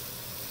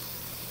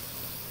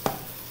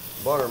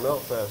 Butter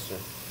melt faster.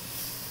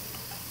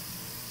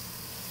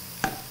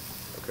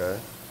 Okay.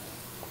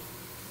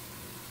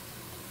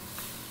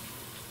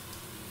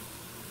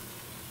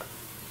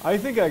 I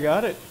think I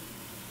got it.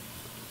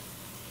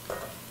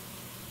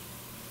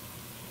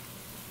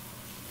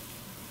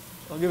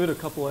 I'll give it a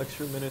couple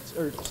extra minutes,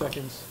 or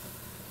seconds.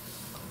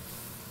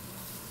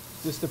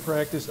 Just to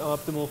practice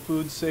optimal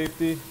food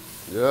safety.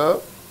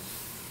 Yep.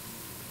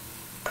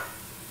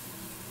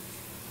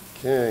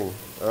 King.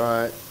 All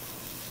right.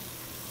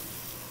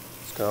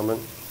 It's coming.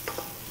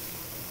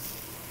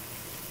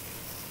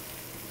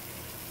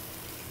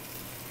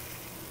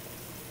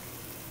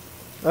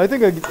 I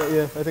think I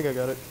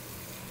got it.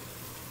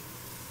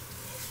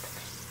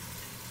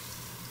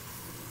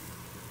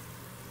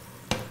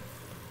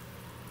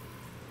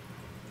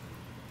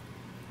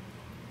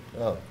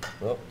 Oh,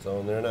 well, it's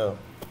on there now.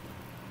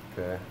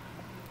 Okay.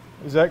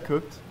 Is that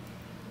cooked?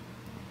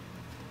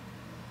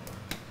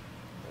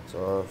 That's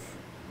off.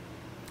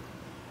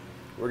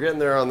 We're getting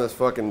there on this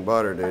fucking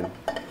butter, dude.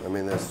 I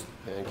mean, this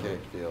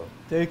pancake deal.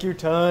 Take your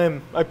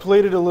time. I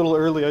played it a little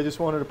early. I just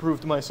wanted to prove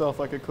to myself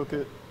I could cook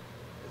it.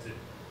 Is it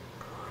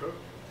cooked?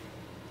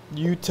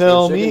 You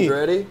tell The chicken's me.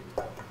 ready?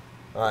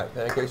 All right,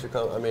 pancakes are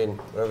coming. I mean,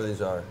 whatever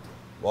these are.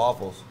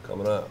 Waffles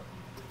coming up.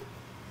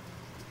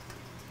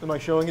 Am I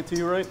showing it to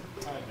you right?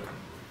 Kind of.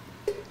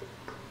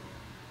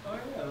 Oh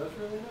yeah, that's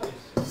really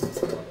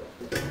nice.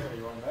 Yeah,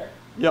 you want it back?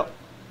 Yep.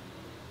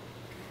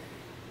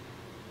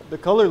 The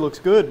color looks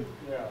good.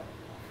 Yeah.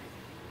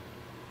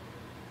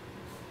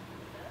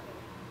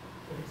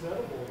 It's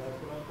edible,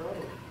 that's what I'm proud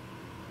of.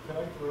 Can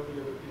I throw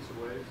the other piece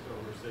away so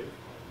we're safe?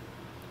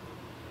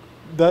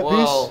 That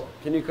Well,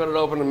 can you cut it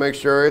open and make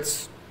sure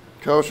it's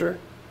kosher?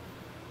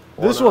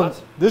 piece. This Or not?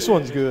 one's this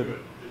one's It's good.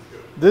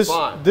 It's good.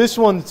 Fine. This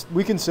one's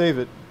we can save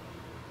it.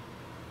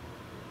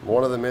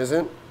 One of them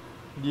isn't?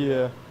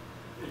 Yeah. It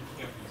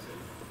can't be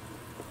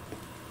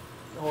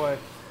safe. Oh,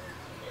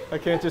 I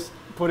can't just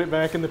put it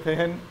back in the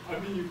pan. I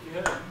mean, you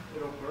can.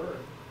 It'll burn.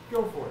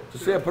 Go for it.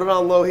 Just yeah, put it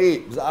on low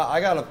heat. 'Cause I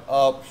gotta,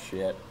 oh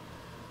shit.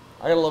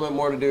 I got a little bit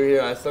more to do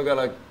here. I still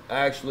gotta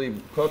actually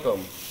cook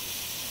them.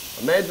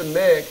 I made the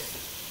mix.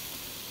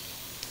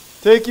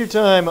 Take your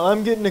time.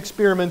 I'm getting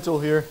experimental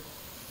here.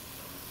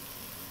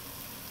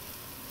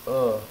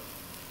 Oh.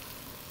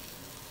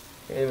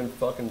 Can't even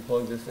fucking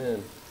plug this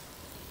in.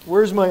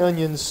 Where's my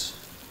onions?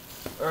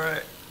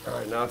 Alright.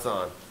 Alright, now it's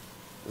on.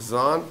 This is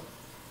on?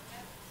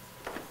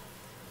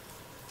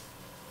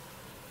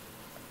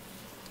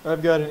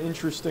 I've got an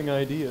interesting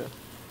idea.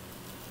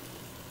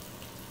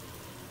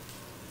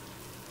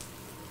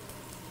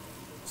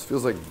 This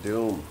feels like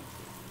Doom.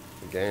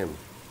 The game.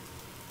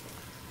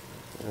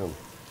 Damn.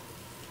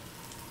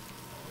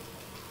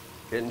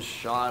 Getting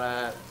shot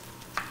at.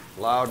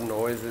 Loud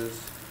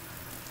noises.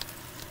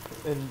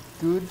 And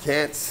good.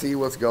 Can't see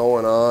what's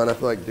going on. I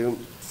feel like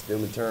Doom. It's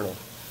Doom Eternal.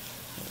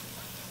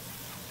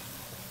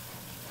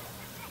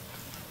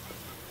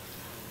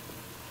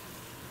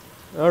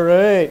 All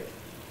right.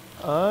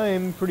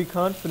 I'm pretty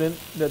confident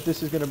that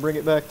this is going to bring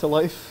it back to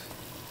life.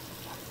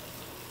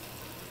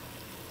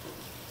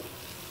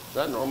 Is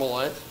that normal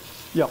light?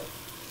 Yeah.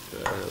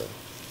 Yeah.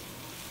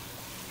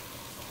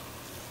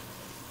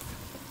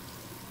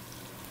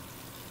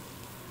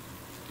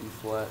 E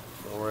flat.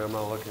 Don't worry, I'm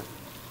not looking.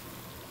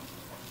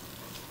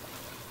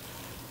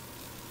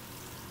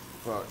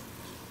 Fuck.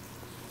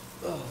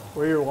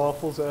 Where are your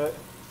waffles at?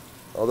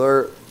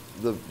 Although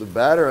the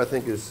batter I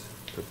think is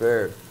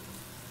prepared. I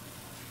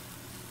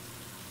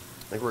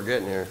think we're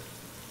getting here.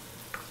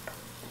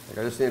 Like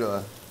I just need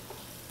to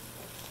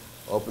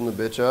open the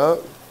bitch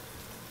up.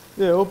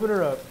 Yeah, open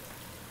her up.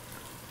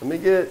 Let me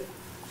get.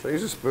 Should I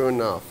use a spoon?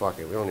 No, fuck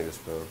it. We don't need a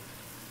spoon.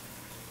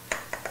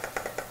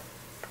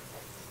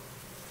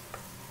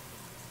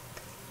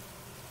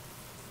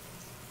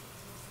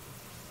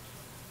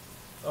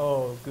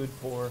 Oh, good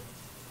pour.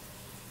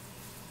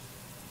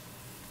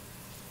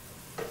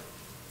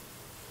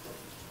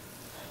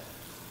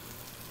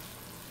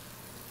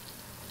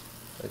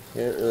 I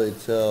can't really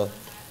tell.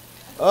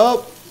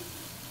 Oh!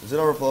 Is it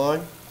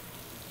overflowing?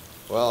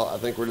 Well, I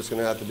think we're just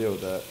going to have to deal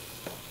with that.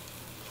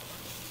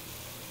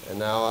 And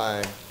now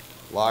I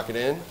lock it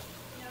in. No,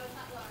 it's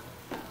not locked.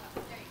 It's not locked.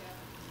 There you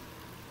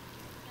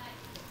go.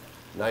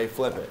 Nice. Now you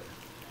flip it.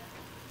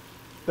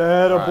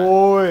 That a All right.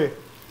 boy.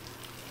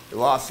 We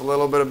lost a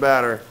little bit of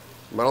batter.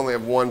 Might only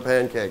have one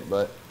pancake,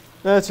 but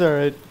That's all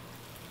right.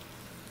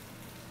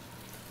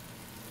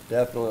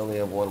 definitely only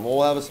have one.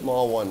 We'll have a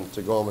small one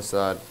to go on the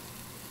side.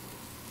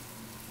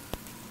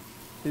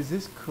 Is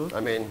this cooked? I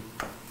mean,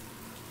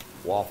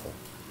 waffle.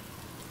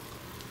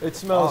 It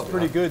smells Oh,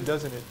 pretty yeah. good,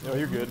 doesn't it? No,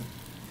 you're good.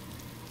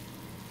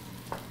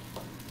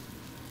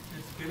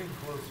 It's getting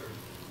closer.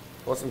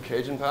 Want some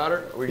Cajun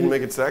powder? We can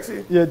make it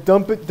sexy. Yeah,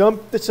 dump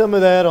some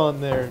of that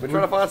on there. We're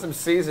trying to find some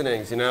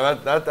seasonings. You know,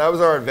 that was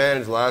our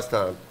advantage last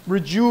time.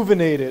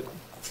 Rejuvenate it.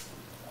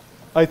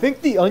 I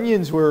think the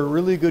onions were a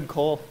really good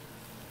call.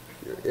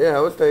 Yeah,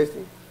 it was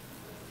tasty.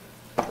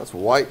 That's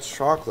white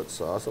chocolate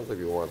sauce. I don't think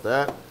you want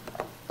that.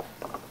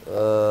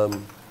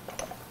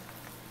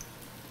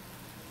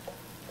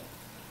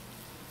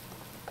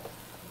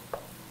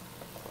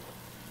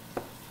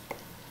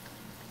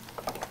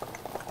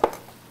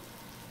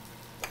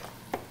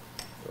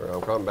 All right,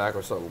 I'm coming back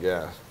with something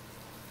gas.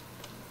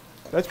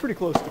 That's pretty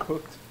close to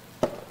cooked.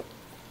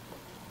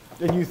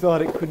 And you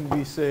thought it couldn't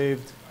be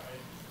saved.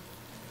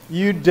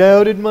 You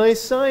doubted my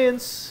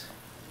science.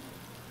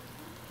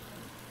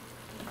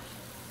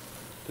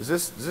 Does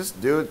this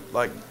do it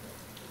like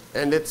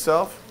end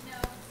itself?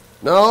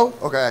 No. No?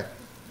 Okay.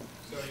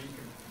 So you can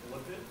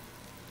flip it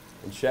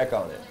And check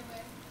on it.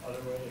 other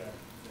way, yeah.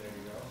 There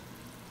you go.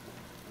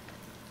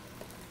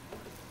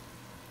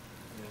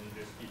 And then you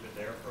just keep it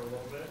there for a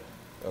little bit,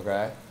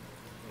 Okay. and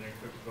then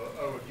cook both.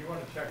 Oh, if you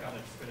want to check on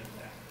it spinning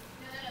back.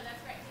 No,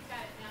 that's right. He's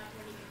got it now.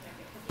 Where do you check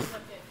it? Because he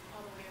flipped it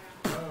all the way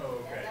around.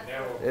 Oh, okay.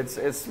 Now we'll,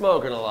 It's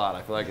smoking a lot.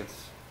 I feel like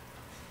it's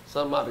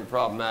something might be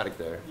problematic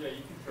there. yeah,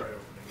 you can try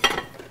opening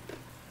it.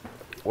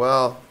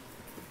 Well,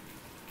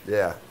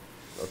 yeah.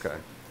 Okay.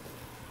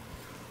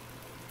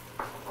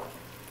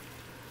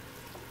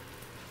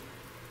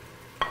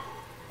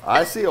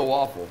 I see a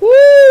waffle.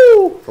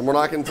 Woo! From what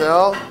I can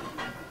tell.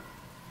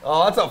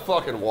 Oh, that's a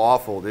fucking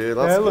waffle, dude.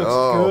 Let's That looks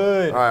go.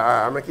 good. All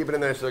right. I'm gonna keep it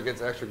in there so it gets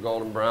extra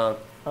golden brown.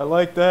 I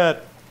like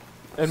that.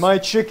 And my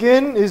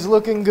chicken is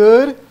looking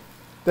good.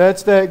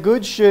 That's that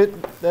good shit.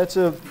 That's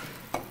a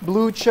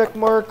blue check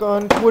mark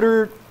on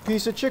Twitter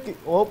piece of chicken.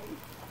 Oh,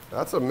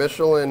 That's a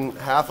Michelin,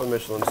 half a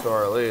Michelin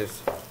star at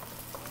least.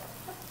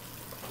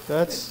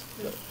 that's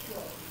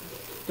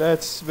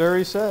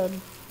very sad.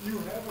 You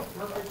have a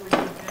perfectly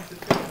good piece of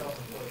chicken on the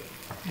plate.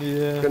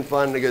 Yeah. Couldn't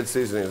find any good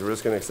seasonings. We're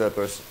just gonna accept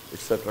our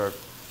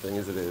thing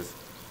as it is.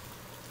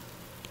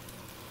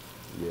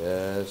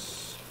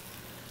 Yes.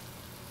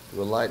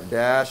 Do a light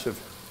dash of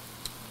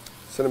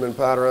cinnamon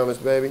powder on this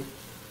baby.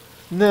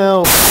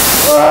 Now,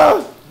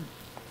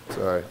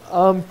 Sorry.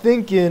 I'm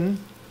thinking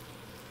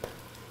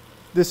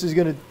this is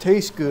gonna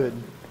taste good.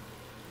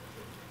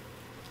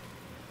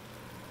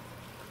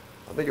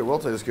 I think it will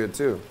taste good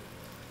too.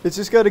 It's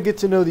just got to get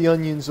to know the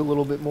onions a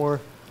little bit more.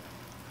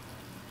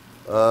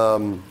 You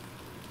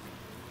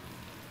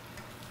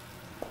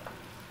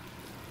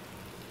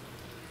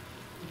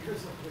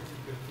guys look like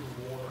you've been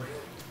through war.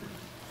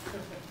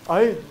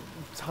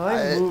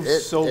 Time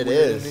moves so it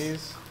weird in is.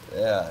 these.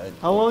 Yeah.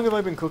 How long have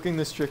I been cooking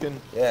this chicken?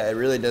 Yeah, it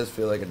really does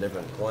feel like a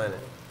different planet.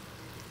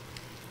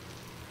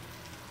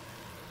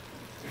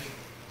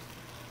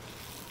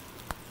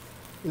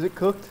 Is it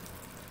cooked?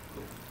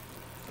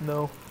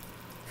 No.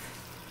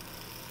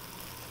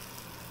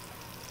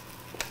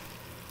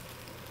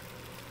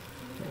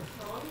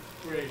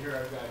 Wait, here,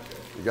 I got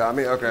you. You got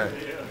me? Okay.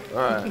 All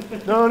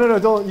right. No,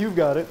 don't. You've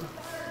got it.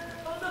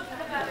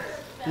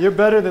 You're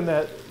better than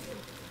that.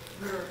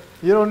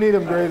 You don't need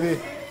him, Gravy.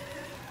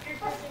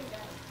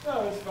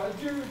 No, it's fine.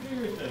 Do your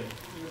thing.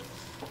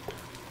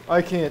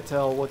 I can't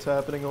tell what's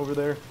happening over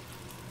there.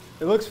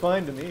 It looks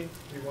fine to me.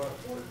 You want a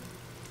fork?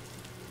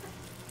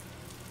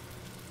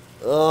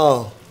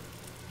 Oh.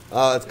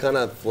 Oh, it's kind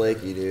of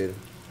flaky, dude.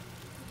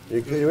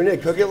 Do we need to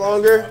cook it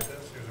longer?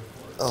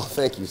 Oh,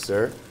 thank you,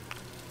 sir.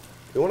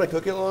 You want to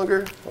cook it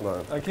longer? Hold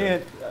on.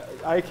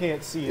 I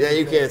can't see it. Yeah,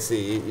 you can't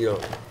see. You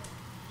don't.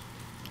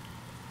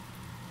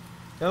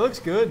 That looks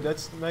good.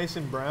 That's nice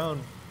and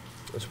brown.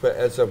 It's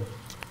a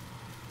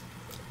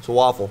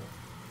waffle.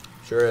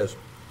 Sure is.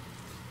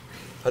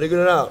 How do you get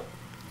it out?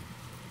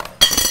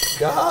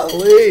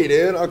 Golly,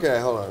 dude. Okay,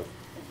 hold on.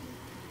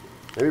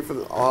 Maybe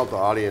I'll help the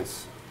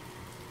audience.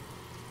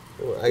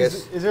 I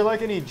guess. Is there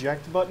like an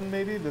eject button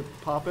maybe to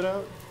pop it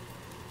out?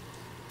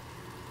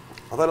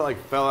 I thought it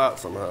like fell out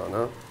somehow,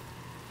 no?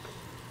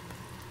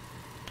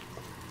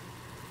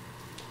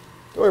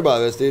 Don't worry about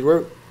this, dude.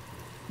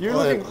 You're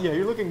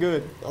looking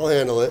good. I'll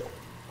handle it.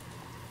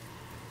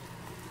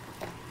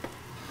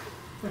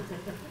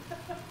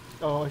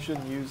 Oh, I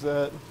shouldn't use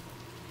that.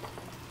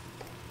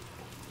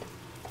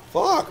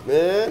 Fuck,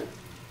 man.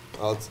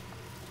 All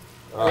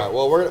right.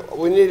 Well,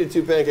 we needed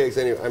 2 pancakes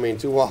anyway. I mean,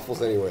 2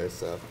 waffles anyway.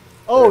 So.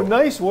 Oh, there.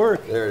 nice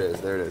work. There it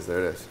is. There it is.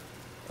 There it is.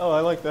 Oh,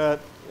 I like that.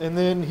 And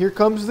then here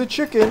comes the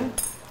chicken.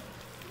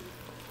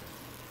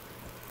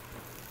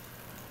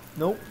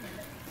 Nope.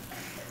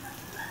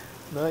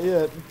 Not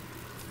yet.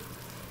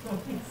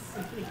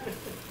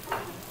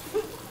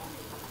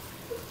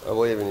 I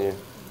believe in you.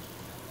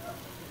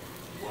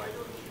 Why don't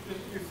you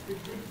just use the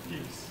good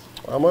piece?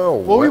 I'm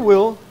on. Well, we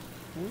will.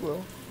 We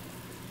will.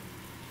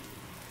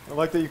 I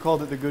like that you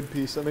called it the good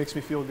piece. That makes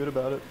me feel good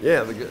about it.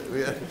 Yeah, we got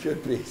a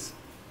good piece.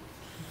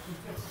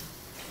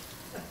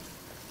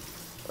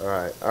 All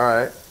right. All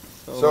right.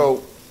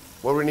 So,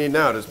 what do we need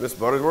now? Just Miss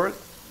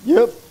Buttersworth?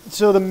 Yep.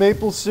 So the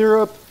maple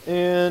syrup,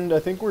 and I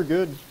think we're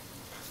good.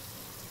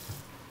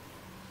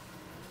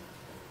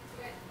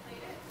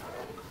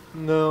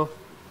 No.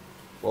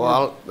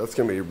 Well, that's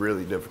going to be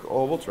really difficult.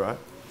 Oh, we'll try.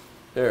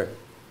 Here,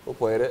 we'll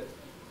plate it.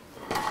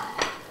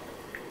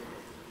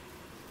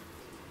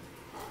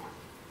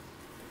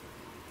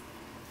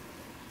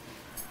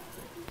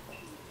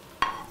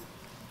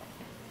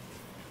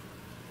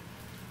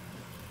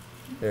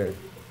 Here.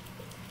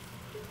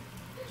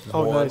 This is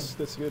Oh, one- nice.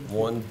 That's good.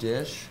 One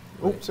dish.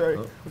 Oh, Wait, sorry.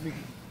 oh,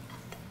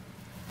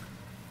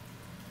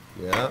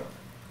 yeah.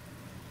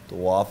 The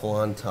waffle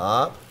on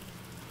top.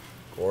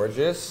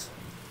 Gorgeous.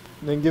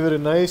 And then give it a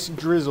nice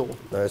drizzle.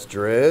 Nice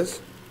drizz.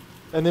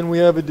 And then we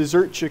have a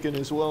dessert chicken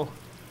as well.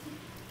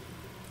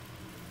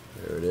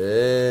 There it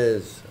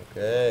is.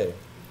 Okay.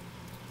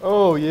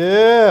 Oh,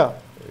 yeah.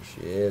 There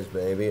she is,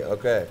 baby.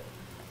 Okay.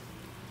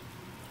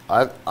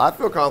 I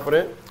feel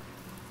confident.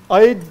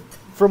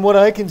 From what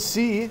I can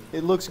see,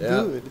 it looks Yeah.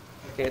 good.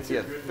 I can't see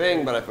a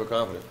thing, but I feel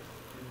confident.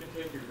 You can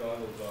take your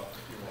goggles off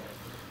if you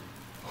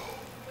want.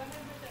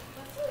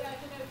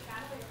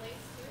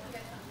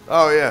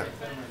 Oh, yeah.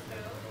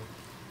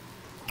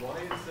 Why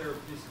is there a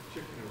piece of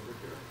chicken over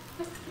here?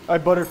 I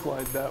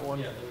butterflied that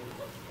one.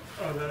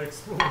 Oh, that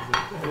explains it.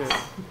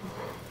 Yeah.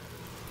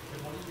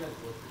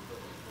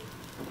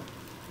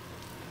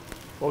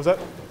 What was that?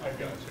 I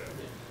gotcha.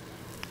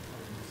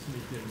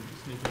 Sneak in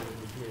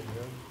between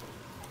them.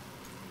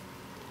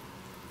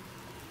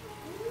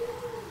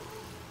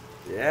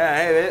 Yeah,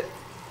 hey, it.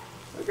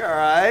 Look all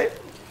right.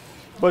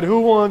 But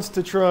who wants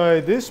to try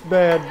this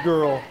bad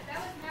girl? That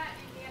was Matt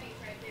and Danny's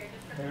right there,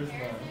 just for There's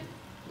comparison.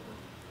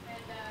 mine.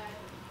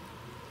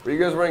 And Were you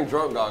guys wearing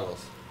drunk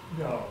goggles?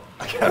 No.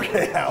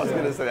 Okay, I was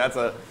gonna say Here,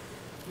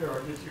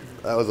 I'll get you.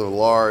 that was a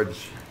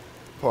large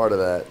part of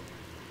that.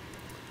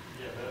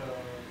 Yeah,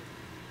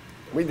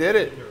 We did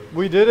it.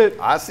 We did it.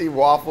 I see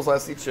waffles. I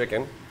see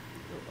chicken.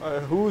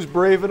 Who's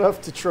brave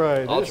enough to try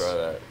this? I'll try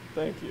that.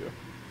 Thank you.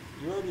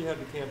 You already had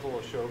to cancel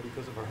a show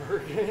because of a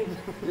hurricane.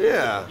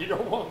 Yeah. You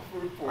don't want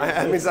food for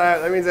That means I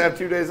have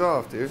 2 days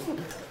off, dude.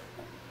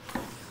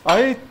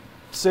 I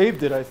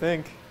saved it, I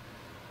think.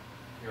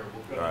 Here,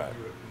 we'll go Alright.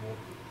 through it.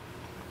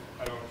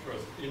 And I don't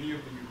trust any of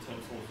the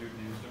utensils you've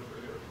used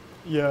over here.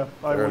 Yeah,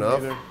 I Fair wouldn't enough.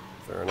 either.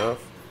 Fair enough.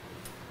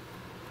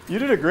 You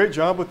did a great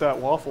job with that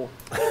waffle.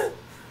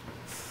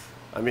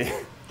 I mean,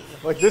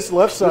 Like this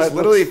left side. just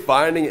literally looks-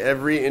 finding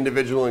every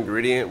individual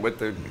ingredient with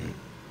the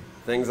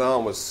things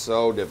on was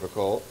so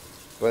difficult.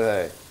 But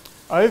hey,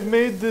 I've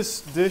made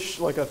this dish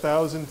like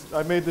 1,000.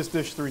 I made this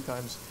dish 3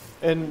 times,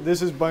 and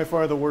this is by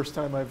far the worst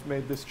time I've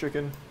made this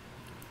chicken.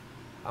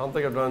 I don't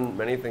think I've done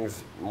many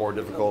things more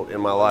difficult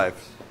in my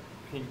life.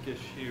 pinkish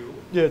hue.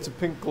 Yeah, it's a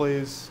pink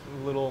glaze,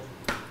 a little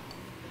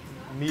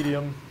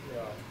medium.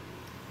 Yeah.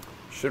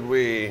 Should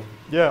we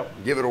Yeah.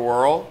 give it a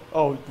whirl?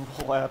 Oh,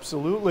 well,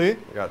 absolutely.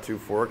 I got 2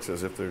 forks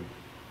as if they're.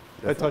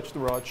 I touched the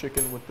raw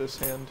chicken with this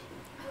hand.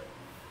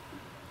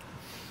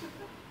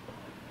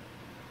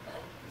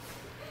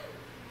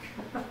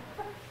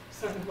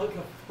 Sounds like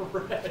a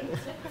thread.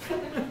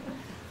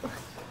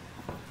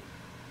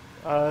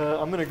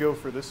 I'm gonna go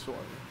for this one.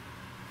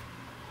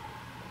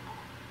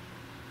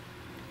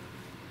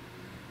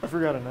 I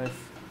forgot a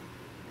knife.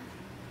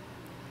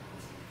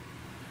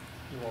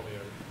 You want me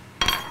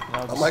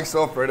to? I'm like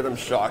so afraid of them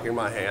shocking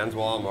my hands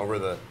while I'm over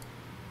the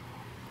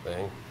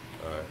thing.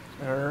 All right.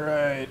 All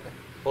right.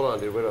 Hold on,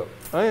 dude. Wait up.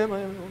 I am.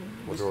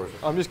 What's yours?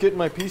 I'm just getting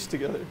my piece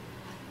together.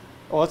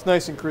 Oh, that's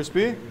nice and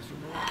crispy.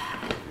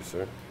 Thank you,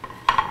 sir.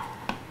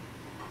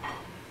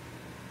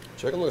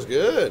 Chicken looks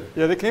good.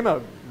 Yeah, they came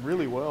out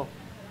really well.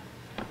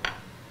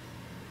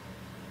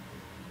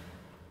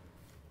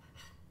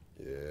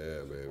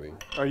 Yeah, baby.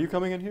 Are you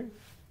coming in here?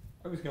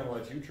 I was gonna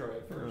let you try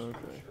it first. Okay.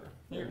 Sure.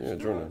 Here, Yeah, scoot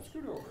join over, us.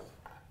 scoot over.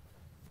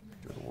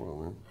 Good oil,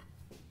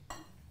 man.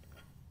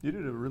 You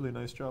did a really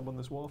nice job on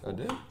this waffle. I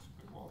did.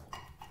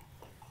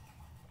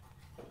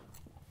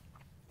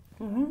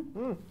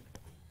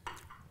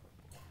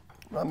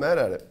 Not mad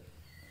at it.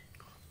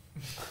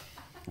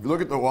 If you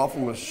look at the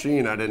waffle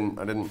machine, I didn't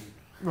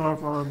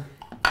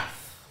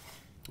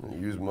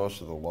use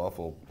most of the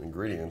waffle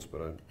ingredients,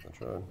 but I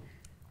tried.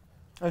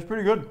 That's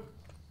pretty good.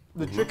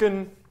 The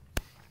chicken,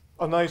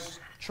 a nice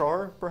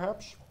char,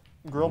 perhaps.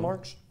 Grill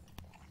marks.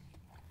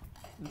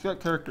 It's got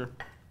character.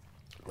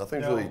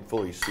 Nothing's No. really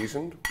fully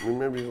seasoned. I mean,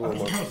 maybe a I little was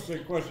more. going to say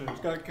question. It's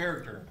got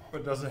character,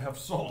 but does it have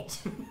salt?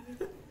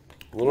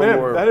 A little Man,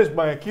 more. that is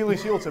my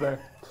Achilles heel today.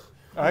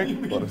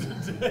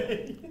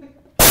 Today.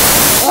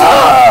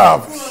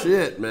 Ah,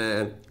 shit,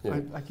 man.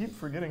 Yeah. I keep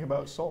forgetting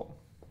about salt.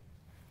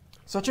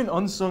 Such an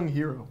unsung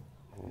hero.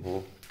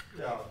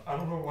 Yeah, I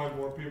don't know why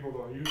more people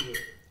don't use it.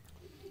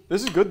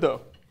 This is good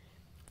though.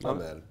 Not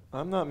mad.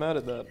 I'm not mad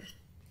at that.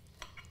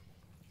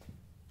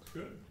 It's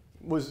good.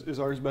 Is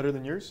ours better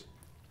than yours?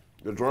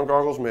 The drunk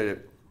goggles made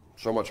it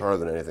so much harder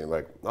than anything.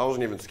 Like, I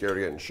wasn't even scared of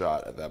getting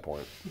shot at that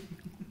point.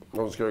 I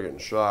wasn't scared of getting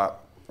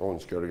shot. I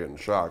wasn't scared of getting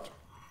shocked.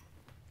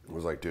 It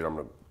was like, dude, I'm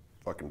gonna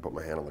fucking put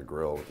my hand on the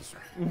grill with this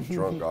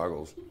drunk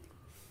goggles.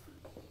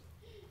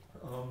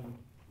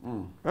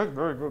 That's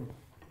very good.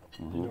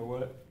 You know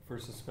what? For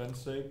suspense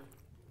sake,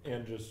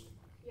 and just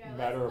Yeah,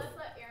 matter let's of.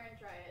 let Aaron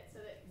try it so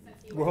that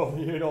since he Well,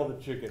 he ate all the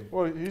chicken.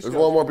 Well, he's There's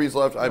got- one more piece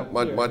left.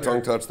 My Yeah, tongue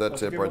here. touched that Let's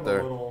tip give right him a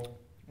there. little-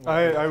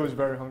 I was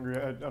very hungry.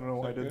 I don't know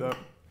why I Is that did good?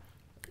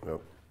 that.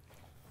 Yep.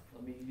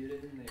 Let me get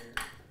in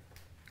there.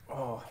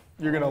 Oh,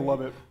 you're gonna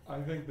love it. I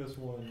think this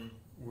one,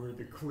 we're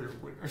the clear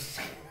winners.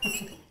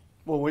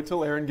 Well, wait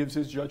till Aaron gives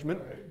his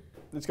judgment. Right.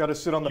 It's got to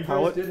sit on the You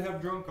palate. guys did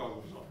have drunk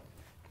goggles on.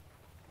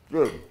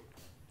 Good.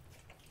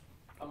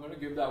 I'm gonna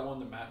give that one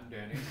to Matt and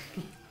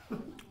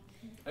Danny.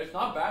 It's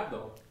not bad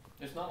though.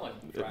 It's not like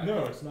trash.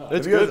 No, it's not.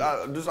 It's Have you good.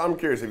 guys- I'm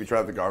curious if you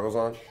tried the goggles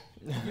on.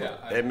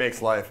 Yeah. It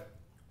makes life.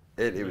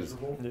 It was.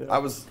 Miserable. Yeah. I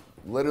was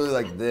literally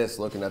like this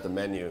looking at the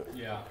menu,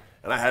 Yeah.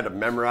 and I had to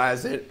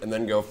memorize it and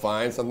then go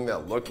find something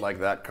that looked like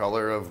that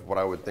color of what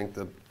I would think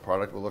the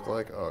product would look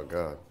like. Oh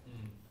god.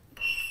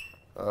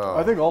 Oh,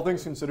 I think all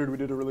things considered, we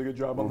did a really good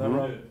job on that You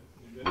run. did.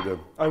 You we did. did.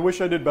 I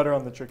wish I did better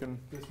on the chicken.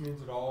 This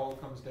means it all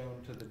comes down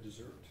to the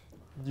dessert.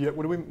 Yeah.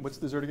 What's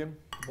dessert again?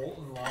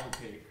 Molten lava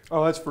cake.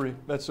 Oh, that's free.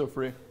 That's so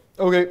free.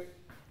 Okay,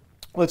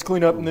 let's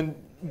clean up and then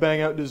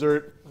bang out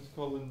dessert. Let's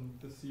call in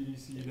the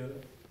CDC to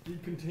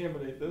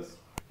decontaminate this.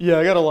 Yeah,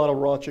 I got a lot of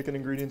raw chicken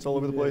ingredients all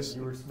over the Yeah, place.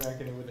 You were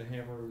smacking it with a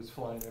hammer. It was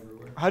flying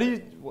everywhere. How do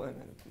you?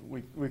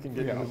 We can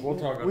get Yeah, into, we'll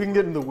talk we can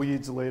get in the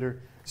weeds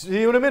later. See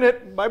you in a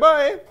minute. Bye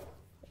bye.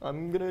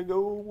 I'm gonna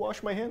go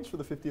wash my hands for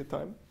the 50th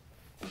time.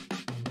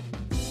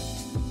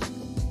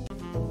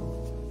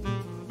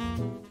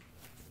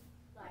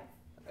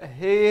 live.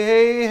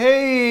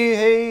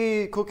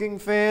 Hey, cooking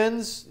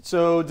fans.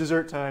 So,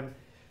 dessert time.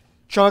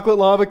 Chocolate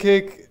lava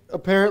cake.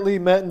 Apparently,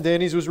 Matt and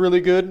Danny's was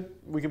really good.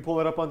 We can pull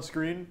that up on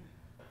screen.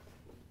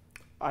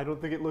 I don't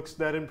think it looks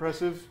that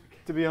impressive,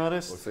 to be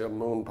honest. Looks like a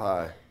moon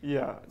pie.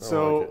 Yeah, like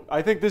so it.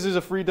 I think this is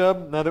a free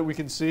dub now that we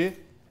can see.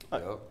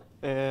 Yep.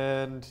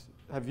 And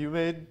have you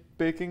made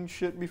baking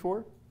shit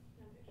before?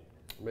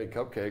 Made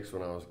cupcakes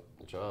when I was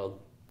a child.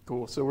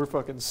 Cool, so we're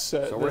fucking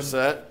set. So we're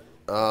then. set.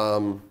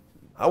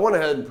 I went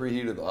ahead and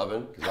preheated the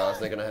oven because I was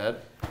thinking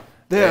ahead.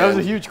 Yeah, that was a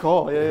And- huge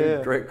call.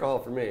 Yeah. Great call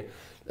for me.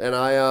 And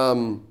I,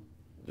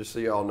 just so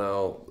y'all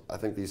know, I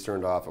think these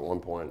turned off at one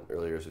point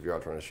earlier, so if you're all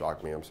trying to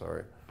shock me, I'm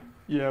sorry.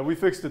 Yeah, we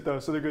fixed it though,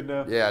 so they're good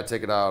now. Yeah,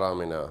 take it out on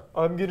me now.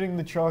 I'm getting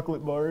the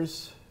chocolate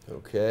bars.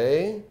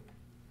 Okay.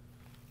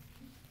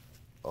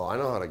 Oh, I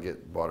know how to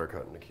get butter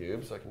cut into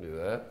cubes. I can do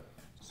that.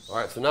 All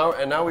right, so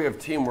now we have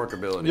teamwork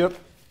ability. Yep.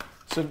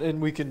 So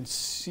and we can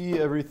see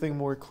everything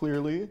more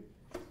clearly.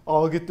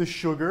 I'll get the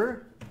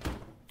sugar.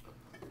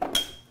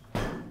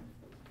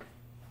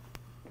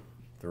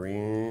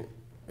 3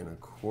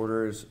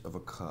 1/4 of a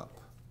cup.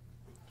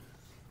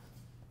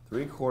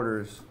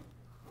 3/4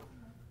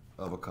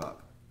 of a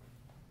cup.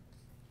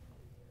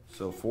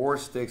 So 4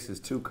 sticks is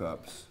 2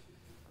 cups.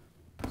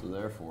 So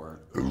therefore,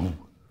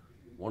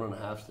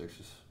 1.5 sticks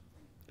is.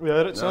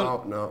 Yeah,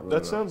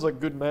 No. Sounds like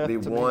good math Be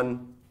to one.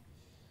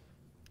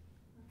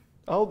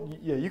 me.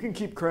 Yeah, you can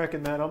keep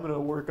cracking that. I'm gonna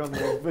work on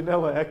the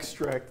vanilla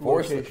extract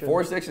 4 location.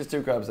 4 sticks is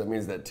 2 cups. That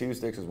means that 2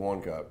 sticks is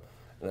 1 cup,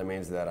 and that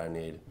means that I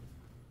need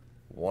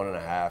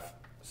 1.5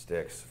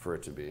 sticks for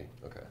it to be.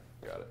 Okay,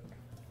 got it.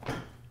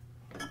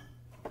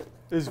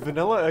 Is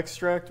vanilla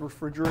extract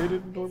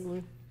refrigerated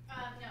normally?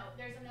 No,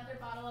 there's another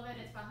bottle of it.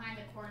 It's behind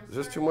the cornstarch. Is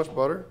this too much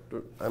butter?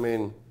 I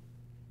mean,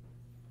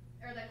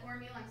 Or the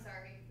cornmeal, I'm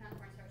sorry. Not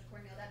cornstarch,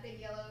 cornmeal. That big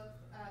yellow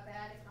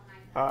bag is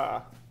behind that.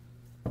 Ah.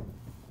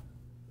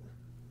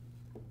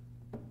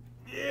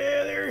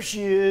 Yeah, there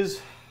she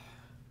is.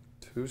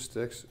 2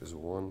 sticks is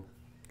 1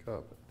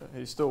 cup. Are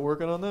you still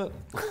working on that?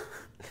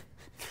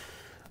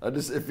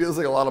 It feels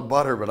like a lot of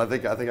butter, but I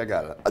think I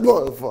got it.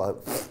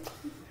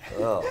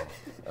 Oh,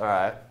 all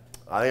right.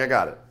 I think I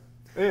got it.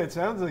 Yeah, it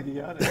sounds like you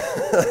got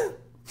it.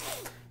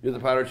 You're the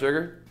powdered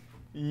sugar?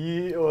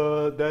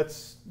 Yeah,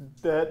 that's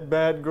that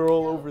bad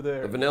girl over The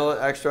there.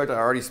 vanilla extract, I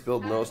already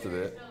spilled Powdered most of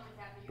sugar is it. still in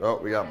the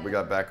cabinet. You Oh, we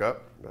got back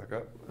up.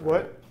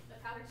 What? The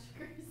powdered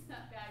sugar is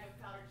that bag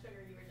of powdered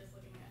sugar you were just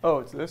looking at. Oh,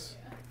 it's this?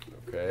 Yeah.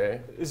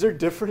 Okay. Is there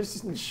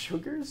difference in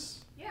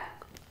sugars? Yeah,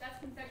 that's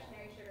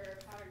confectionery sugar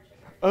or powdered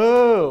sugar.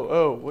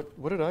 Oh,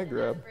 what did I And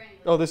grab? that's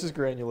granulated. Oh, this is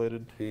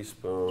granulated.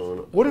 Teaspoon.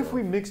 What if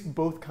we mixed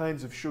both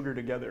kinds of sugar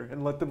together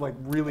and let them like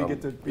really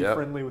get to be Yep.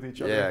 friendly with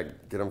each other? Yeah,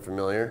 get them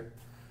familiar.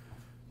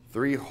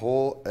 3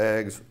 whole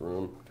eggs,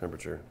 room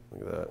temperature.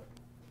 Look at that.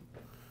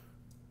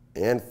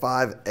 And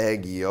 5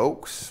 egg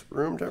yolks,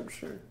 room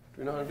temperature. Do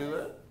you know how to do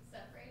that?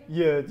 Separated.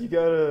 Yeah, you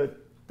gotta.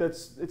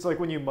 It's like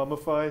when you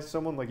mummify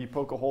someone, like you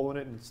poke a hole in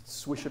it and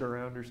swish it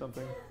around or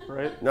something,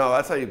 right? No,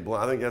 that's how you.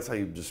 I think that's how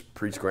you just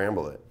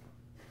pre-scramble it.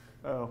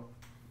 Oh,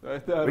 I We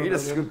don't can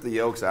just know. scoop the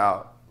yolks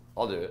out.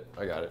 I'll do it.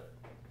 I got it.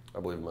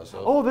 I believe in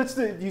myself. Oh, that's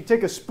you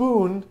take a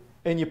spoon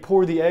and you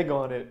pour the egg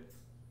on it.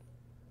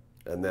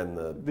 And then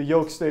The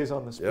yolk stays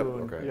on the Yep.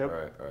 spoon. Okay. Yep.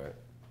 All right.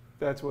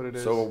 That's what it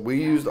is. So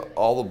we used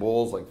all the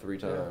bowls like 3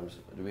 times.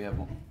 Do we have?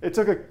 It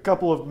took a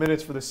couple of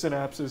minutes for the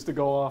synapses to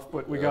go off,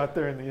 but we got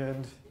there in the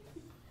end.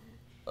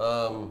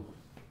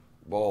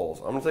 Bowls.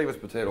 I'm gonna take this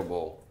potato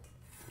bowl.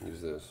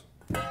 Use this.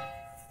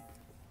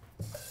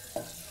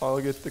 I'll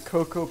get the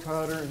cocoa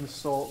powder and the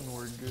salt, and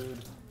we're good.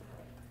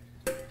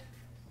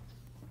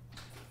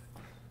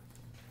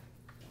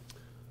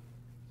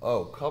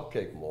 Oh,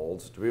 cupcake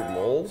molds. Do we have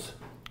molds?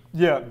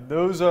 Yeah,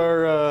 those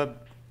are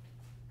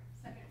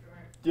Second drawer.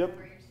 Yep.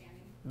 Where you're standing.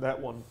 that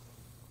one.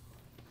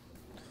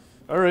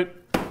 All right.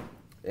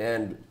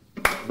 And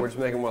we're just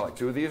making what, like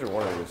 2 of these or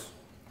 1 of these?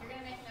 You're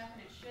gonna make enough,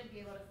 and it should be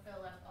able to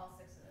fill up all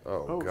 6 of it.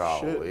 Oh, Oh,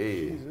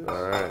 golly. shit. Jesus.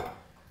 All right.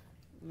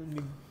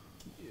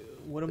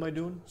 What am I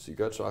doing? So you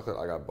got chocolate.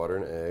 I got butter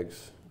and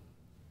eggs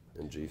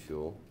and G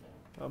Fuel.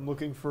 I'm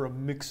looking for a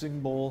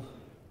mixing bowl.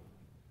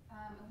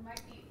 It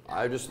might be.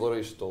 I just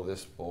literally stole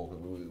this bowl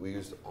because we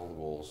used all the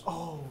bowls.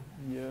 Oh,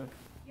 yeah.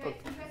 Yeah, you guys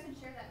can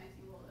share that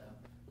mixing bowl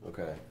though.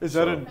 Okay. Is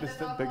that So, an- But Is it's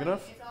that all big going-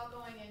 enough? It's all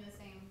going in the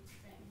same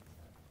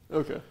thing.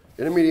 Okay.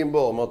 in a medium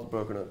bowl, melt the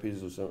broken up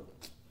pieces of cinnamon.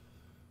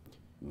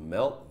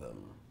 Melt them.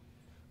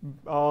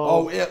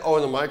 Oh, yeah. Oh,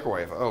 in the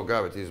microwave. Oh,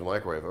 God, it's using the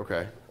microwave.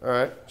 Okay. All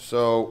right.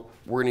 So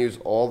we're going to use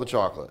all the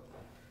chocolate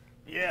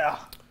Yeah.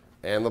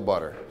 and the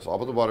butter. So I'll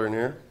put the butter in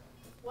here.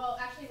 Well,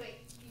 actually, wait.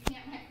 You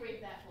can't microwave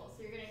that full,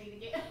 so you're gonna need to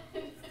get.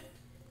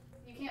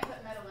 You can't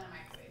put metal in a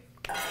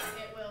microwave.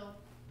 It will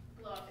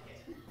blow up the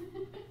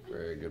kitchen.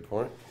 Very good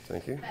point.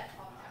 Thank you. That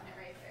tall cabinet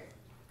right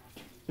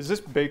there. Is this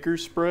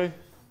baker's spray?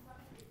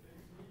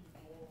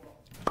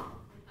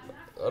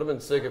 I'd have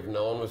been sick if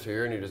no one was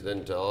here and you just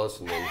didn't tell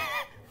us and then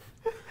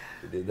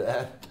you did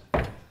that.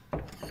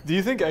 Do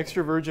you think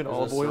extra virgin There's a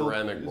olive oil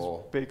ceramic is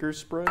bowl. baker's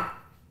spray?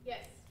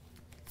 Yes.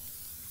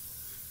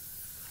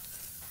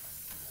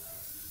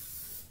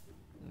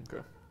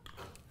 Okay.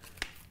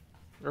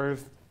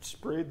 I've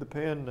sprayed the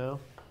pan now.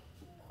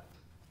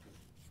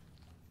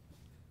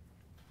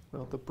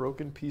 Melt the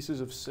broken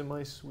pieces of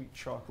semi-sweet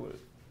chocolate.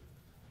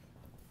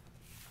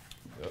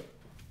 Yep.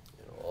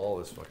 You know, all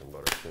this fucking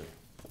butter too.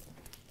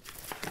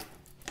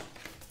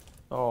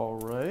 All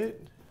right.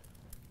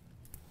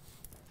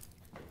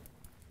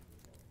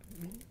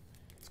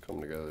 It's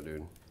coming together,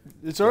 dude.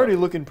 It's already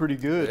looking pretty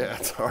good. Yeah,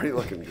 it's already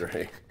looking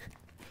great.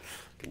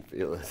 Can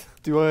feel it.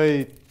 Do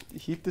I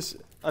heat this?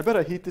 I bet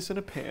I heat this in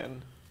a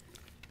pan.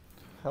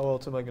 How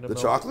else am I gonna The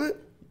melt? chocolate?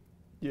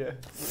 Yeah.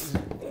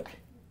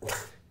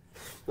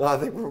 No, I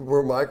think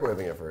we're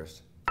microwaving it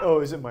first.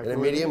 Oh, is it In microwave?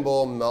 a medium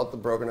bowl, melt the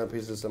broken up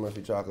pieces of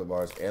semi-sweet chocolate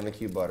bars and the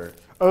cube butter.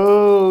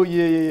 Oh,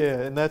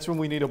 yeah. And that's when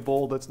we need a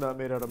bowl that's not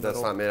made out of metal.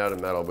 That's not made out of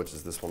metal, which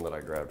is this one that I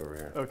grabbed over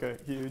here. Okay,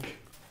 huge.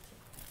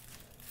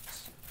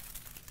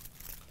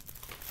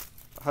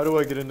 How do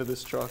I get into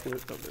this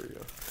chocolate? Oh, there you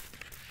go.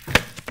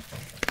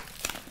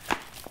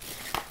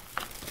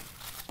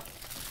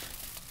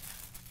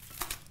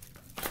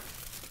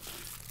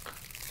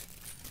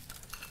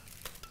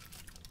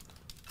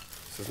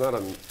 So it's not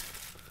a.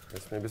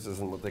 guess maybe this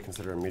isn't what they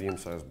consider a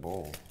medium-sized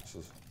bowl. This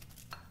is.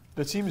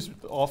 That seems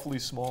awfully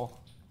small.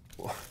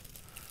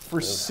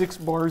 For 6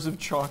 bars of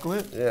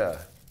chocolate? Yeah.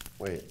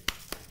 Wait.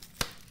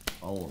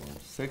 All of them.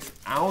 6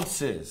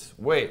 ounces.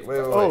 Wait.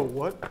 Oh,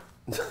 what?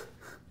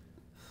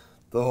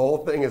 The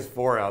whole thing is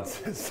 4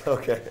 ounces.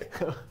 Okay.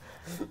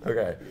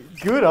 Okay.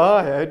 Good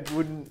eye. I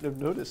wouldn't have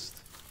noticed.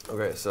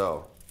 Okay,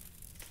 so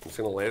I'm just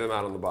gonna lay them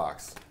out on the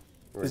box.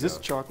 Is this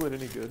chocolate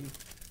any good?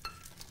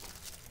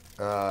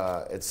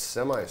 It's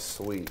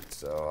semi-sweet,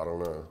 so I don't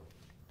know.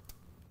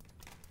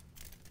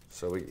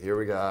 So here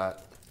we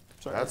got.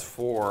 Sorry. That's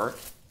 4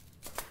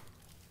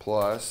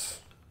 plus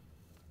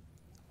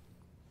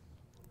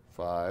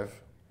 5.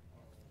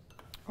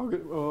 I'll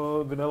get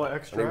vanilla I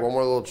extract. need one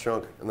more little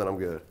chunk, and then I'm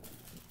good.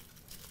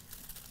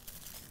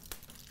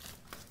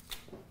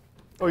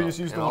 Oh, you just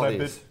used the And all one I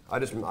these. bit.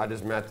 I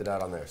just mapped it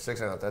out on there.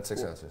 6 ounces. That's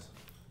 6 ounces.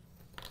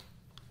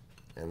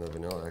 And the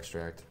vanilla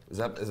extract. Is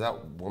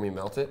that when we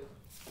melt it?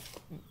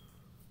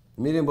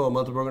 Medium bowl,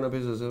 melt the broken up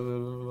pieces.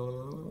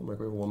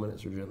 Microwave 1 minute,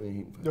 stir gently.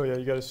 Heat. Oh yeah,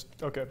 you gotta.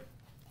 Okay.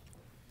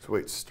 So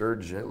wait, stir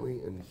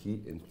gently and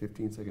heat in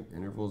 15-second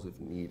intervals if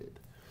needed.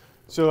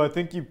 So I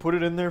think you put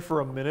it in there for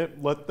a minute,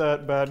 let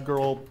that bad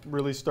girl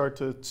really start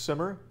to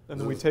simmer, and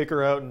then we take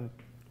her out and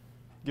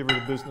give her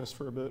the business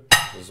for a bit.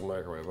 This is a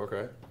microwave,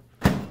 okay.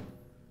 You have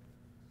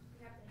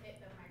to hit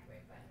the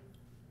microwave button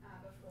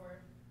before.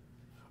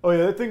 Oh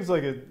yeah, that thing's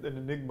like an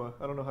enigma.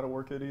 I don't know how to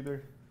work it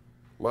either.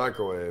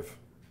 Microwave,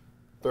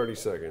 30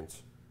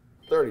 seconds.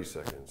 30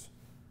 seconds.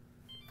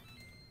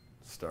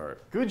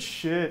 Start. Good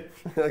shit.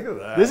 Look at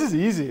that. This is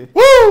easy.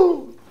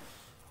 Woo!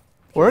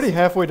 We're already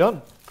halfway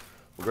done.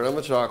 We're good on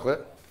the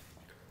chocolate.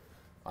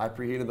 I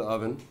preheated the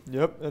oven.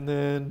 Yep, and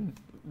then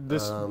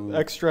this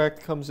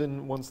extract comes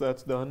in once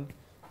that's done.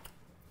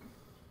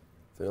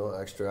 Vanilla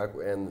extract,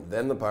 and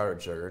then the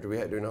powdered sugar. Do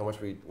you know how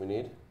much we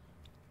need?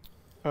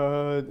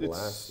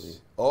 Lastly.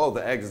 Oh,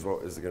 the eggs is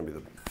what is going to be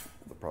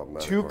the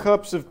problematic 2 part.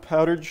 cups of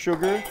powdered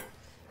sugar,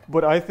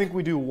 but I think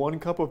we do 1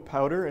 cup of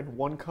powder and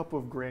 1 cup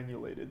of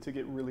granulated to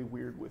get really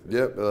weird with it.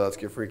 Yep, let's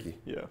get freaky.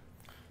 Yeah.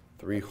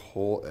 3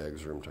 whole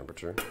eggs, room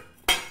temperature.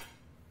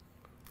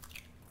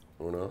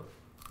 Uno.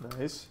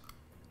 Nice.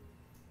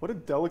 What a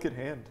delicate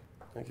hand.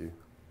 Thank you.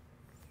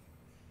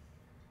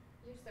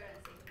 You start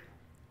at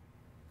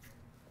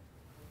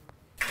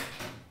the same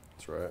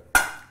That's right.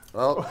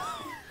 Well,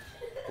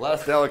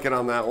 less delicate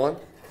on that one.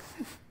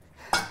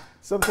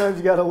 Sometimes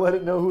you gotta let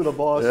it know who the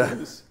boss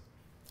is.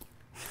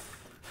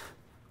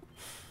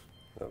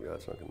 Oh, we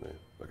got a chunk in there.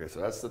 Okay,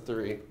 so that's the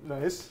 3.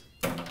 Nice.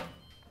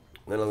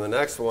 Then on the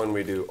next one,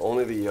 we do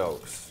only the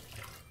yolks.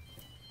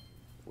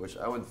 Which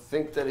I would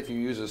think that if you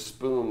use a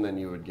spoon, then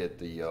you would get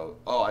the yolk.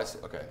 Oh, I see.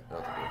 Okay,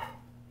 not the good.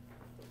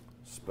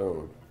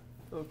 Spoon.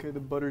 Okay, the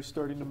butter's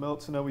starting to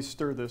melt, so now we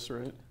stir this,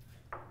 right?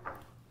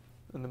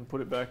 And then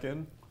put it back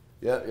in.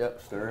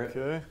 Yep, stir it.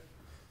 Okay.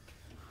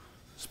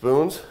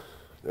 Spoons.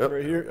 Yep.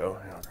 Right here. There we go.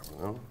 Yeah, I'll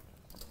grab one.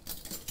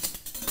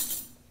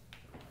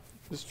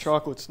 This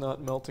chocolate's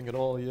not melting at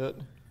all yet.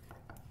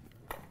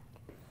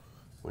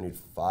 We need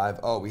 5.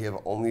 Oh, we have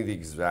only the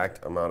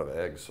exact amount of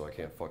eggs, so I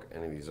can't fuck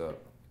any of these up.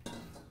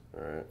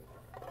 All right.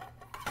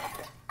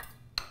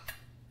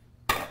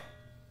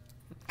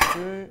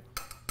 Okay.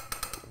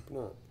 Open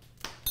up.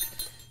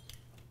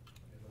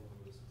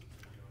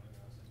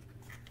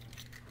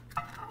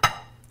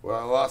 Well,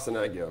 I lost an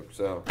egg yolk,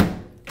 so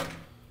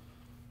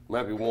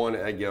might be 1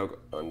 egg yolk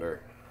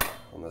under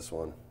on this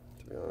one,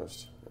 to be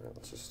honest. All right,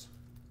 let's just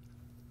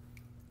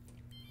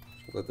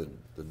let the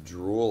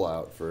drool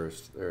out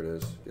first. There it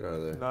is. Get out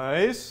of there.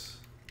 Nice.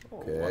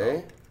 Okay. Oh,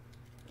 wow.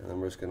 And then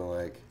we're just gonna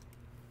like.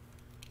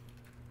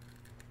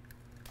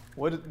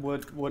 What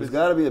There's is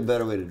got to be a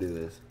better way to do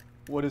this.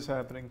 what is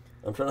happening?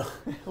 I'm trying to.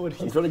 What do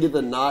I'm you, trying to get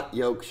the not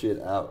yolk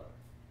shit out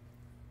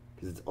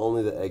because it's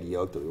only the egg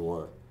yolk that we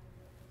want.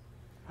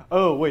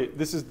 oh wait,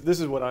 this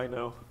is what I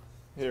know.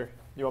 Here,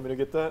 you want me to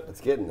get that?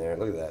 It's getting there.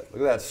 Look at that.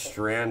 Look at that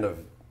strand of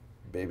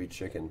baby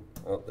chicken.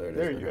 Oh, there it is.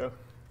 There you go.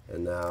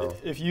 And now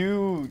If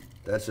you,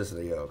 that's just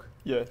the yolk.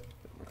 yeah.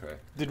 Okay.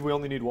 Did we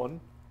only need 1?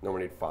 No,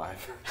 we need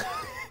 5.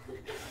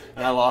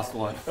 And I lost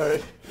 1. All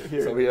right,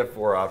 here. So we have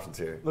 4 options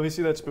here. Let me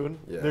see that spoon.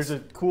 Yes. There's a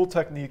cool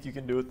technique you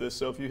can do with this.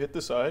 So if you hit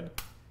the side,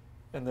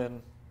 and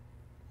then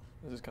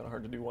this is kind of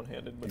hard to do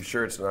one-handed, but You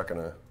sure it's not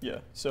gonna? yeah.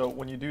 So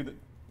when you do the,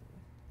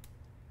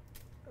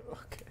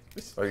 okay.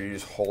 Or you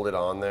just hold it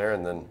on there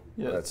and then.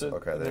 Yeah, That's that's it.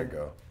 okay. And There you then-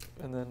 go.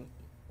 And then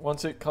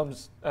once it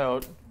comes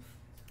out,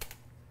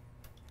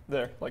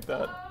 there, like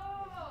that.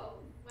 Oh,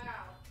 wow.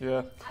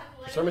 Yeah.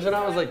 For some reason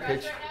I was like Right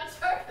picture. now,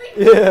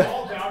 Charlie. Yeah.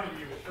 All doubted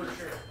you, for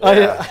sure.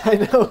 I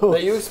know. Now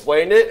you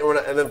explained it,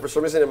 and then for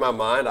some reason in my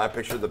mind, I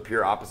pictured the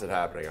pure opposite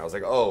happening. I was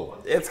like, "Oh,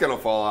 it's gonna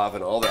fall off,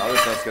 and all the other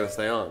stuff's gonna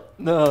stay on."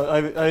 No,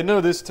 I know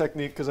this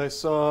technique because I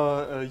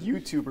saw a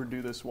YouTuber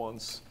do this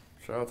once.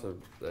 Shout out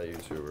to that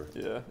YouTuber.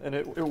 Yeah, and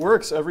it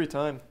works every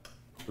time.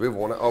 Do we have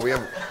one? Oh, we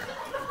have.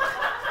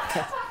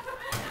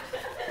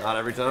 Not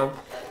every time.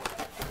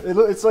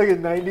 It's like a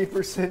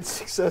 90%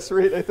 success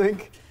rate, I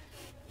think,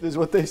 is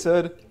what they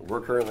said.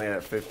 We're currently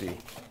at 50.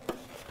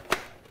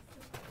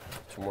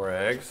 2 more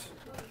eggs.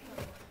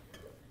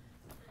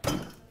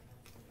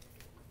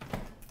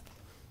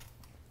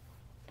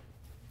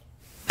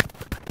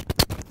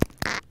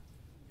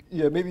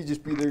 Yeah, maybe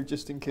just be there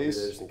just in Yeah,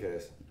 case. just in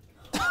case.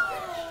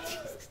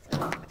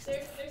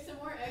 There's some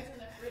more eggs in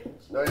the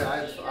fridge. No, yeah,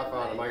 I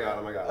found them. I got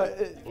them. I got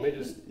them. Let me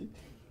just.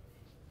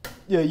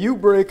 Yeah, you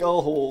break,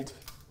 I'll hold.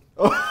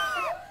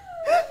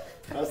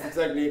 That's the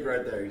technique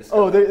right there. You just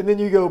Oh, and then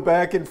you go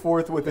back and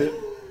forth with it.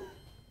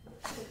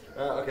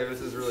 okay,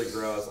 this is really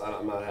gross.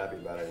 I'm not happy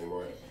about it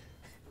anymore.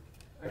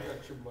 I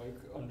got your mic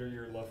under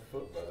your left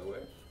foot, by the way.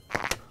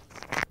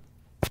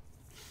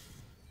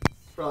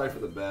 It's probably for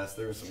the best.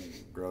 There were some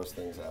gross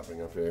things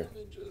happening up here.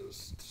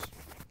 Just.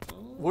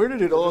 Where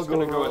did it all I'm just go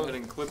gonna go wrong? ahead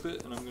and clip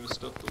it, and I'm gonna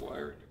stuff the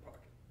wire in your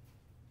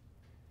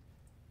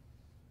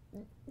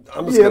pocket.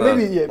 I'm just Yeah, gonna,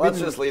 maybe- yeah, let's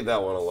maybe- just leave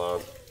that one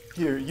alone.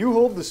 Here, you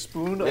hold the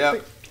spoon. Yep. I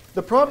think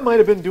the problem might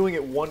have been doing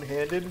it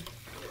one-handed.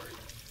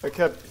 I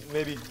kept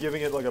maybe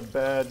giving it like a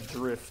bad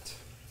drift.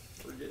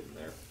 We're getting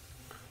there.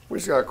 We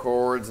just got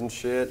cords and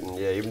shit, and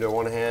yeah, even do it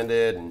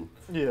one-handed. And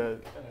Yeah.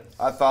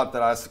 I thought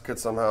that I could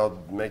somehow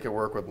make it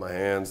work with my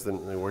hands.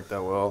 Didn't really work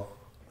that well.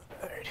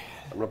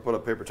 I'm gonna put a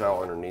paper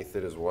towel underneath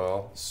it as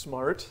well.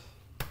 Smart.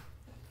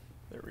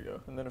 There we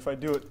go. And then if I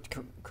do it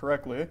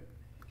correctly,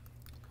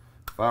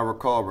 If I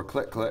recall, we're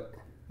click click.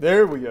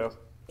 there we go.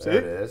 There See?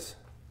 it is.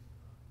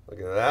 Look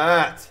at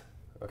that.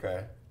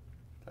 Okay.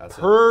 That's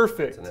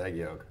Perfect. It's an egg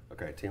yolk.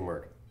 Okay,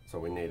 teamwork. That's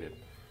what we needed.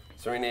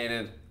 So we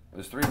needed,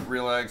 there's 3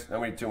 real eggs. Now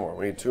we need 2 more.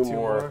 We need 2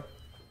 more.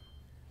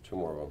 2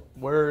 more of them.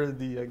 Where are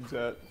the eggs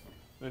at?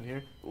 In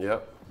here?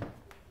 Yep.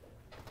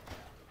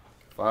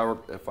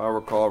 If I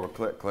recall, we're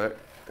click click.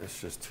 It's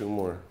just 2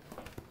 more.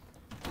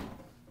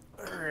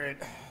 Alright.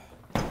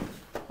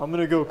 I'm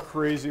gonna go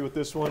crazy with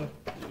this one.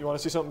 You wanna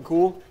see something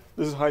cool?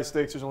 This is high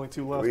stakes, there's only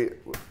 2 left.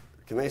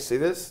 Can they see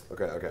this?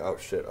 Okay, okay. Oh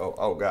shit.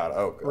 Oh god.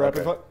 Oh. Rapid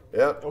Okay. fire?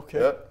 Yep. Okay.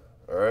 Yep.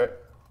 All right.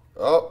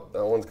 Oh,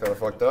 that one's kind of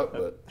fucked up,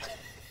 but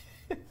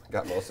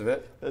got most of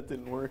it. That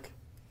didn't work.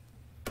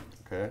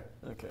 Okay.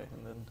 Okay,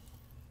 and then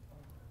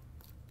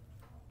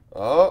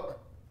Oh.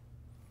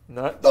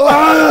 not.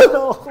 Ah!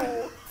 No.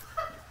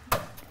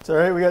 It's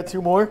alright, we got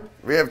 2 more.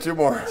 We have 2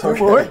 more. 2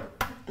 more.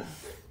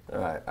 All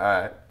right. All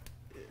right.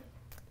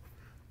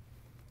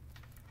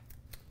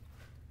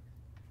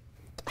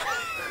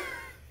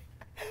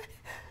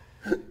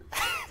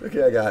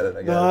 Okay, I got it.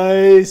 I got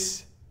it.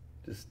 Nice.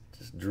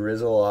 Just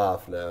drizzle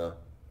off now.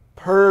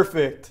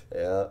 Perfect.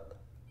 Yeah.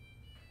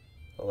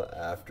 All the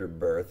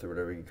afterbirth or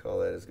whatever you call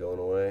that is going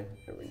away.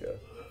 Here we go.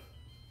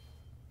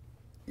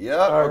 Yep.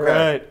 All Okay.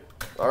 right.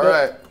 All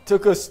right.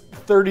 Took us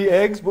 30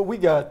 eggs, but we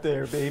got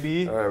there,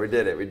 baby. All right. We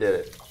did it. We did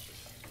it.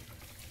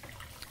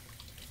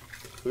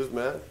 Who's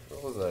mad?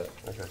 What was that?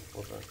 Okay.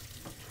 What's that?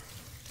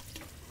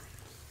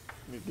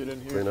 Let me get in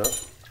here. Clean up.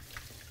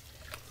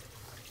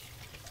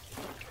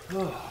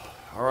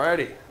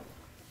 Alrighty.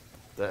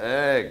 The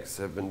eggs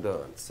have been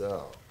done.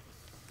 So.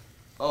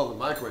 Oh, the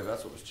microwave.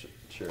 That's what was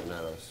cheering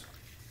at us.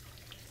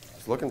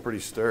 It's looking pretty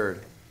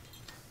stirred.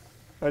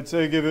 I'd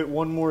say give it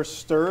one more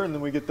stir, and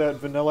then we get that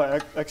vanilla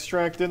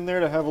extract in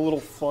there to have a little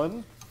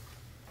fun.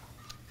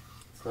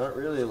 It's not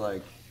really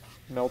like.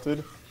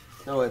 Melted.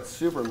 No, it's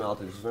super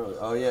melted. It's not really,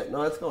 oh yeah,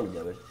 no, it's going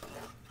together.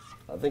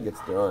 I think it's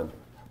done.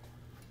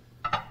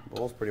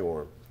 Bowl's pretty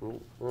warm.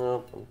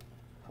 Oh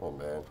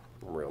man,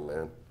 I'm a real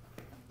man.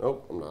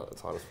 Nope, I'm not.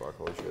 It's hot as fuck.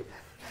 Holy shit.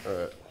 All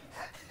right,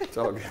 it's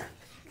all good.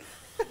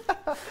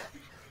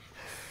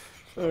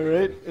 All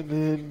right, and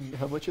then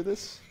how much of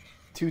this?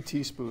 2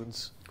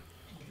 teaspoons.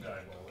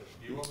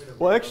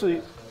 Well, actually,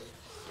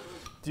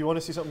 do you want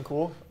to see something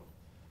cool?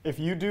 If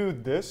you do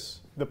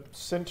this, the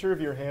center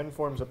of your hand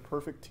forms a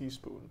perfect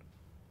teaspoon.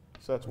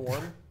 So that's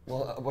 1.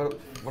 Well, what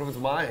if it's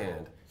my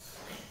hand?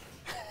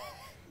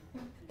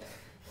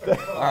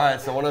 All right,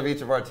 so 1 of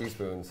each of our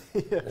teaspoons.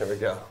 Yeah. There we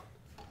go.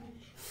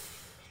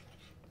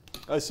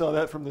 I saw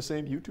that from the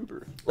same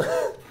YouTuber.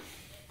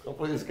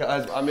 Hopefully this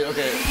guy's, I mean,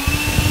 okay.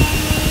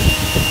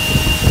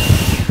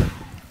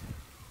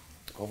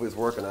 Hopefully it's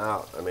working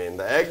out. I mean,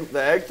 the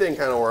egg thing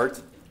kind of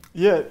worked.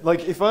 Yeah,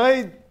 like if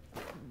I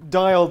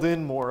dialed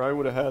in more, I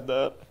would have had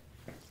that.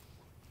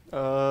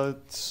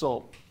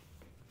 Salt.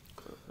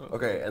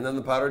 Okay, and then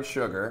the powdered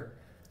sugar,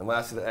 and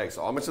lastly the eggs.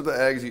 So how much of the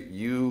eggs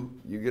you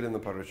get in the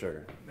powdered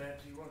sugar?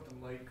 Matt, do you want the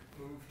mic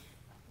moved?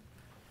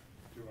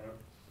 Do you want it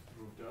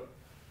moved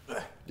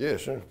up? Yeah,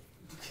 sure.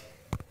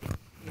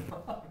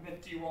 I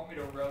meant, do you want me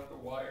to route the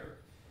wire?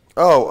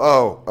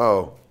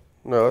 Oh.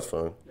 No, that's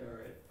fine. All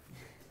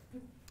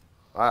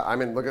right. I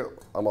mean, look at,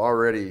 I'm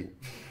already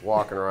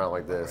walking around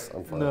like this.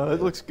 I'm fine. No,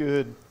 it looks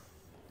good.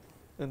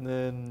 And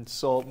then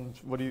salt and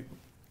what do you?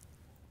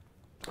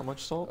 How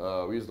much salt?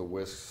 We used the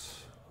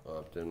whisks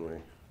up, didn't we?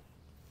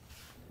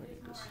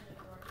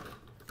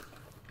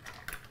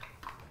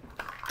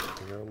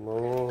 Come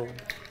on.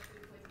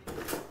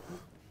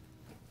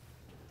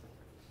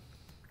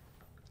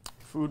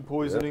 Food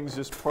poisoning is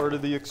just part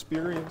of the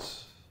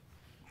experience.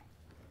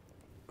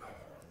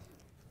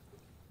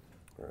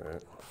 All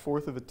right.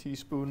 1/4 of a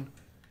teaspoon.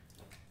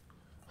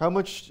 How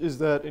much is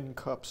that in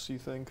cups, you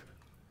think?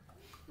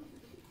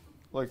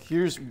 Like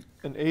here's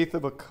an eighth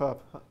of a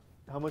cup.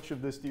 How much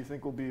of this do you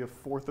think will be a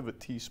fourth of a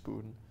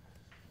teaspoon?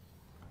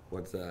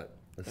 What's that?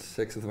 A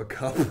sixth of a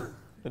cup?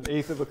 An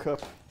eighth of a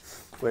cup.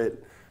 Wait,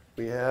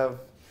 we have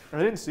I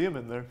didn't see him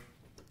in there.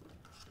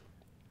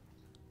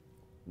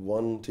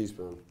 1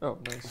 teaspoon. Oh,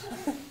 nice.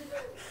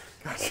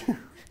 Gotcha.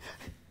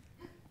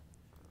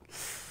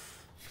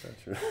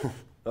 Gotcha.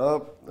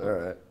 Oh, all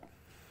right.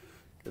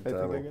 Good I think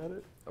I timing. got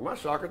it. Are my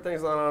shocker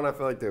things not on? I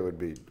feel like they would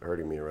be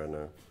hurting me right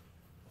now.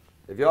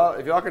 If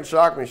y'all can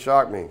shock me,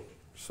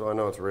 so I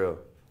know it's real.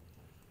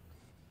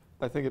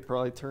 I think it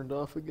probably turned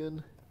off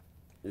again.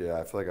 Yeah,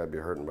 I feel like I'd be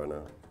hurting by now.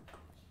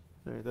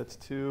 All right, that's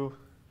 2.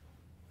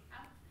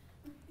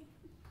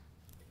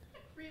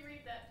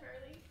 Reread that,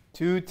 Charlie.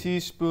 2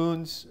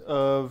 teaspoons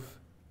of,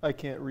 I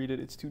can't read it,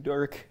 it's too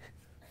dark.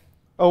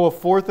 Oh, a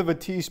fourth of a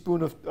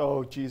teaspoon of,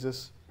 oh,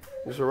 Jesus.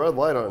 There's a red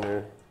light on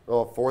here.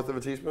 Oh, a fourth of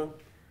a teaspoon?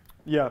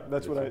 Yeah,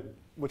 that's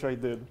which I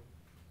did.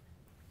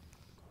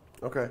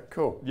 Okay,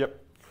 cool. Yep.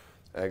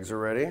 Eggs are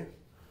ready.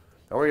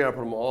 Now we gotta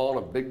put them all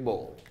in a big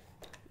bowl.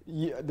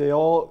 Yeah,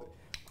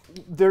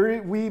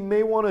 we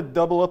may want to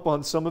double up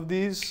on some of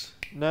these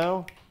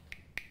now.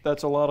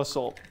 That's a lot of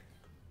salt.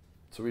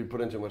 So we'd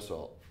put in too much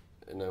salt,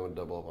 and then we'd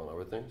double up on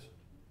other things?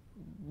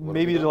 What Maybe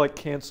have we to done? like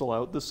cancel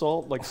out the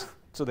salt, like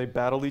so they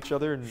battle each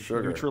other and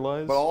Sugar.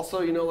 neutralize. But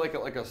also, you know, like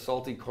a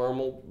salty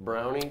caramel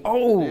brownie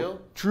Oh,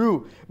 deal?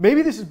 true.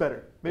 Maybe this is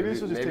better. Maybe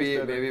this will just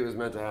taste better. Maybe it was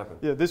meant to happen.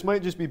 Yeah, this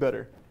might just be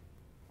better.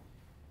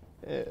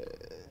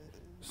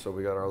 So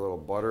we got our little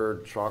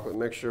butter chocolate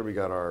mixture. We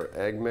got our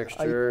egg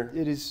mixture.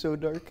 It is so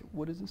dark.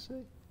 What does it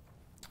say?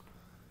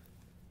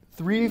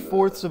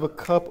 3/4 of a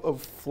cup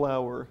of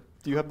flour.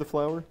 Do you have the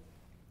flour?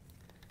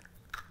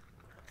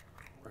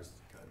 Where's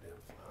the goddamn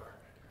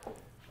flour?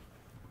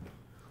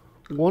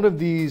 One of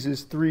these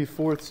is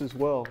 3/4 as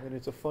well, and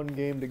it's a fun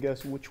game to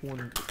guess which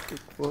one.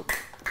 Well,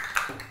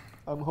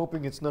 I'm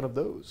hoping it's none of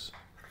those.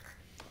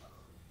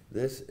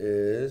 This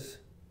is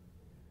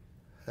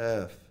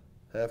half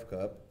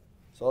cup.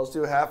 So let's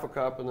do half a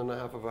cup and then a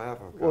half of a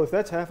cup. Well, if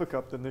that's half a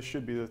cup, then this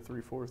should be the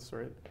 3/4,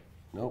 right?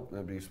 Nope,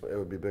 it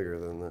would be bigger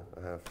than the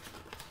a half.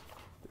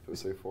 If it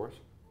was 3/4.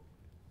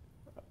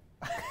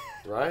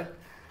 Right?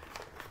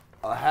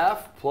 A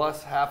half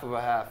plus half of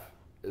a half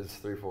is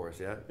 3/4,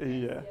 yeah?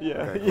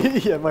 Yeah. Okay.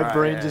 Yeah, my All right,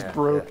 brain yeah, just yeah,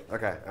 broke. yeah.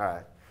 Okay, all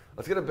right.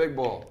 Let's get a big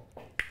bowl.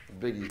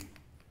 Biggie.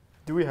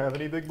 Do we have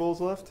any big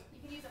bowls left?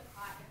 You can use a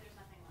pot if there's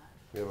nothing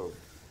left. We have a,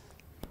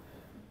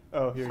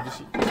 Oh, here, all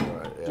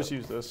right, yeah. just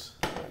use this.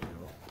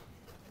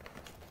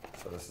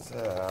 So this is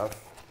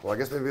half. Well, I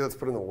guess maybe let's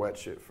put in the wet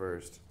shit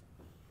first.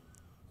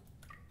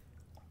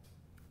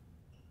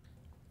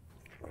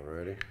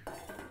 Alrighty.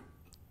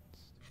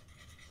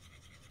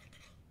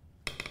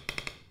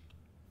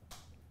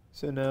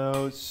 So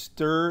now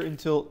stir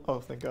until, oh,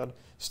 thank God.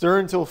 Stir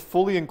until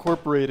fully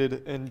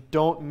incorporated and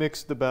don't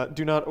mix the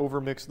do not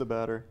overmix the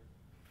batter.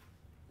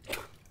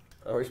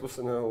 How are we supposed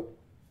to know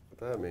what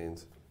that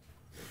means?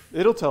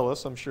 It'll tell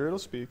us, I'm sure it'll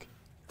speak.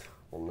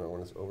 We'll know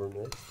when it's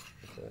overmixed.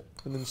 Okay.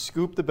 And then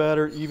scoop the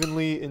batter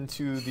evenly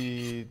into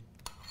the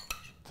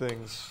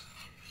things.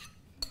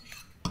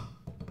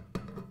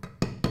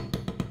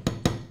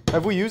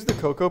 Have we used the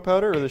cocoa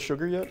powder or the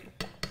sugar yet?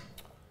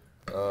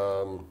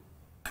 Are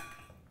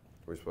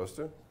we supposed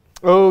to?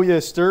 Oh yeah,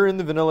 stir in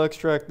the vanilla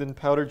extract, then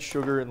powdered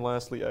sugar, and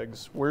lastly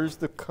eggs. Where's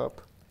the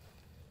cup?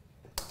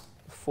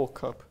 Full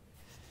cup.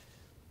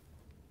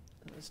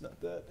 It's not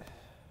that.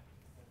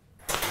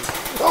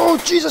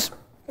 Oh Jesus!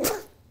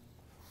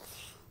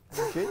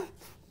 Okay.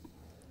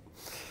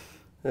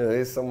 Yeah, at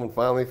least someone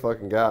finally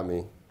fucking got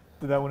me.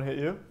 Did that one hit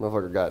you?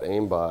 Motherfucker got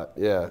aimbot.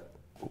 Yeah,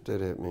 it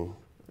did hit me.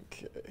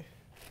 Okay.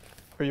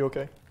 Are you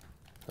okay?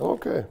 I'm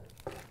okay.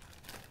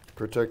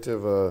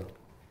 Protective, what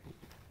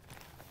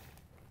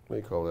do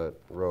you call that?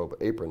 Robe,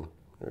 apron.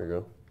 There you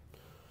go.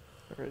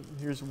 All right,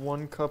 here's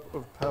 1 cup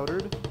of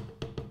powdered.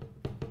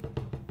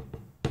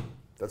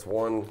 That's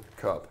 1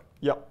 cup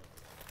Yep.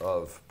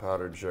 of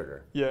powdered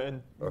sugar. Yeah,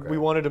 and Okay. we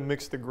wanted to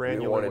mix the You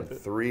granular wanted with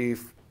it.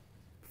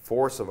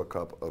 3/4 of a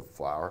cup of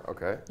flour.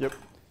 Okay. Yep.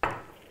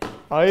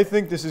 I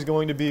think this is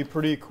going to be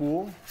pretty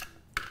cool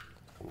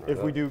Right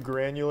if we up. do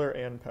granular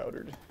and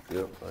powdered.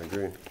 Yep, I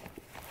agree.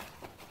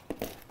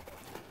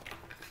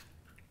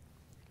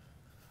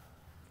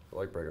 I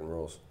like breaking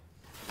rules.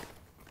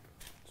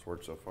 It's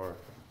worked so far.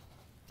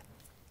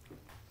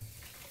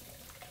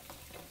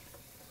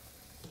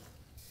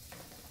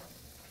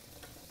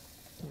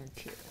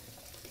 Okay.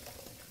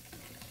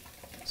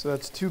 So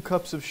that's 2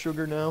 cups of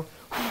sugar now.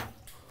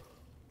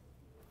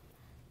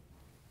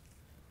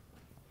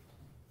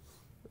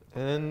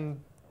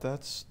 And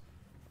that's,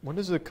 when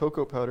does the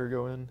cocoa powder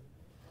go in?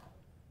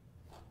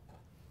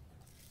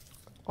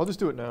 I'll just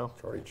do it now.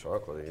 It's already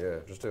chocolatey, yeah,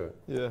 just do it.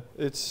 Yeah,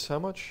 it's how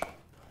much?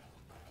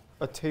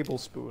 A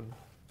tablespoon.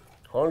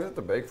 How long does it have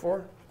to bake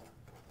for?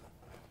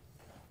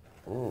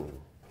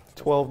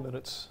 12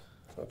 minutes.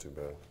 It's not too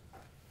bad.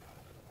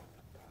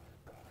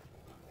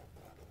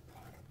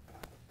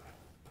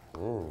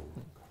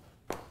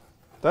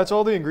 That's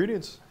all the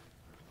ingredients.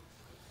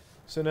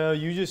 So now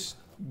you just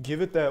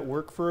give it that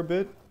work for a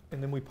bit,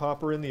 and then we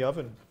pop her in the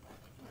oven.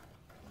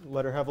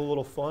 Let her have a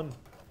little fun.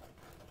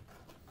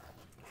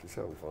 She's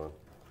having fun.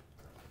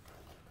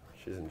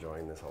 She's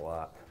enjoying this a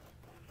lot.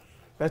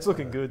 That's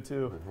looking good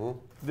too.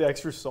 Mm-hmm. The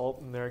extra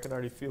salt in there, I can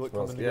already feel it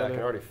coming Yeah, I together.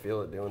 can already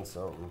feel it doing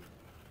something.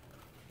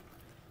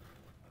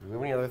 Do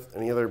we have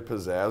any other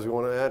pizzazz we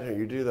want to add? Here,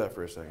 you do that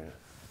for a second.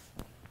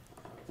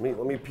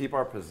 Let me peep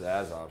our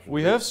pizzazz options.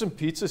 We have some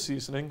pizza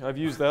seasoning. I've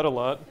used that a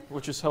lot,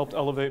 which has helped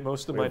elevate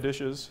most of We my have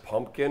dishes.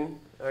 Pumpkin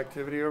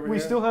activity over here. We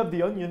still have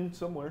the onion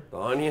somewhere. The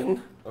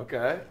onion.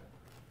 Okay.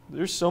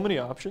 There's so many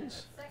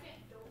options. Second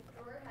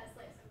drawer has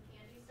like some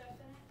candy stuff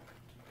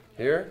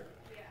in it. Here,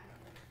 Yeah.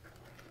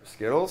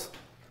 Skittles.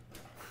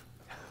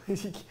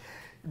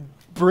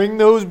 Bring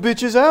those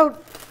bitches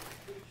out.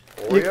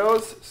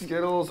 Oreos,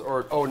 Skittles,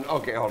 or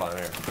okay, hold on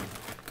here.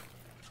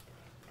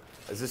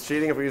 Is this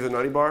cheating if we use a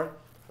nutty bar?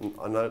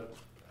 A nut,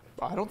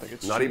 I don't think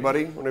it's nutty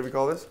buddy, whatever you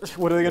call this?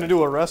 What are they going to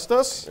do, arrest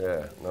us?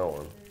 Yeah, no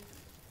one.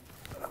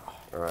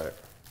 All right.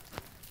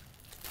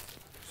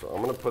 So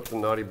I'm gonna put the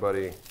nutty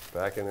buddy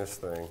back in this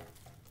thing.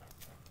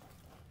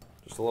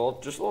 Just a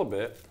little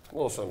bit, a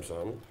little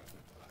something.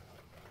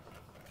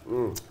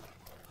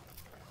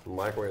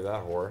 Microwave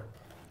that whore,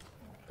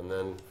 and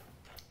then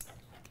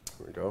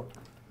here we go.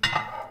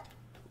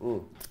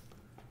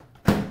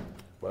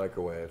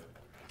 Microwave.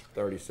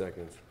 30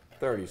 seconds.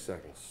 30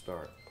 seconds.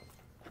 Start.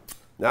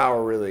 Now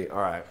we're really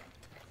all right.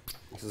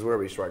 This is where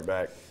we strike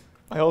back.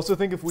 I also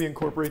think if we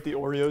incorporate the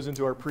Oreos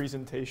into our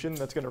presentation,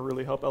 that's going to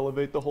really help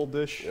elevate the whole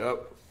dish.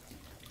 Yep.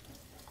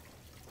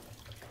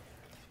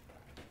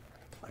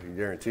 I can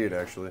guarantee it,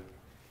 actually.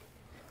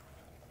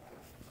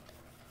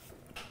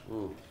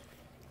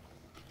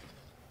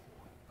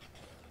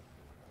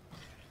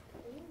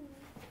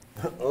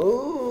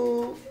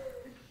 Oh.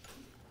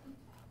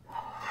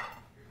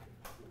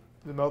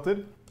 Is it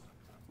melted?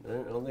 I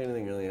don't think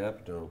anything really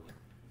happened to him.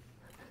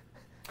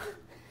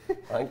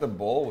 I think the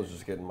bowl was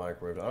just getting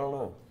microwaved. I don't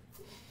know.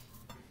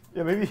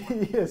 Yeah, maybe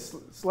yeah,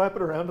 slap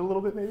it around a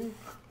little bit, maybe.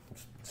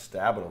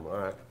 Stabbing him. All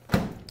right.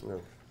 Yeah.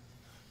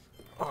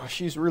 Oh,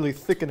 she's really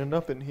thickening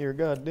up in here.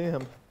 God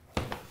damn. Want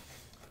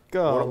to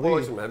pour like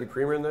Golly. some heavy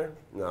creamer in there?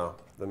 No,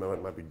 that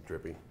might be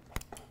drippy.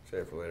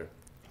 Save it for later.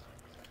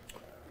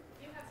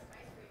 You have some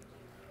ice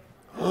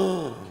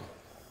cream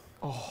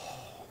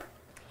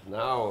too.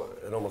 Now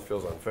it almost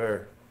feels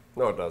unfair.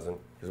 No, it doesn't,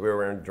 because we were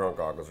wearing drunk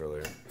goggles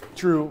earlier.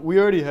 True. We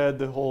already had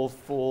the whole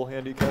full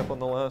handicap on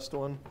the last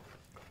one.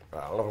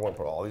 I don't know if I want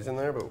to put all these in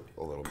there, but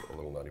a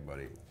little nutty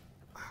buddy.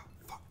 Ow,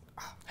 fuck.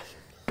 Ow.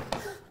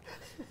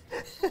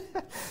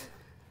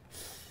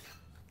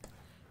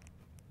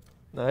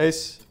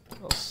 Nice.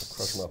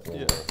 Crush them up a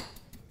little Yeah.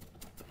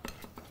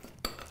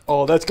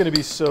 Oh, that's going to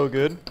be so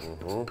good.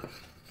 Mm-hmm.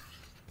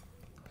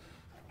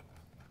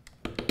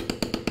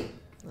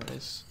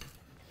 Nice.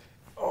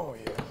 Oh,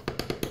 yeah.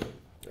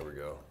 There we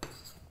go.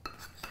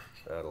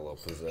 Add a little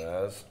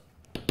pizzazz.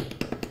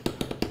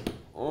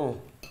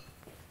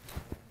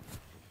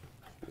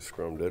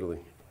 Scrum diddly.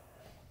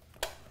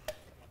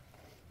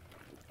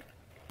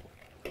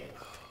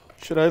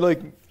 Should I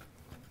like...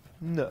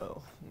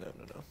 No.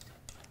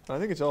 I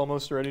think it's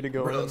almost ready to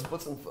go Bro, in. let's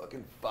put some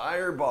fucking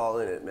fireball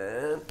in it,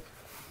 man.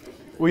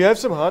 We have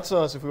some hot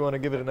sauce if we want to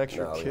give it an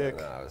extra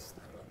kick. I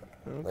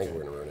think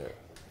we're gonna ruin it.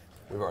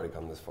 We've already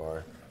come this far.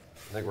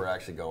 I think we're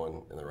actually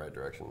going in the right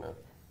direction now.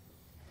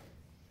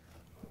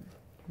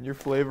 Your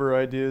flavor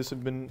ideas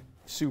have been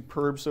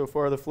superb so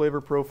far. The flavor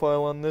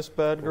profile on this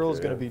bad girl is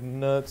going to be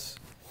nuts.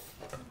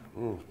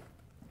 Oh,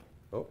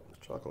 there's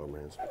chocolate on my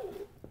hands.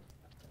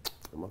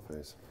 On my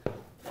face.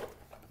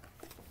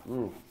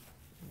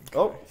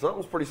 Oh,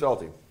 something's pretty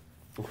salty.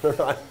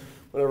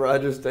 Whatever I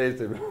just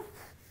tasted.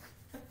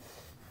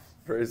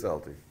 Very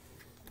salty.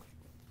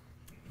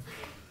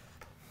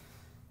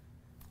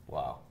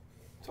 Wow.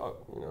 So,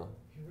 He really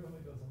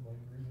doesn't like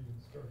reading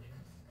instructions.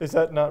 Is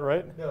that not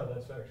right? No,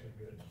 that's actually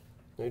good.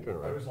 You're doing it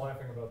I right. was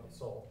laughing about the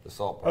salt. The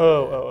salt part.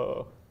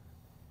 Oh.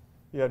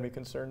 You had me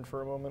concerned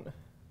for a moment.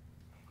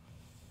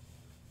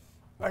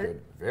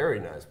 Good. Very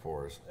nice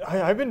pours.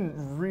 I've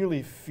been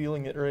really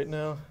feeling it right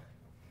now.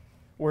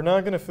 We're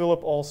not going to fill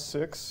up all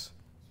 6,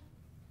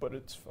 but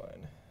it's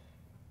fine.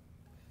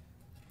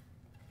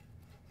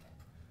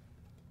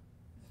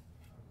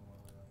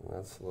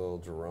 That's a little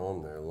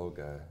Jerome there, little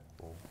guy.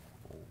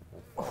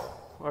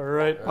 All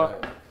right, All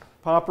right.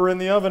 pop her in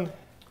the oven.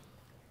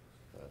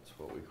 That's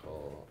what we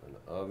call an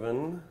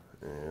oven.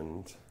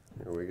 And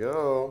here we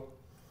go.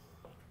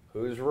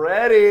 Who's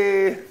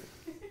ready?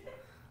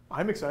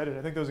 I'm excited.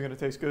 I think those are going to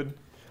taste good.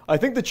 I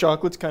think the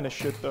chocolate's kind of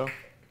shit, though.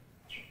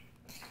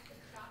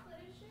 Chocolate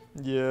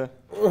is shit? Yeah.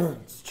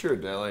 It's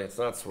Ghirardelli. It's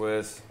not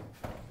Swiss.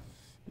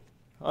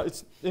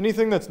 It's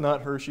anything that's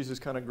not Hershey's is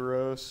kind of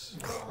gross.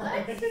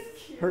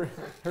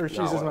 Hershey's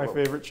No, is my well,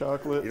 favorite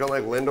chocolate. You don't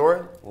like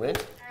Lindor?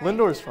 Lind?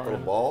 Lindor's Little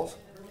fine. balls?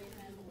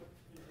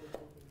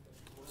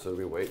 So do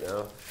we wait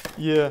now?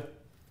 Yeah.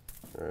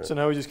 All right. So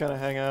now we just kind of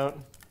hang out.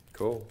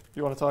 Cool.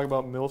 You want to talk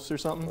about MILFs or I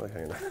something? like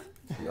hanging out.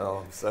 No,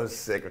 I'm so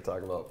sick of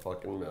talking about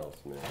fucking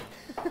milfs, man.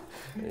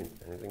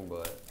 Anything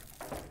but.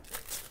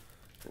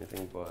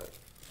 Anything but.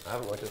 I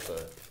haven't looked at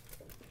the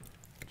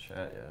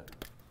chat yet.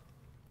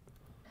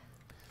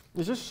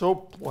 It's just so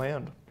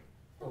bland.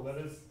 Well,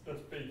 that's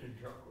bacon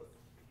chocolate.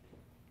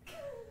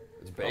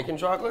 It's bacon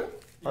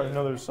chocolate? I didn't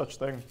know there's such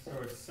thing. So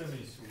it's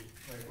semi-sweet.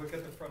 Like, look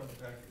at the front of the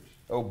package.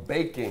 Oh,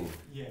 baking.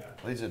 Yeah.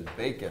 At least it's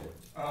bacon.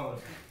 Oh,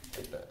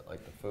 Like that,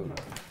 like the food.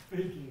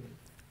 bacon.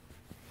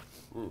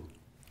 Mm.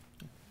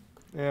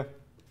 Yeah.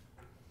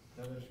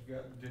 Now that you've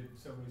got, did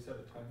somebody set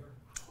a timer?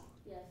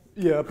 Yes.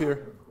 Yeah, up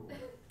here. Oh, cool.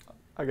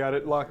 I got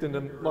it locked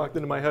into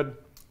my head.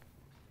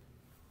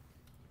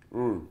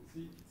 Mm.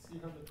 See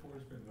how the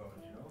tour's been going,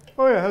 you know?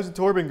 Oh yeah, how's the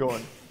tour been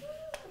going?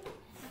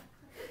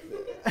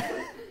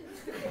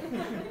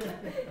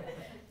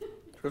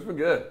 It's been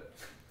good.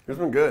 It's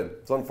been good.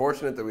 It's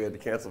unfortunate that we had to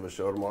cancel the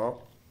show tomorrow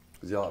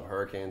because y'all have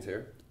hurricanes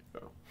here.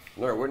 Oh.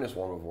 Never witnessed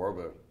one before,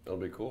 but it'll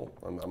be cool.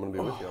 I'm going to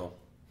be with y'all.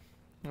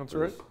 That's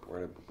We're right. We're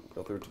going to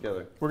go through it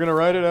together. We're gonna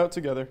ride it out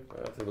together.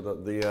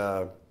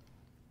 The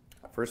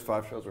first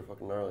 5 shows were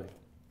fucking gnarly.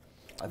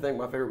 I think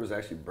my favorite was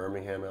actually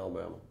Birmingham,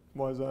 Alabama.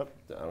 Why is that?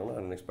 I don't know. I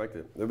didn't expect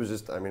it. It was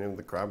just, I mean,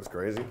 the crowd was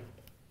crazy.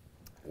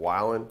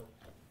 Wilding.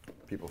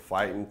 People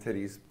fighting,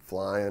 titties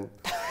flying.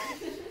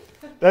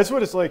 That's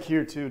what it's like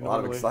here too. A lot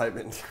of Normally.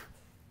 excitement.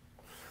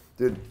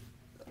 Dude,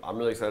 I'm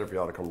really excited for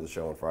y'all to come to the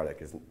show on Friday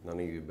because none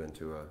of you have been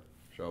to a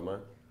show of mine.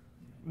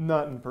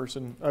 Not in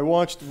person. I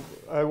watched.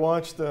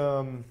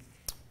 God,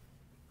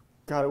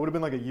 it would have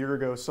been like a year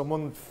ago.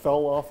 Someone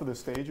fell off of the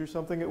stage or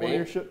something at one of Me?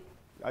 your shit.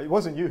 It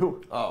wasn't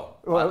you. Oh,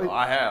 Well,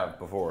 I have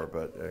before,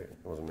 but it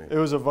wasn't me. It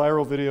was a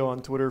viral video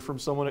on Twitter from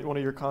someone at one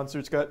of your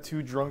concerts got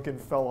too drunk and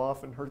fell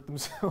off and hurt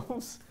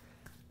themselves.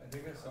 I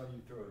think I saw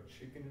you throw a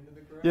chicken into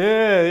the ground.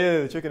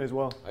 Yeah, the chicken as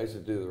well. I used to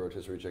do the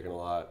rotisserie chicken a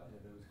lot. Yeah,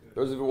 that was good.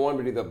 There was even one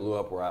video that blew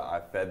up where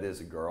I fed this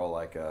girl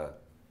like a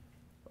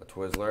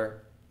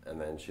Twizzler,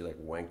 and then she like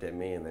winked at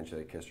me, and then she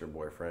like kissed her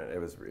boyfriend. It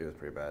was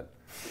pretty bad.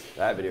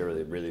 That video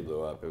really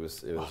blew up. It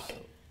was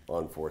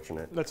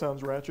unfortunate. That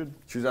sounds ratchet.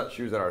 She was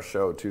at our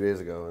show 2 days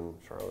ago in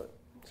Charlotte.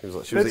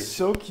 That's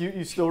so cute.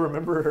 You still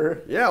remember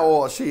her? Yeah,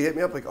 well, she hit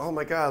me up like, oh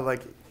my God,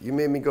 like, you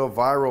made me go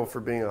viral for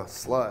being a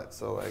slut,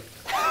 so like,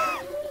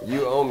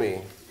 you owe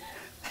me.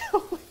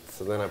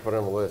 So then I put her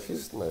on the list. She's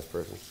just a nice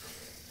person.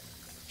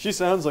 She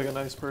sounds like a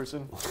nice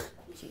person.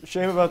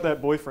 Shame about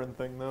that boyfriend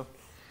thing though.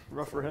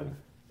 Rough for him.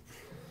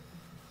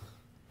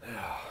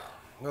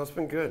 No, it's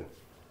been good.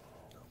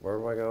 Where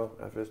do I go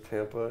after this?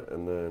 Tampa,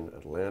 and then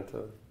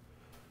Atlanta.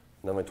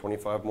 And then like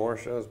 25 more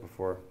shows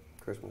before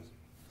Christmas.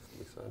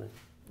 It's exciting.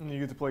 And you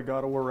get to play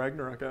God of War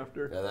Ragnarok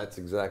after. Yeah, that's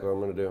exactly what I'm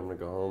going to do. I'm going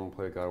to go home and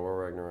play God of War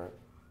Ragnarok.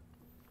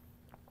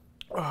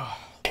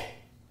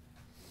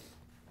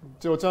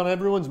 So it's on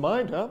everyone's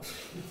mind, huh?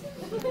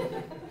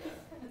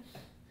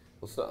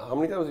 How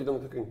many times have you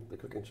done the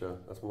cooking show?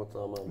 That's what's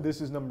on my mind.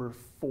 This is number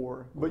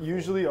 4. But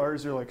usually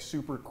ours are like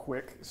super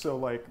quick. So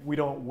like we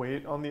don't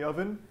wait on the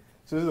oven.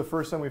 So this is the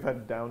first time we've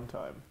had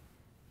downtime.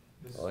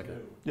 This I like is it.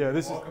 new. Yeah,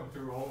 this is. Welcome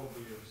through all of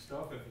your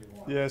stuff if you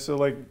want. Yeah, so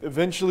like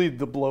eventually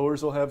the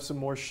blowers will have some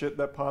more shit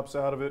that pops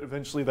out of it.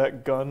 Eventually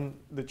that gun,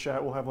 the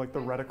chat will have like the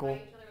reticle.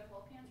 Fight each other with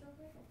hole pants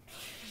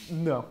real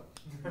quick? No.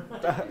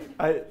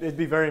 It'd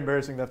be very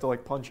embarrassing to have to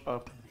like punch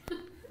up.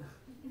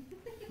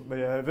 But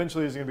yeah,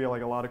 eventually there's gonna be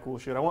like a lot of cool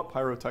shit. I want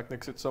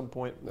pyrotechnics at some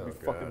point. That'd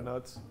be Oh, fucking God.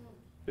 nuts.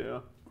 Yeah.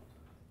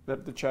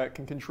 That the chat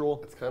can control.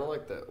 It's kind of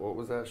like that. What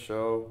was that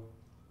show?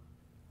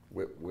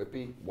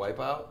 Whippy?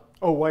 Wipeout?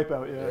 Oh,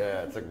 Wipeout, yeah.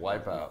 Yeah, it's like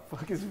Wipeout.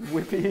 Fuck is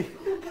Whippy?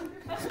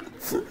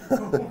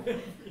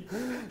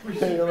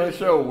 You know that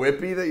show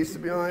Whippy that used to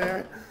be on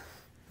there?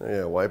 Oh,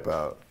 yeah,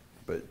 Wipeout.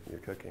 But you're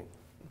cooking.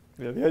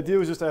 Yeah, the idea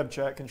was just to have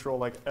chat control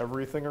like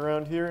everything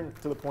around here, and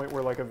to the point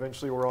where like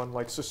eventually we're on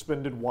like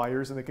suspended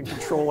wires and they can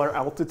control our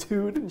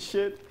altitude and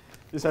shit.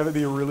 Just have it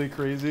be really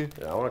crazy.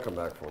 Yeah, I want to come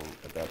back from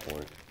at that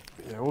point.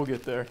 Yeah, we'll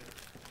get there.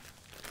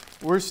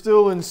 We're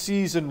still in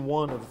season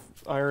 1 of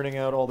ironing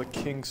out all the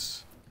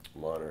kinks.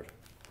 I'm honored.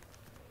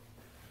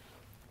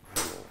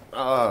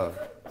 Why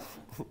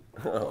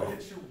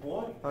did you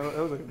want? I don't,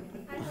 that was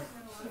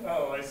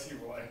Oh, I see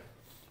why.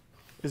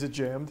 is it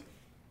jammed?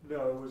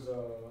 No, it was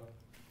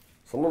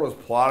Someone was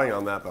plotting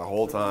on that the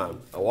whole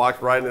time. I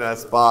walked right into that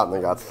spot and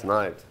they got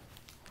sniped.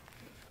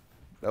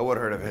 That would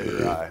hurt if it hit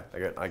your eye.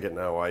 I get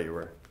now why you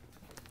were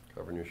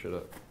covering your shit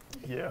up.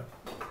 Yeah.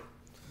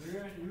 you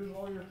didn't use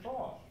all your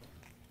sauce.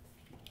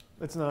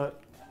 It's not.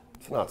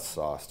 It's not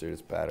sauce, dude.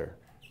 It's batter.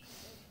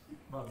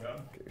 My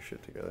bad. Get your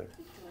shit together.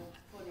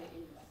 Put it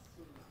in the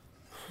soup.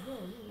 No,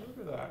 look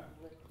at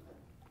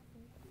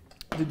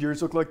that. Did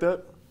yours look like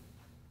that?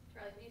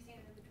 Charlie, can you stand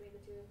in between the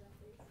two of them,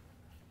 please?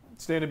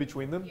 Stand in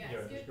between them? Yeah, Yeah,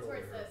 scoot just go towards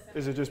over the here. center.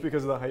 Is it just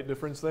because of the height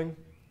difference thing?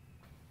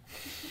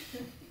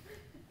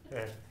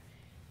 Yeah.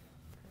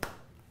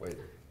 Wait.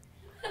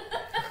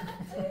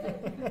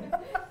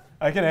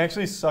 I can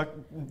actually suck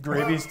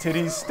Gravy's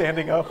titties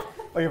standing up.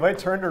 Like if I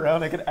turned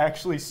around, I could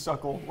actually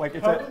suckle. Like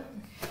it's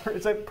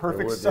at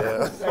perfect would,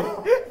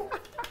 suckle.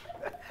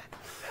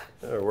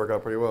 Yeah, it worked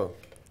out pretty well.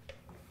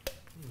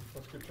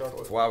 That's good chocolate.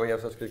 That's why we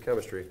have such good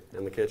chemistry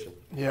in the kitchen.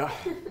 Yeah,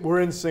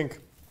 we're in sync.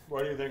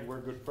 Why do you think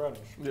we're good friends?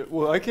 Yeah,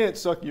 well, I can't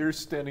suck yours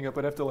standing up.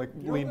 I'd have to like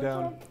You lean don't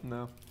down.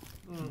 No.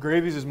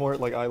 Gravy's is more at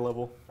like eye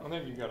level. I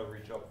think you gotta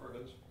reach up for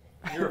his.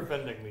 You're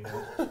offending me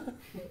now.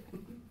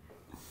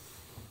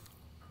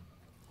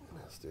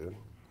 Yes, dude.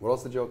 What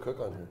else did y'all cook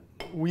on here?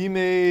 We Is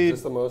made.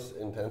 this the most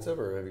intensive,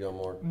 or have you got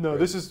more? No,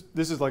 this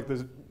is like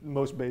the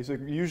most basic.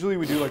 Usually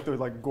we do like the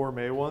like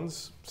gourmet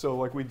ones. So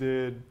like we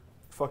did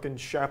fucking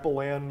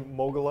Chapelan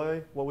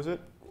Mogulai. What was it?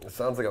 It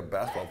sounds like a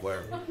basketball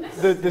player.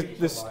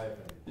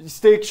 The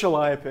steak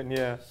chaliapin,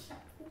 yeah.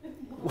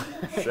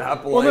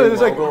 Chapelan Well, no, there's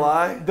like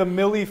Mogulai? the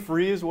Millie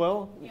Free as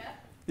well. Yeah.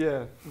 Yeah.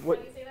 How What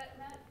do you say that,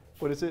 Matt?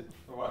 what is it?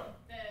 The what?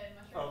 The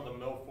Oh, mushroom.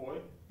 the milfoy?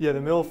 Yeah, the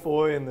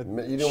milfoy and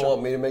the. You didn't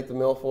want me to make the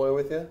milfoy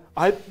with you?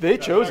 They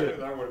chose it.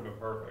 That would have been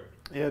perfect.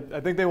 Yeah,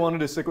 I think they wanted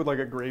to stick with like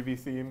a gravy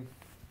theme,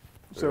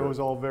 so it was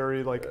all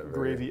very like Yeah, very-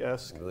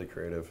 gravy-esque. Really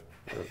creative.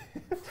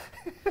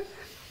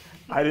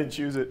 I didn't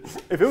choose it.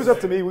 If it was up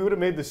to me, we would have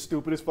made the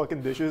stupidest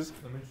fucking dishes.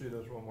 Let me see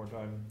this one more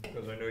time,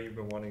 because I know you've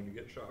been wanting to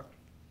get shocked.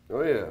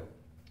 Oh yeah,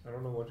 I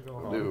don't know what's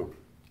going I on. do.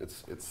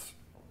 It's It's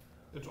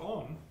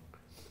on.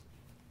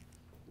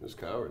 Those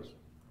cowards.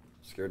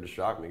 Scared to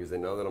shock me because they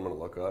know that I'm gonna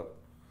look up,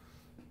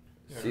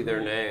 Yeah, see their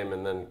name,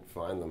 and then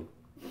find them.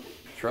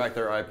 Track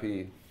their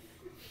IP.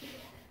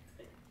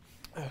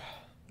 Yeah,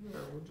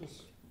 we'll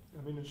just.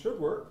 I mean, it should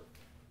work.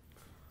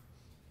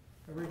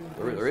 Everything.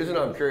 The reason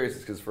I'm curious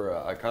is because for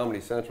a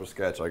Comedy Central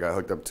sketch, I got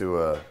hooked up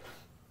to a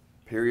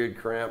period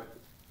cramp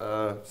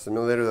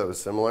simulator that was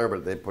similar,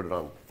 but they put it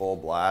on full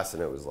blast,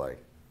 and it was like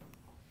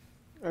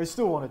I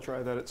still want to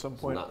try that at some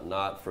point.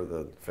 not for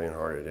the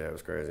faint-hearted. Yeah, it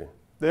was crazy.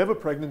 They have a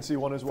pregnancy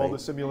one as well to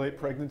Faint. simulate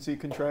pregnancy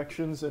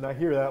contractions, and I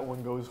hear that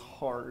one goes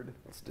hard.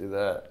 Let's do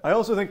that. I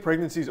also think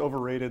pregnancy is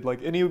overrated. Like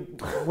any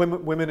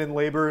women in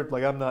labor,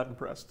 like I'm not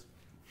impressed.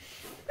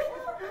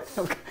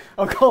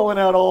 I'm calling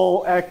out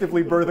all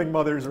actively birthing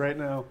mothers right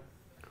now.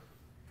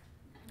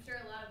 I'm sure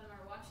a lot of them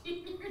are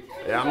watching.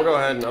 Yeah, I'm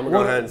gonna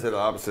go ahead and say the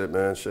opposite,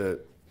 man.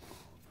 Shit.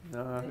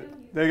 Nah,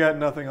 they got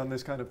nothing on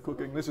this kind of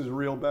cooking. This is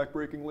real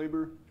backbreaking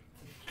labor.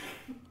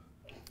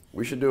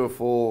 We should do a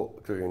full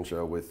cooking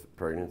show with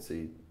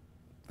pregnancy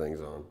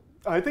things on.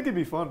 I think it'd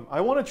be fun.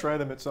 I want to try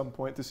them at some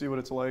point to see what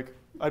it's like.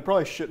 I'd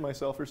probably shit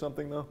myself or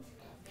something though.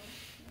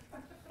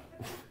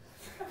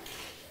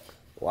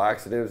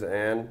 Laxatives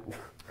and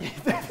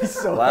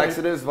So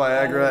laxatives,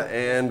 Viagra,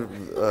 and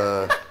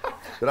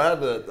but I had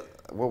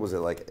what was it,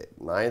 like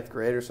 9th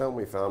grade or something?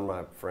 We found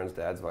my friend's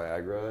dad's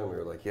Viagra, and we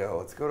were like, "Yo,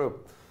 let's go to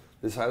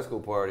this high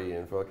school party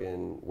and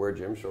fucking wear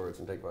gym shorts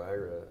and take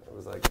Viagra."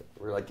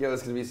 We were like, "Yo,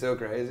 this is gonna be so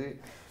crazy."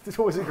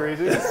 was it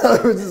crazy?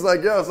 I was just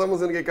like, "Yo,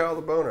 someone's gonna get caught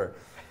with a boner."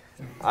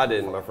 I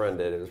didn't. My friend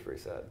did. It was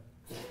pretty sad.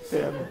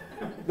 Damn,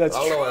 that's I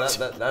don't know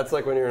true. why that's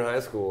like when you're in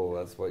high school.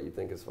 That's what you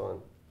think is fun.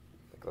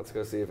 Like, let's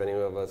go see if any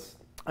of us.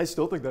 I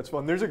still think that's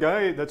fun. There's a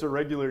guy that's a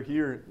regular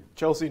here.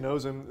 Chelsea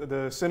knows him,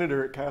 the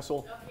senator at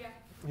Castle. Oh, yeah.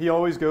 He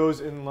always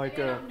goes in Like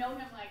like I a. don't know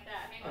him like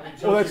that. Hang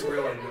on. Well, that's.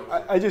 really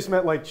I just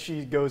meant like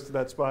she goes to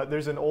that spot.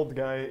 There's an old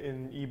guy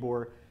in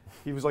Ybor.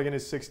 He was like in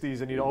his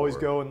 60s, and he'd always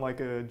Ybor. go in like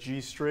a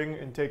G-string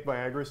and take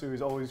Viagra, so he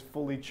was always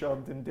fully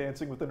chubbed and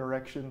dancing with an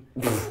erection.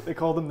 They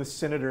called him the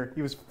senator.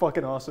 He was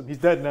fucking awesome. He's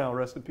dead now.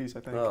 Rest in peace, I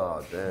think.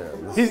 Oh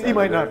damn. He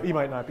might not. He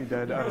might not be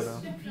dead. I don't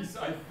know.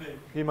 I think.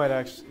 He might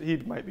actually. He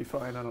might be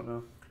fine. I don't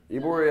know.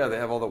 Ybor, yeah, they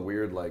have all the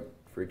weird, like,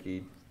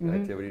 freaky Mhm.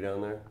 activity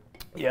down there.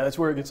 Yeah, that's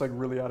where it gets like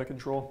really out of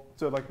control.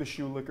 So like the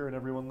shoe liquor and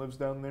everyone lives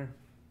down there.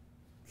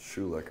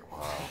 Shoe liquor.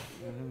 Wow.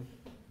 Mhm.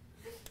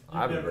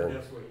 I haven't never been.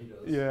 guess what he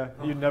does. Yeah,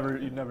 you'd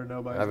never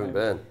know by I his haven't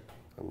name.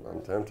 been.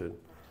 I'm tempted.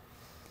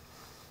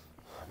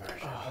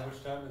 How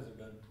much time has it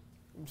been?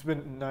 It's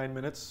been 9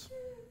 minutes.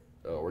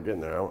 Oh, we're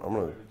getting there. I'm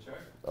gonna. Let me check.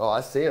 Oh,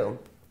 I see them.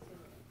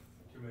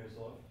 2 minutes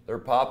left. They're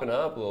popping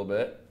up a little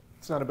bit.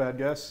 It's not a bad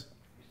guess.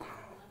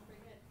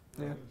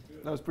 Yeah, That's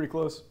good. that was pretty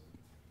close.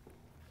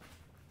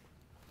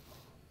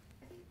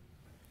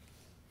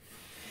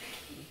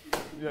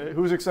 Yeah,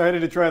 who's excited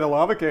to try the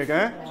lava cake,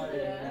 huh?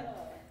 Yeah.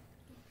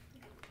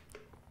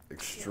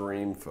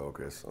 Extreme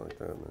focus. I like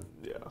that, man.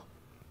 Yeah.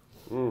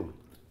 Mm.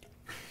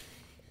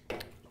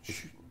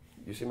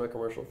 You see my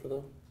commercial for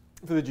them?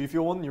 For the G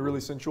Fuel one, your really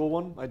sensual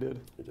one, I did.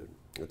 You did.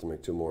 You have to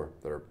make 2 more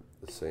that are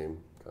the same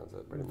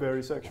concept. Pretty Very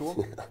much. sexual.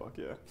 Fuck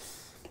yeah.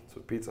 That's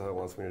what Pizza Hut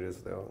wants me to do. So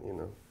they all, you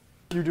know.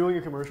 You're doing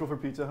a commercial for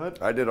Pizza Hut?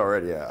 I did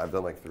already. Yeah, I've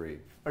done like 3.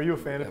 Are you a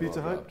fan of They have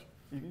Pizza all Hut? dropped.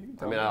 You can I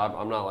tell mean, me.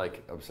 I'm not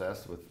like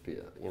obsessed with,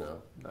 you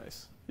know.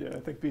 Nice. Yeah, I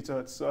think Pizza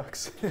Hut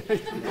sucks. I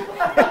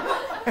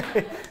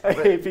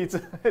hate Pizza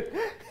Hut.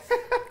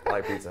 I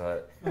like Pizza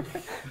Hut.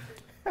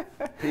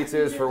 Pizza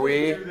is for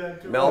we,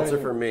 melts are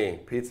for me.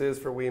 Pizza is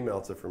for we,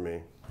 melts are for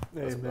me.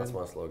 That's Amen.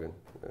 my slogan.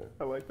 Yeah.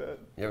 I like that.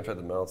 You haven't tried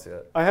the melts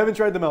yet? I haven't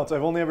tried the melts.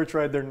 I've only ever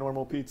tried their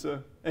normal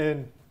pizza,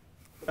 and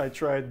I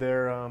tried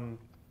their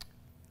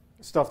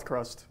stuffed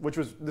crust, which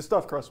was the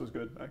stuffed crust was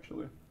good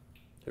actually.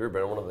 You ever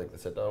been on one of like the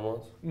sit-down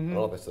ones? I don't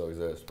know if they still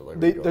exist, but like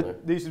They, we go in there.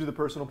 they used to do the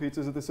personal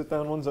pizzas at the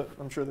sit-down ones.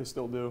 I'm sure they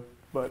still do,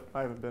 but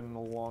I haven't been in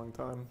a long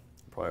time.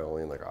 Probably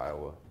only in like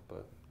Iowa,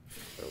 but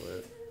they're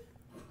lit.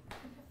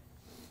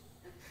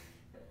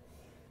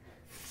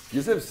 Do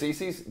you guys have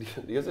CC's? Do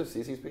you guys have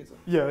CC's pizza?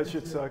 Yeah, that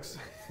shit sucks.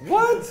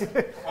 What?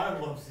 I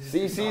love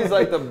CC's. CC's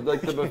like the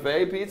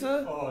buffet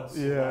pizza? Oh, it's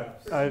Yeah.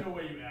 There's no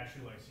way you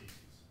actually like CC's.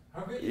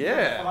 How could you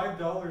Yeah. pay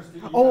 $5 to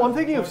eat Oh, as I'm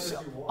thinking of much as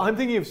you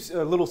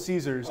want? Little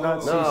Caesars, not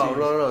Oh. CC's.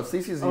 No.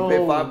 CC's, you Oh, pay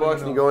 $5 no,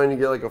 and no. you go in and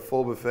you get like a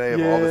full buffet of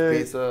all Yeah, this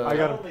pizza. I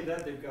got Not 'em. only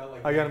that, they've got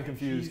like I got 'em mac and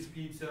confused. cheese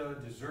pizza,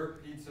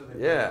 dessert pizza.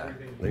 They've Yeah, got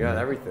everything. they got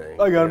everything.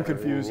 I got 'em Yeah,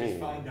 confused. everything It's you need.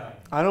 fine dining.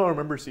 I don't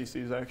remember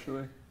CC's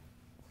actually.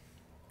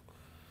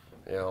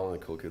 Yeah, only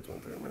cool kids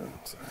went there, man.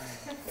 So.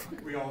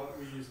 We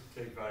used to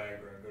take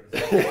Viagra and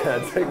go to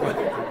Yeah, take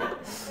my.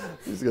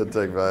 He's gonna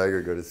take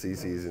Viagra, go to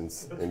CC's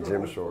in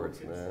gym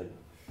shorts, man.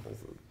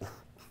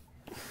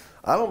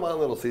 I don't mind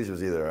Little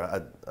Caesars either. I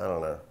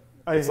don't know.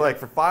 It's like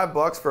for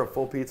 $5 for a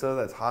full pizza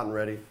that's hot and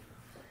ready.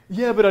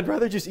 Yeah, but I'd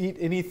rather just eat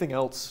anything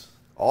else.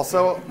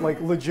 Also, Like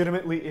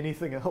legitimately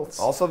anything else.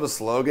 also the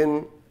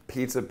slogan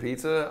 "Pizza,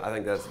 Pizza." I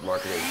think that's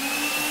marketing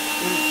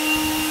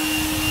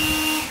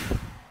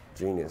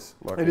genius.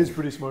 It Marketing, is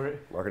pretty smart.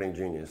 marketing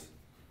genius.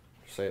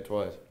 Say it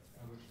twice.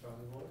 How much time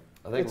is left?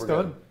 I think It's we're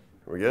done. good.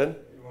 We're good.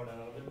 You want an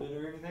oven mitt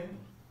or anything?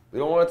 We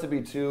don't want it to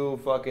be too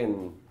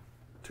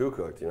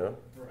cooked, you know.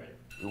 Right.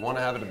 We want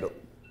to have it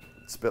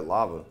spit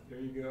lava. There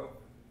you go.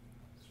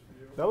 It's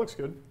for you. That looks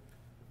good.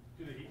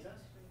 Do the heat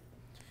test?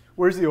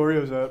 Where's the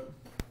Oreos at?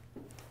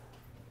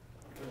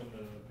 In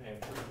the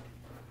pantry.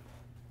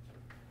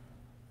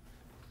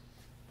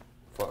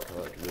 Fuck,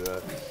 I can do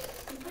that.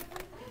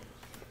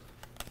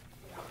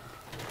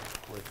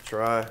 Let's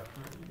try. I'm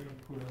gonna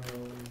put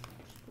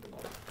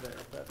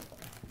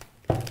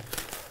there.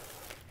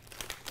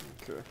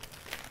 Okay.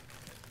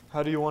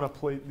 How do you want to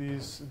plate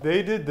these?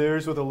 They did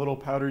theirs with a little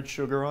powdered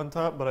sugar on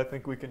top, but I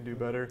think we can do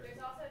better. There's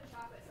also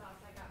chocolate sauce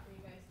I got for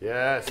you guys.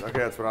 Yes, okay,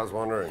 that's what I was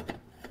wondering.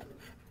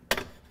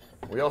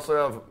 We also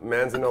have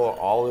Manzanilla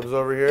olives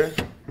over here.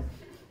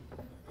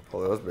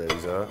 Pull those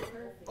babies out.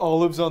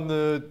 Olives on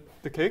the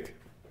cake?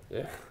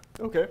 Yeah.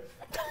 Okay.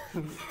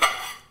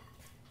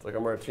 It's like a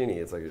martini.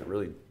 It's like it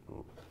really.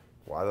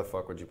 Why the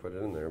fuck would you put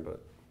it in there?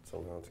 But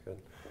somehow it's good.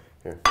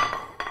 Here.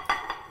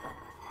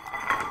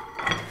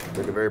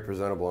 Make it very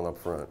presentable and up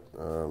front.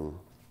 And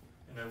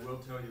I will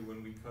tell you,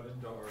 when we cut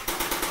into ours.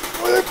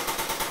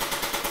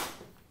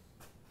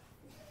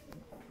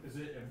 Is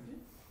it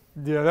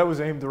empty? Yeah, that was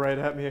aimed right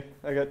at me.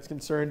 I got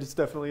concerned. It's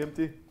definitely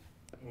empty.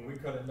 When we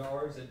cut into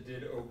ours, it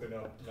did open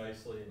up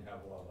nicely and have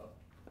lava.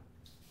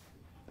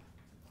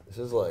 This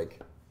is like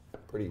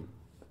pretty.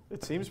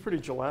 It seems pretty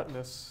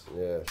gelatinous.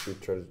 Yeah, should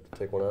we try to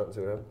take one out and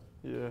see what happens?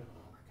 Yeah.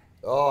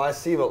 Oh, I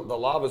see. The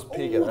lava's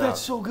peeking Oh, out.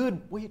 that's so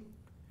good. Wait.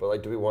 But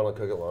like, do we want to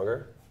cook it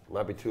longer?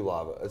 Might be too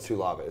lava. It's too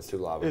lava. It's too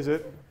lava. Is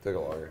it? Cook it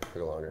longer. Cook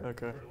it longer.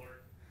 Okay.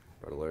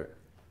 Red alert.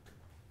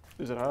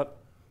 Is it hot?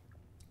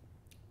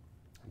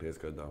 I think it's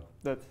good though.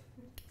 That.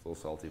 It's a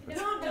little salty, but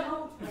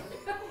No.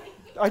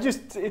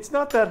 It's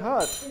not that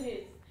hot. It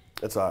is.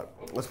 it's hot.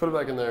 Let's put it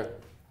back in there.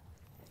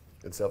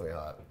 It's definitely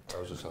hot. I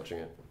was just touching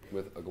it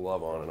with a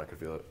glove on and I could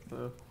feel it.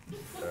 All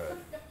right.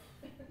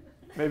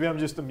 Maybe I'm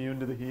just immune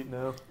to the heat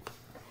now.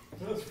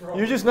 That's probably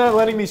You're just not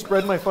letting me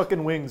spread my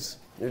fucking wings.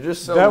 You're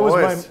just so that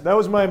moist.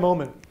 was my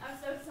moment. I'm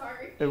so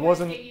sorry. It You guys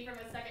wasn't- saved me from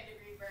a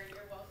second-degree burn. You're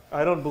welcome.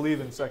 I don't believe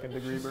in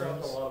second-degree She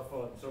stopped burns. a lot of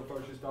fun. So far,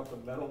 she stopped a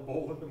metal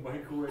bowl in the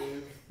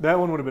microwave. That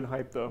one would have been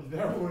hype though.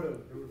 That would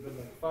have been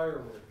like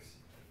fireworks.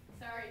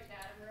 Sorry,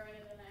 Chad. I'm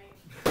ruining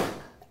the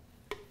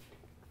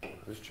night.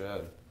 Who's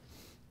Chad?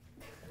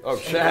 Oh,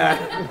 Chad.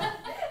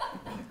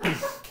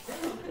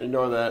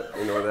 Ignore that.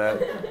 Ignore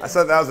that. I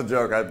said that was a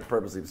joke. I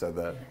purposely said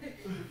that.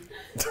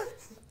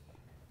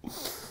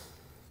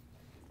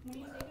 When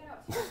you take it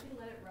out, you can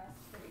let it rest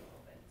for a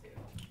little bit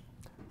too.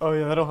 Oh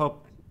yeah, that'll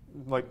help,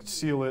 like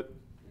seal it.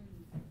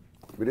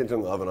 We didn't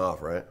turn the oven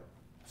off, right?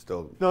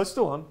 Still No, it's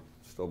still on.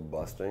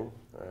 busting.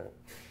 All right.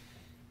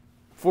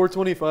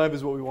 425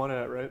 is what we want it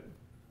at, right?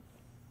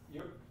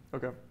 Yep.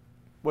 Okay.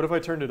 What if I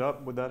turned it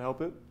up? Would that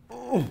help it?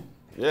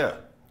 Yeah.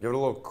 Give it a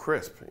little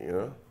crisp, you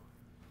know?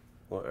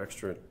 A little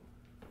extra.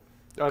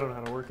 I don't know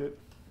how to work it.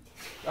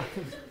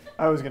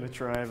 I was gonna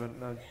try, but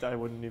I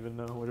wouldn't even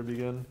know where to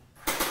begin.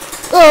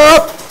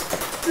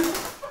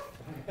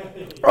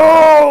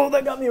 Oh,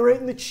 that got me right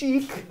in the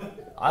cheek.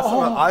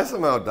 I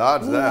somehow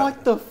dodged that.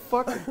 What the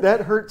fuck?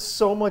 That hurts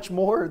so much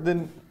more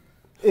than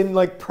in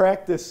like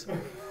practice.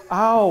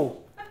 Ow.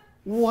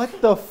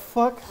 What the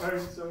fuck? All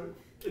right, so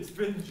it's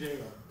been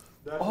jammed.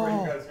 That's why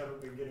you guys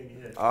haven't been getting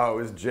hit. Oh,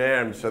 it was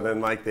jammed, so then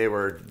like they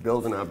were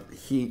building up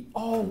heat,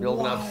 Oh,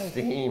 building wow. up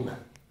steam.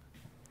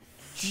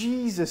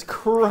 Jesus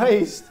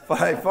Christ.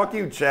 Bye, fuck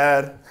you,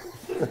 Chad.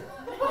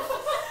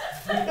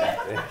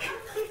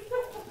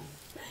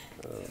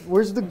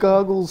 Where's the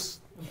goggles?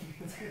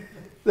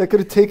 That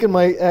could have taken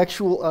my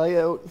actual eye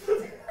out.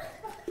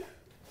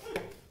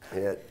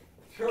 Yeah.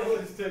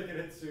 Charlie's taking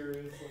it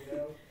seriously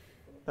now.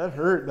 That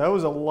hurt. That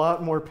was a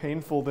lot more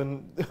painful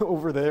than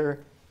over there.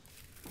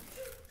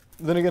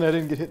 Then again, I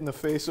didn't get hit in the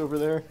face over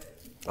there.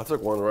 I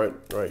took one right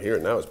here,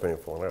 and that was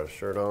painful. And I had a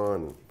shirt on,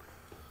 and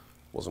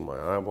wasn't my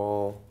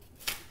eyeball.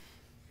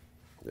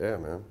 Yeah,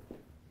 man.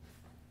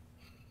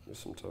 There's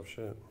some tough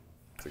shit.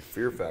 It's like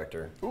Fear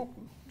Factor. Ooh.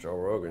 Joe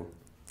Rogan.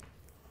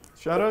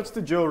 Shout outs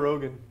to Joe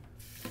Rogan.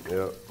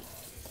 Yep.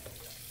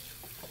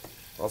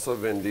 Also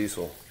Vin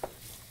Diesel.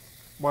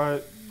 Why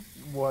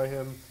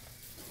him?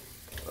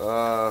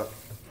 What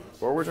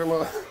were we talking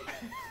about?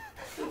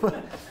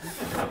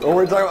 We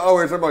were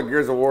talking about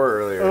Gears of War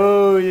earlier.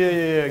 Oh,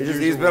 yeah.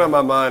 He's been on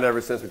my mind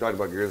ever since we talked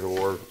about Gears of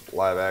War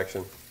live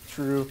action.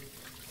 True.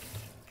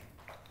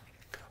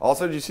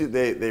 Also, did you see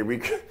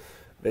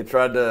they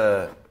tried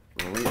to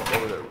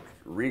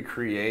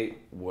recreate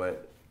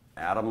what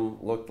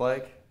Adam looked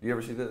like? Do you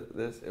ever see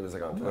this? It was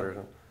like on Twitter or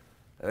something.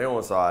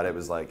 Everyone saw it. It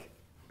was like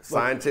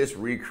scientists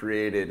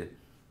recreated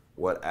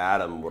what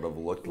Adam would have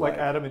looked like.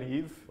 Like Adam and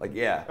Eve? Like,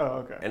 yeah. Oh,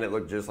 okay. And it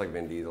looked just like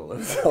Vin Diesel. It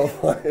was so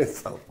funny. It's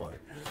so funny.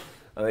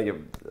 I think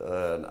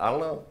I don't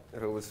know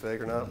if it was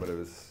fake or not, but it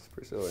was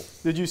pretty silly.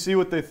 Did you see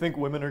what they think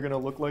women are going to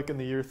look like in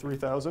the year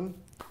 3000?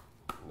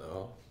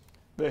 No.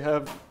 They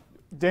have...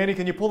 Danny,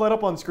 can you pull that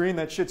up on screen?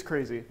 That shit's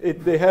crazy.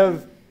 They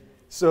have...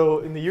 So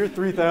in the year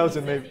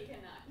 3000,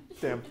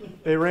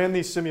 they ran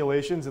these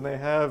simulations, and they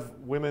have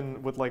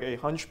women with like a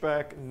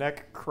hunchback,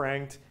 neck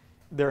cranked.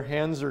 Their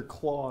hands are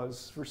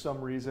claws for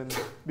some reason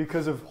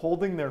because of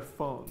holding their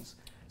phones.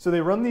 So they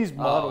run these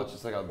models. Oh, it's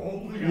just like a...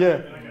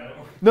 Yeah.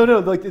 No,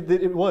 like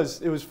it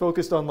was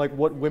focused on like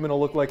what women will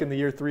look like in the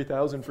year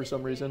 3000 for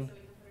some reason.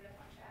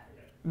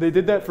 They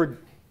did that for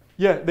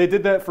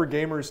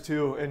gamers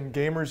too, and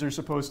gamers are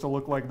supposed to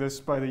look like this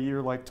by the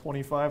year like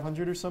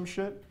 2500 or some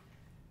shit.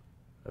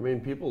 I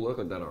mean, people look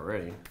like that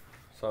already.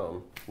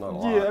 Some, not a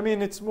lot. Yeah, I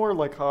mean, it's more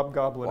like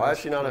Hobgoblin. Why does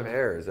she not have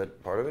hair? Is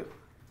that part of it?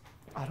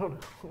 I don't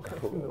know. I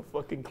have no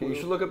fucking clue. You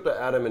should look up the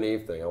Adam and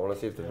Eve thing. I want to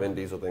see if the Vin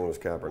Diesel thing was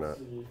cap or not.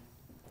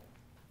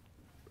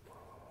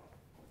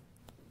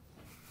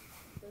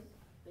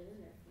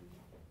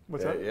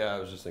 What's that? Yeah, I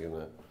was just thinking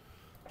that.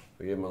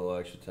 We gave him a little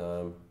extra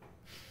time.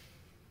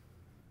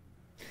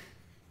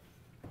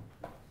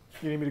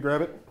 You need me to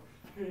grab it?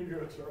 Here you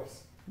go,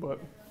 Charles. What?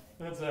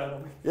 That's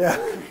Adam. Yeah.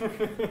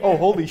 Oh,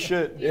 holy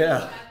shit.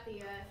 Yeah. The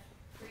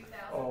 3000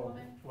 Oh,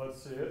 woman.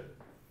 let's see it.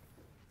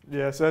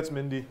 Yeah, so that's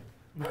Mindy.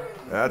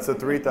 That's a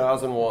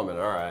 3,000 woman.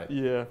 All right.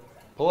 Yeah.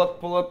 Pull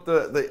up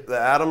the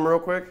Adam real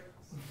quick.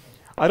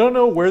 I don't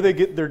know where they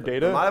get their It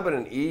data. might have been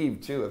an Eve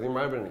too. I think it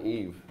might have been an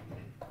Eve.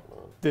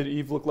 Did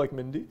Eve look like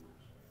Mindy?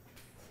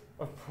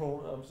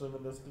 I'm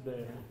sending this to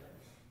Dan.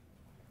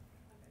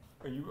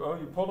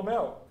 You pulled him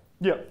out.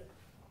 Yeah.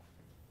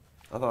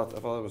 I thought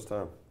it was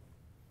time.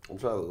 We'll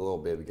try the little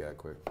baby guy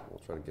quick. We'll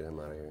try to get him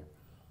out of here.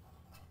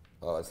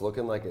 Oh, it's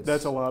looking like it's...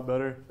 That's a lot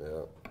better.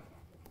 Yeah.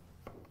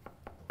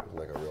 Looking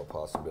like a real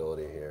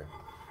possibility here.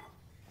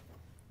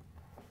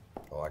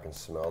 Oh, I can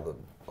smell the...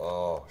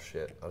 Oh,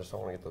 shit. I just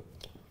don't want to get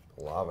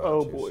the lava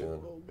out too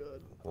soon. Oh,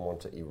 God. I don't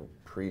want it to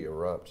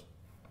pre-erupt.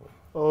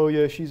 Oh,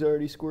 yeah, she's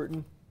already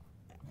squirting.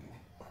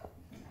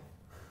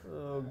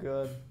 Oh,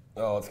 God.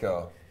 Oh, let's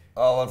go.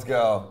 Oh, let's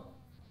go.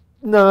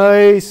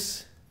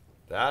 Nice.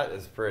 That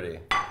is pretty.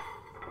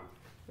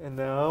 And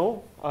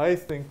now, I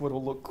think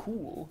what'll look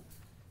cool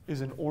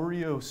is an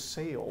Oreo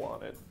sail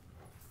on it.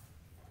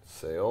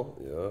 Sail,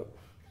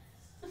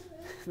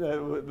 yep.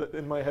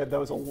 In my head, that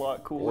was a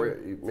lot cooler.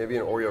 Maybe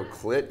an Oreo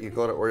clit? You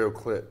call it Oreo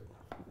clit.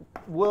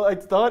 Well, I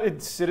thought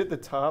it'd sit at the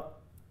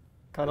top,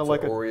 kind of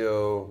like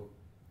Oreo...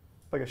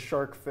 like a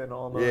shark fin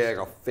almost. Yeah,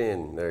 like a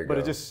fin. There you go. But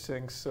it just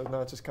sinks, so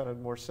now it's just kind of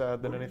more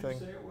sad than anything.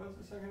 What did you say it was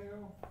a second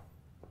ago?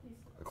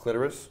 A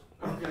clitoris?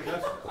 Okay,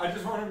 I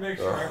just want to make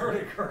sure I heard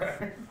it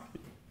correct.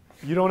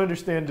 You don't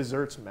understand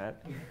desserts,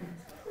 Matt.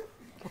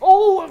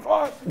 Oh,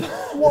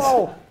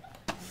 whoa!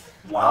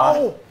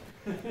 Wow!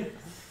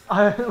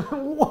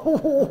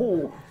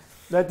 Whoa!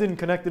 That didn't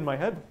connect in my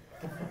head.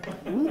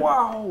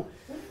 Wow!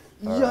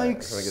 Yikes! Right, I'm gonna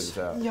get this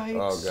out. Yikes!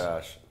 Oh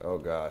gosh! Oh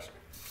gosh!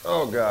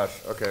 Oh gosh!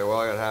 Okay, well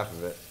I got half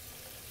of it.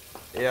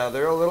 Yeah,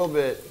 they're a little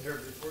bit. Here,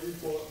 before you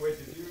pull up, wait,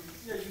 did you?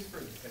 Yeah, you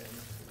spray the pan.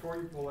 Before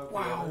you pull up the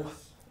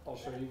others, I'll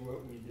show you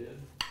what we did.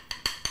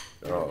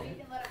 Oh. You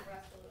can let them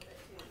rest a little bit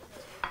too.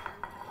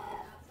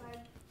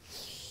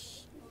 So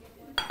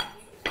outside.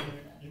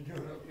 You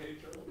doing okay,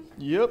 Charles?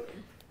 Yep.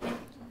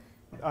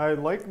 I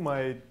like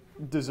my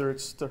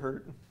desserts to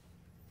hurt.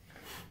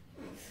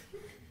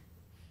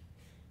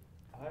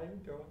 I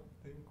don't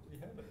think we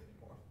have it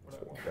anymore. What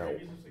I want. Yeah.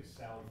 These are like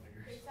salad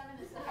fingers. There's some in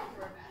the second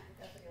drawer, Matt, if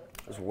that's what you're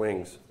looking There's for.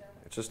 wings.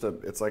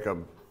 It's like a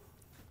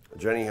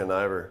Jenny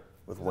Haniver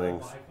with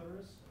wings.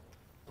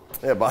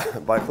 Yeah,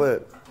 by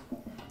clit.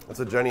 It's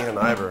a Jenny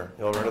Haniver.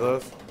 You ever heard of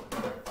those?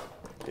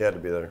 You had to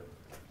be there.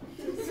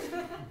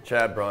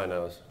 Chad probably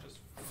knows.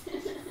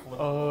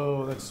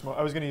 Oh, that's smart.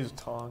 I was gonna use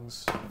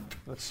tongs.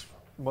 That's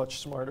much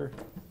smarter.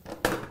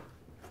 And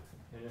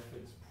if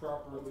it's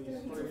properly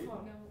sprayed,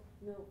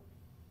 No.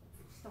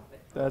 Stop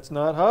it. That's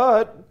not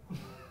hot.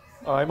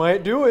 I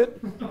might do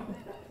it.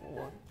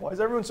 Why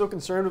is everyone so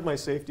concerned with my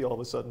safety all of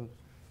a sudden?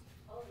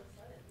 All of a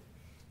sudden.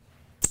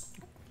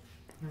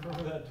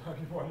 remember that time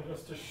you wanted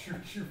us to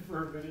shoot you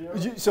for a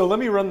video? So let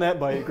me run that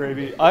by you,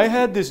 Gravy. I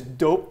had this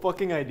dope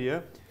fucking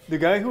idea. The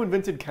guy who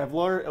invented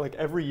Kevlar, like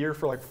every year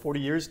for like 40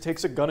 years,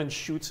 takes a gun and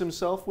shoots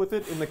himself with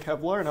it in the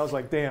Kevlar, and I was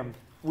like, damn,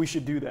 we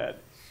should do that,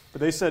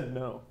 but they said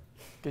no.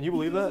 Can you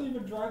believe He that? doesn't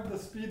even drive the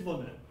speed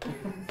limit.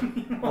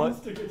 He wants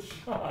to get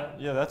shot.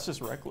 Yeah, that's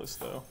just reckless,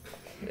 though.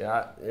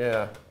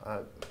 Yeah, I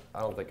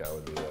don't think I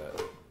would do that. I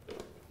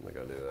don't think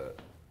I'd do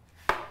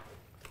that.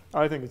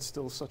 I think it's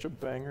still such a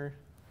banger.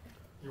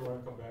 You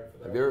want to come back for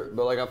that? Have you ever,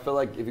 but like I feel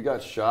like if you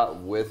got shot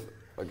with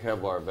a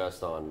Kevlar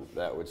vest on,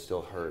 that would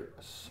still hurt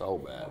so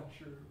bad. Not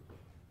sure.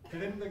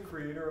 Didn't the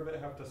creator of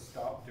it have to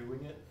stop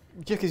doing it?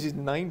 Yeah, because he's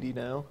 90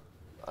 now.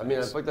 I mean,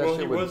 I feel like that Well,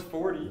 shit he was would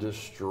 40.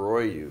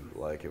 destroy you.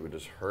 Like it would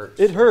just hurt.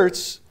 It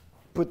hurts,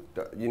 but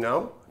You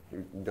know?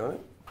 You done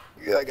it?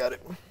 yeah, I got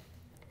it.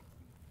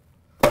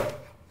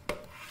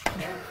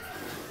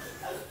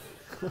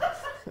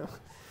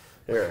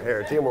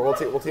 Here, team. We'll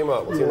team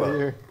up. We'll team Yeah, up.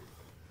 here.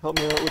 Help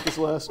me out with this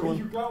last Well,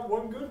 you one. got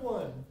one good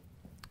one.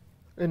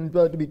 And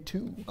about to be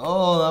 2.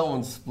 Oh, that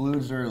one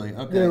splooged early.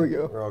 Okay. There we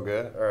go. We're all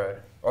good. All right.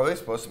 Are they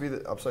supposed to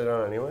be upside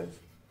down anyways?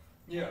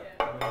 Yeah.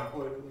 I mean, I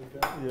played it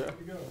like that. Yeah. There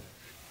you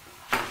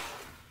go.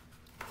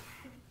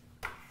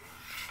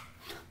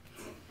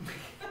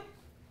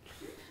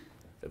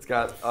 It's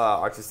got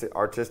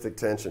artistic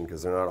tension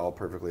because they're not all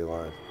perfectly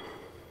aligned.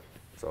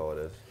 That's all it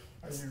is.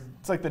 Are you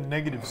It's like the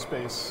negative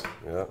space.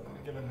 Yeah.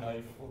 get a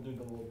knife? We'll do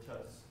the little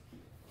test.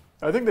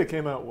 I think they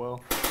came out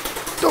well.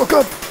 Oh,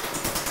 God!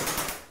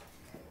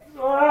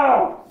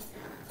 Wow!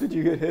 Did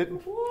you get hit?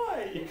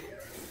 Why?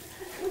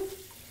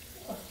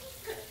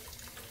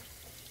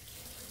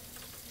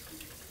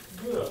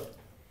 Good.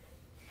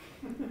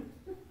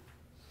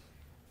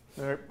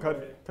 All right,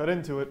 cut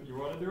into it. You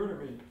want to do it or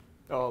me?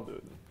 I'll do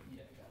it.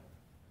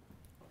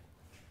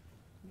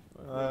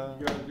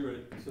 You gotta do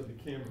it so the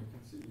camera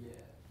can see. Yeah.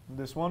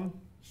 This one?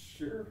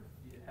 Sure.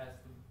 It has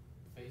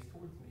to face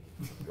towards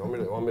me.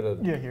 You want me to?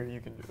 Yeah, here,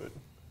 you can do it.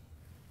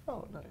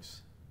 Oh,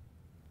 nice.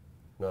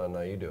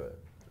 No, you do it.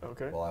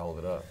 Okay. While I hold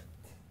it up.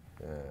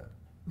 Yeah.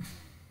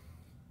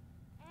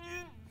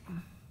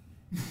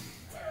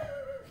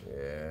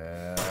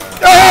 Yeah.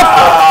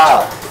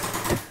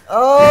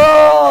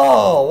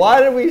 Oh!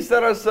 Why did we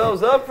set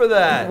ourselves up for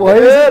that? Why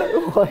dude? is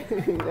it? Why?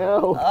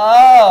 No.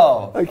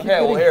 Oh! I keep Okay,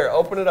 well getting- here,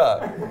 open it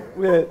up.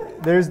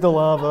 Wait, there's the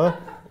lava.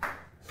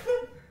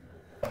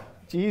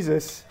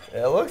 Jesus.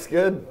 Yeah, it looks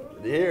good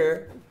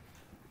here.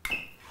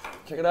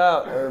 Check it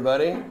out,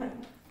 everybody.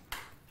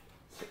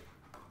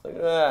 Look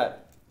at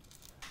that.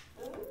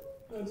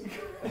 That's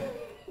good.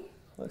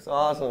 Looks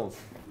awesome.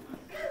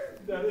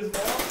 That is now.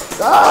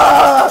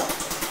 Ah!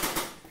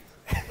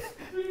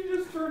 Did you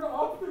just turn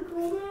off the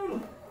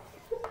cooldown?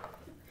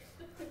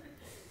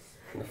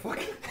 Fuck.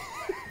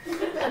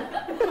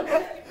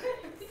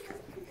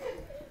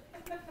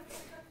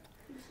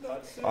 It's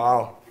not safe.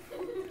 Oh.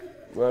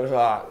 That is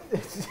hot.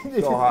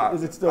 So hot.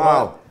 Is it still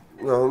hot?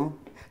 Oh.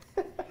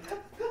 I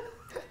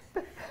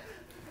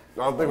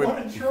don't I think we.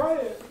 want to try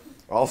it.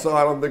 Also,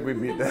 I don't think we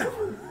beat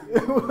them.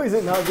 Is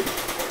it not?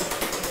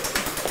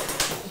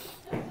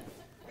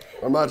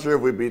 I'm not sure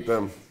if we beat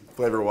them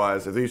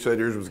flavor-wise. If you said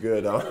yours was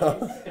good,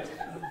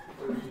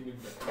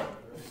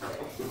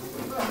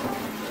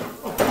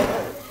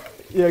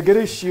 Yeah, get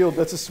a shield.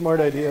 That's a smart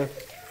idea.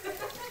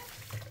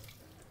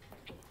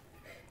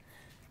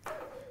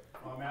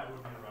 Oh, Matt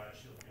would be a riot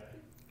shield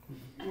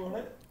guy. You want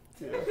it?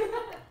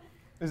 Yeah.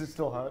 Is it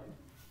still hot?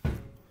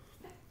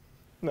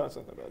 No, it's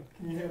not that bad.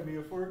 Can you hand me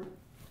a fork?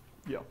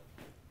 Yeah.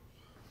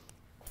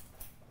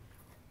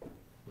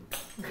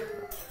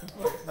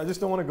 I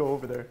just don't want to go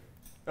over there.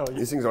 Oh, you,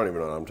 these things aren't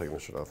even on. I'm taking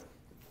this shit off.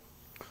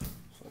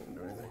 So I didn't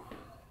do anything.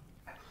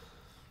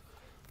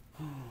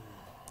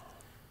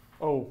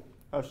 oh,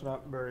 that's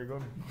not very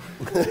good.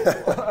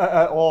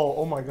 At all.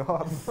 Oh my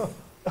God.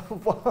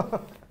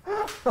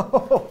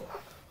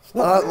 It's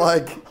not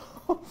like.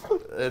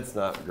 It's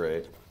not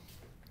great.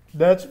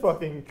 That's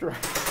fucking trash.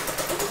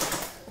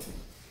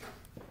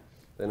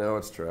 They know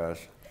it's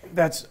trash.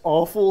 That's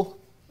awful.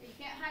 You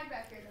can't hide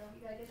back here though.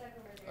 You gotta get back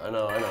over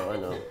there. I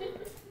know.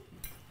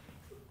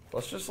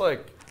 Let's just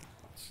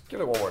give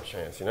it one more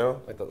chance, you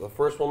know? Like the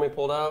first one we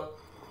pulled out.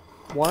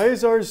 Why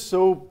is ours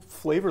so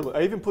flavorless?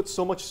 I even put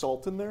so much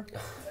salt in there.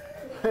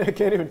 I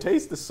can't even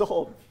taste the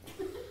salt.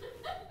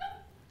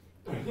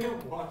 I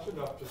can't watch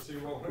enough to see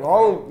what That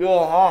one's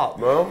still hot,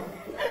 bro.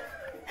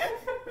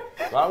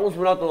 That one's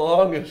been out the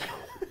longest.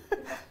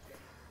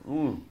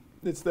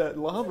 It's that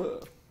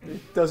lava.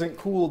 It doesn't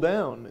cool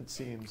down, it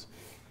seems.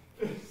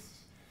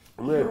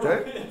 I mean,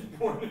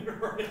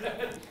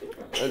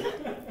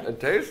 it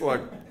tastes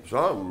like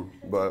something,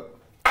 but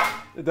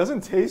It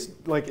doesn't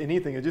taste like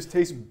anything. It just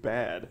tastes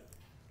bad.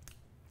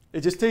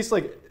 It just tastes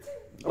like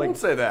I wouldn't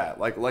say that.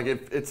 Like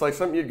it's like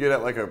something you'd get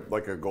at like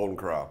a Golden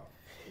Corral.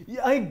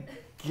 yeah, I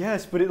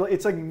guess, but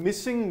it's like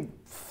missing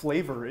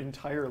flavor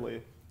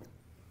entirely.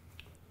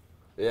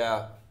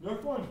 Yeah.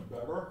 This one's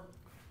better.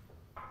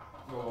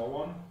 The low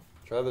one.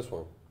 Try this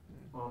one.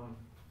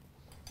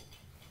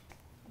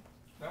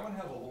 That one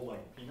has a little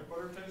like peanut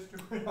butter taste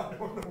to it. I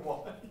don't know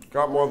why.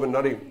 Got more of the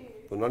nutty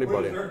Wait,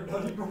 buddy. is there a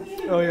nutty buddy?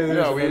 Oh yeah, there's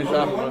Yeah, we used to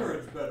have No one. wonder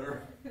it's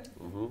better.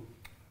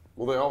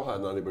 Well, they all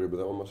had nutty buddy, but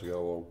that one must have got a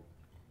little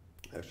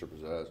extra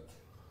pizzazz.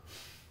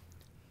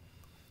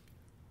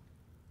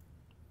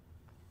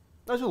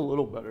 That's a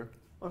little better.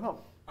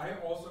 I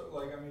also,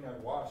 like, I mean, I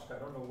watched, I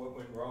don't know what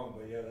went wrong,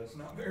 but yeah, that's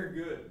not very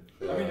good.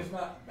 I mean, it's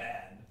not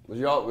bad. Was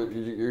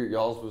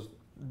y'all's was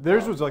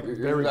Theirs was like yours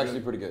very was actually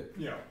good. pretty good.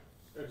 Yeah,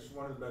 it's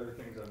one of the better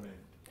things I've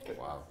made.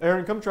 Wow.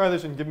 Aaron, come try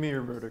this and give me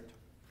your verdict.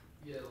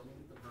 Yeah, let me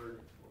get the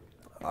verdict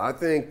for you. I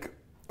think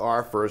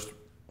our first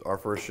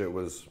shit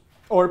was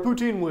Oh, our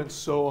poutine went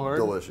so hard.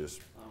 delicious.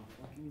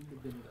 Fucking the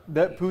bin dog.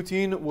 That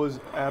poutine was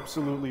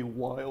absolutely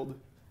wild.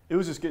 It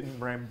was just getting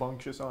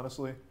rambunctious,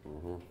 honestly.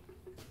 Mm-hmm.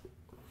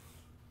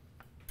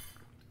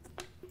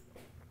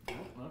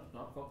 That's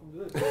not fucking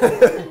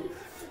good.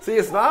 See,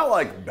 it's not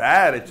like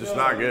bad. It's just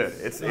not good.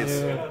 It's Yeah.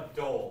 Kind of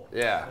dull.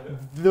 yeah.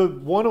 The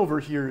one over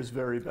here is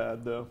very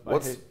bad, though.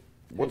 What's I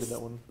what's hated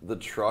that one. the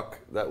truck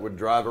that would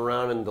drive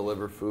around and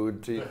deliver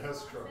food to The you?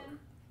 Hess truck.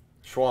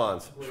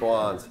 Schwann's.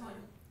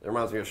 It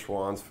reminds me of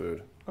Schwann's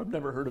food. I've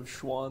never heard of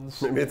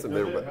Schwann's. Maybe it's a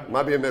Midwest.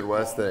 Might be a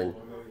Midwest thing.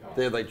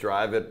 They'd like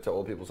drive it to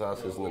old people's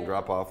houses and then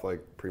drop off like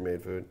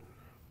pre-made food,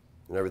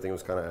 and everything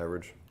was kind of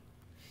average.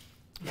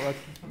 Well,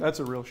 that's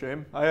a real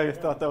shame. I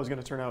thought that was going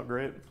to turn out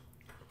great.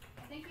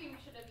 I think we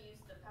should have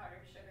used the powdered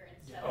sugar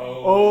instead.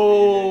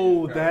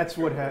 Oh, you did. that's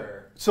what Powdered happened.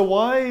 sugar. So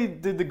why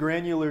did the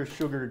granular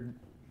sugar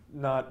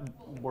not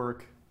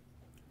work?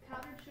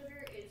 Powdered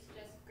sugar is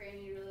just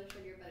granular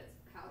sugar, but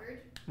it's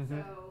powdered.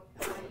 Mhm.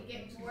 So you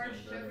get more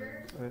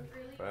sugar, really.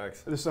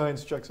 Facts. The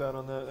science checks out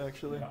on that,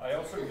 actually. I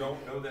also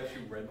don't know that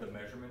you read the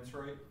measurements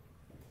right.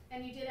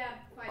 And you did add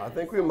quite a I bit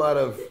think of we salt. might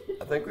have.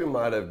 I think we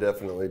might have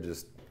definitely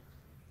just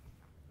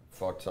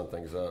fucked some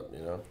things up. You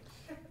know.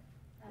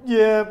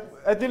 Yeah,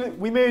 I didn't.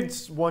 We made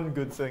one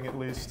good thing at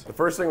least. The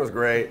first thing was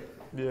great.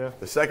 Yeah.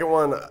 The second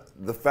one,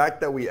 the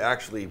fact that we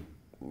actually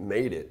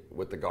made it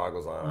with the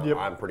goggles on, Yep.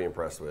 I'm pretty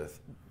impressed with.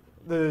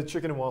 The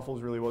chicken and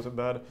waffles really wasn't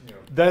bad. Yeah.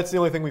 That's the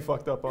only thing we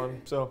fucked up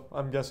on. So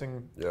I'm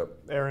guessing, Yep.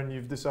 Aaron,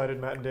 you've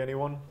decided Matt and Danny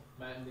won.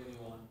 Matt and Danny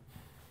won.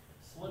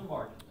 Slim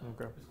margin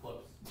though. Okay. It was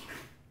close.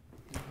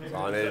 That's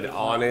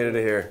all I needed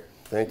to hear.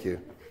 Thank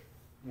you.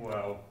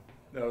 Wow.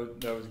 That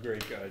was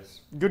great, guys.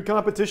 Good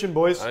competition,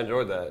 boys. I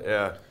enjoyed that.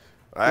 Yeah.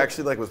 I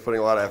actually was putting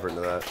a lot of effort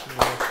into that.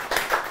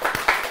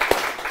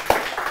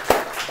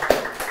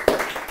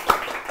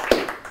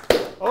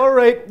 All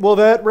right. Well,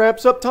 that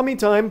wraps up Tummy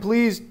Time.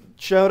 Please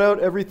shout out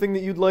everything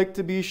that you'd like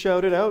to be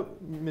shouted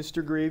out,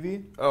 Mr.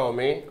 Gravy. Oh,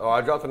 me? Oh, I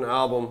dropped an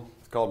album.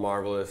 It's called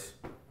Marvelous.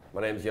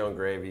 My name's Young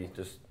Gravy.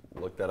 Just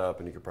look that up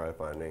and you could probably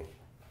find me.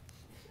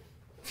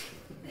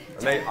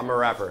 I'm a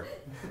rapper.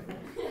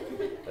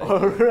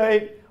 All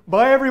right.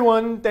 Bye,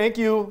 everyone. Thank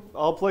you.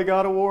 I'll play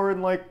God of War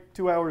in like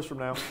 2 hours from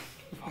now.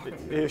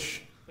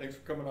 Ish. Thanks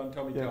for coming on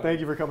Tummy Yeah, Time. thank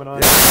you for coming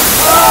on.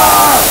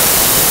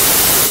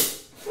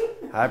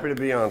 Happy to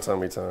be on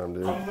Tummy Time,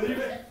 dude.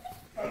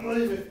 I'm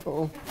leaving.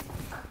 Oh.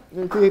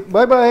 Okay,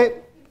 bye-bye.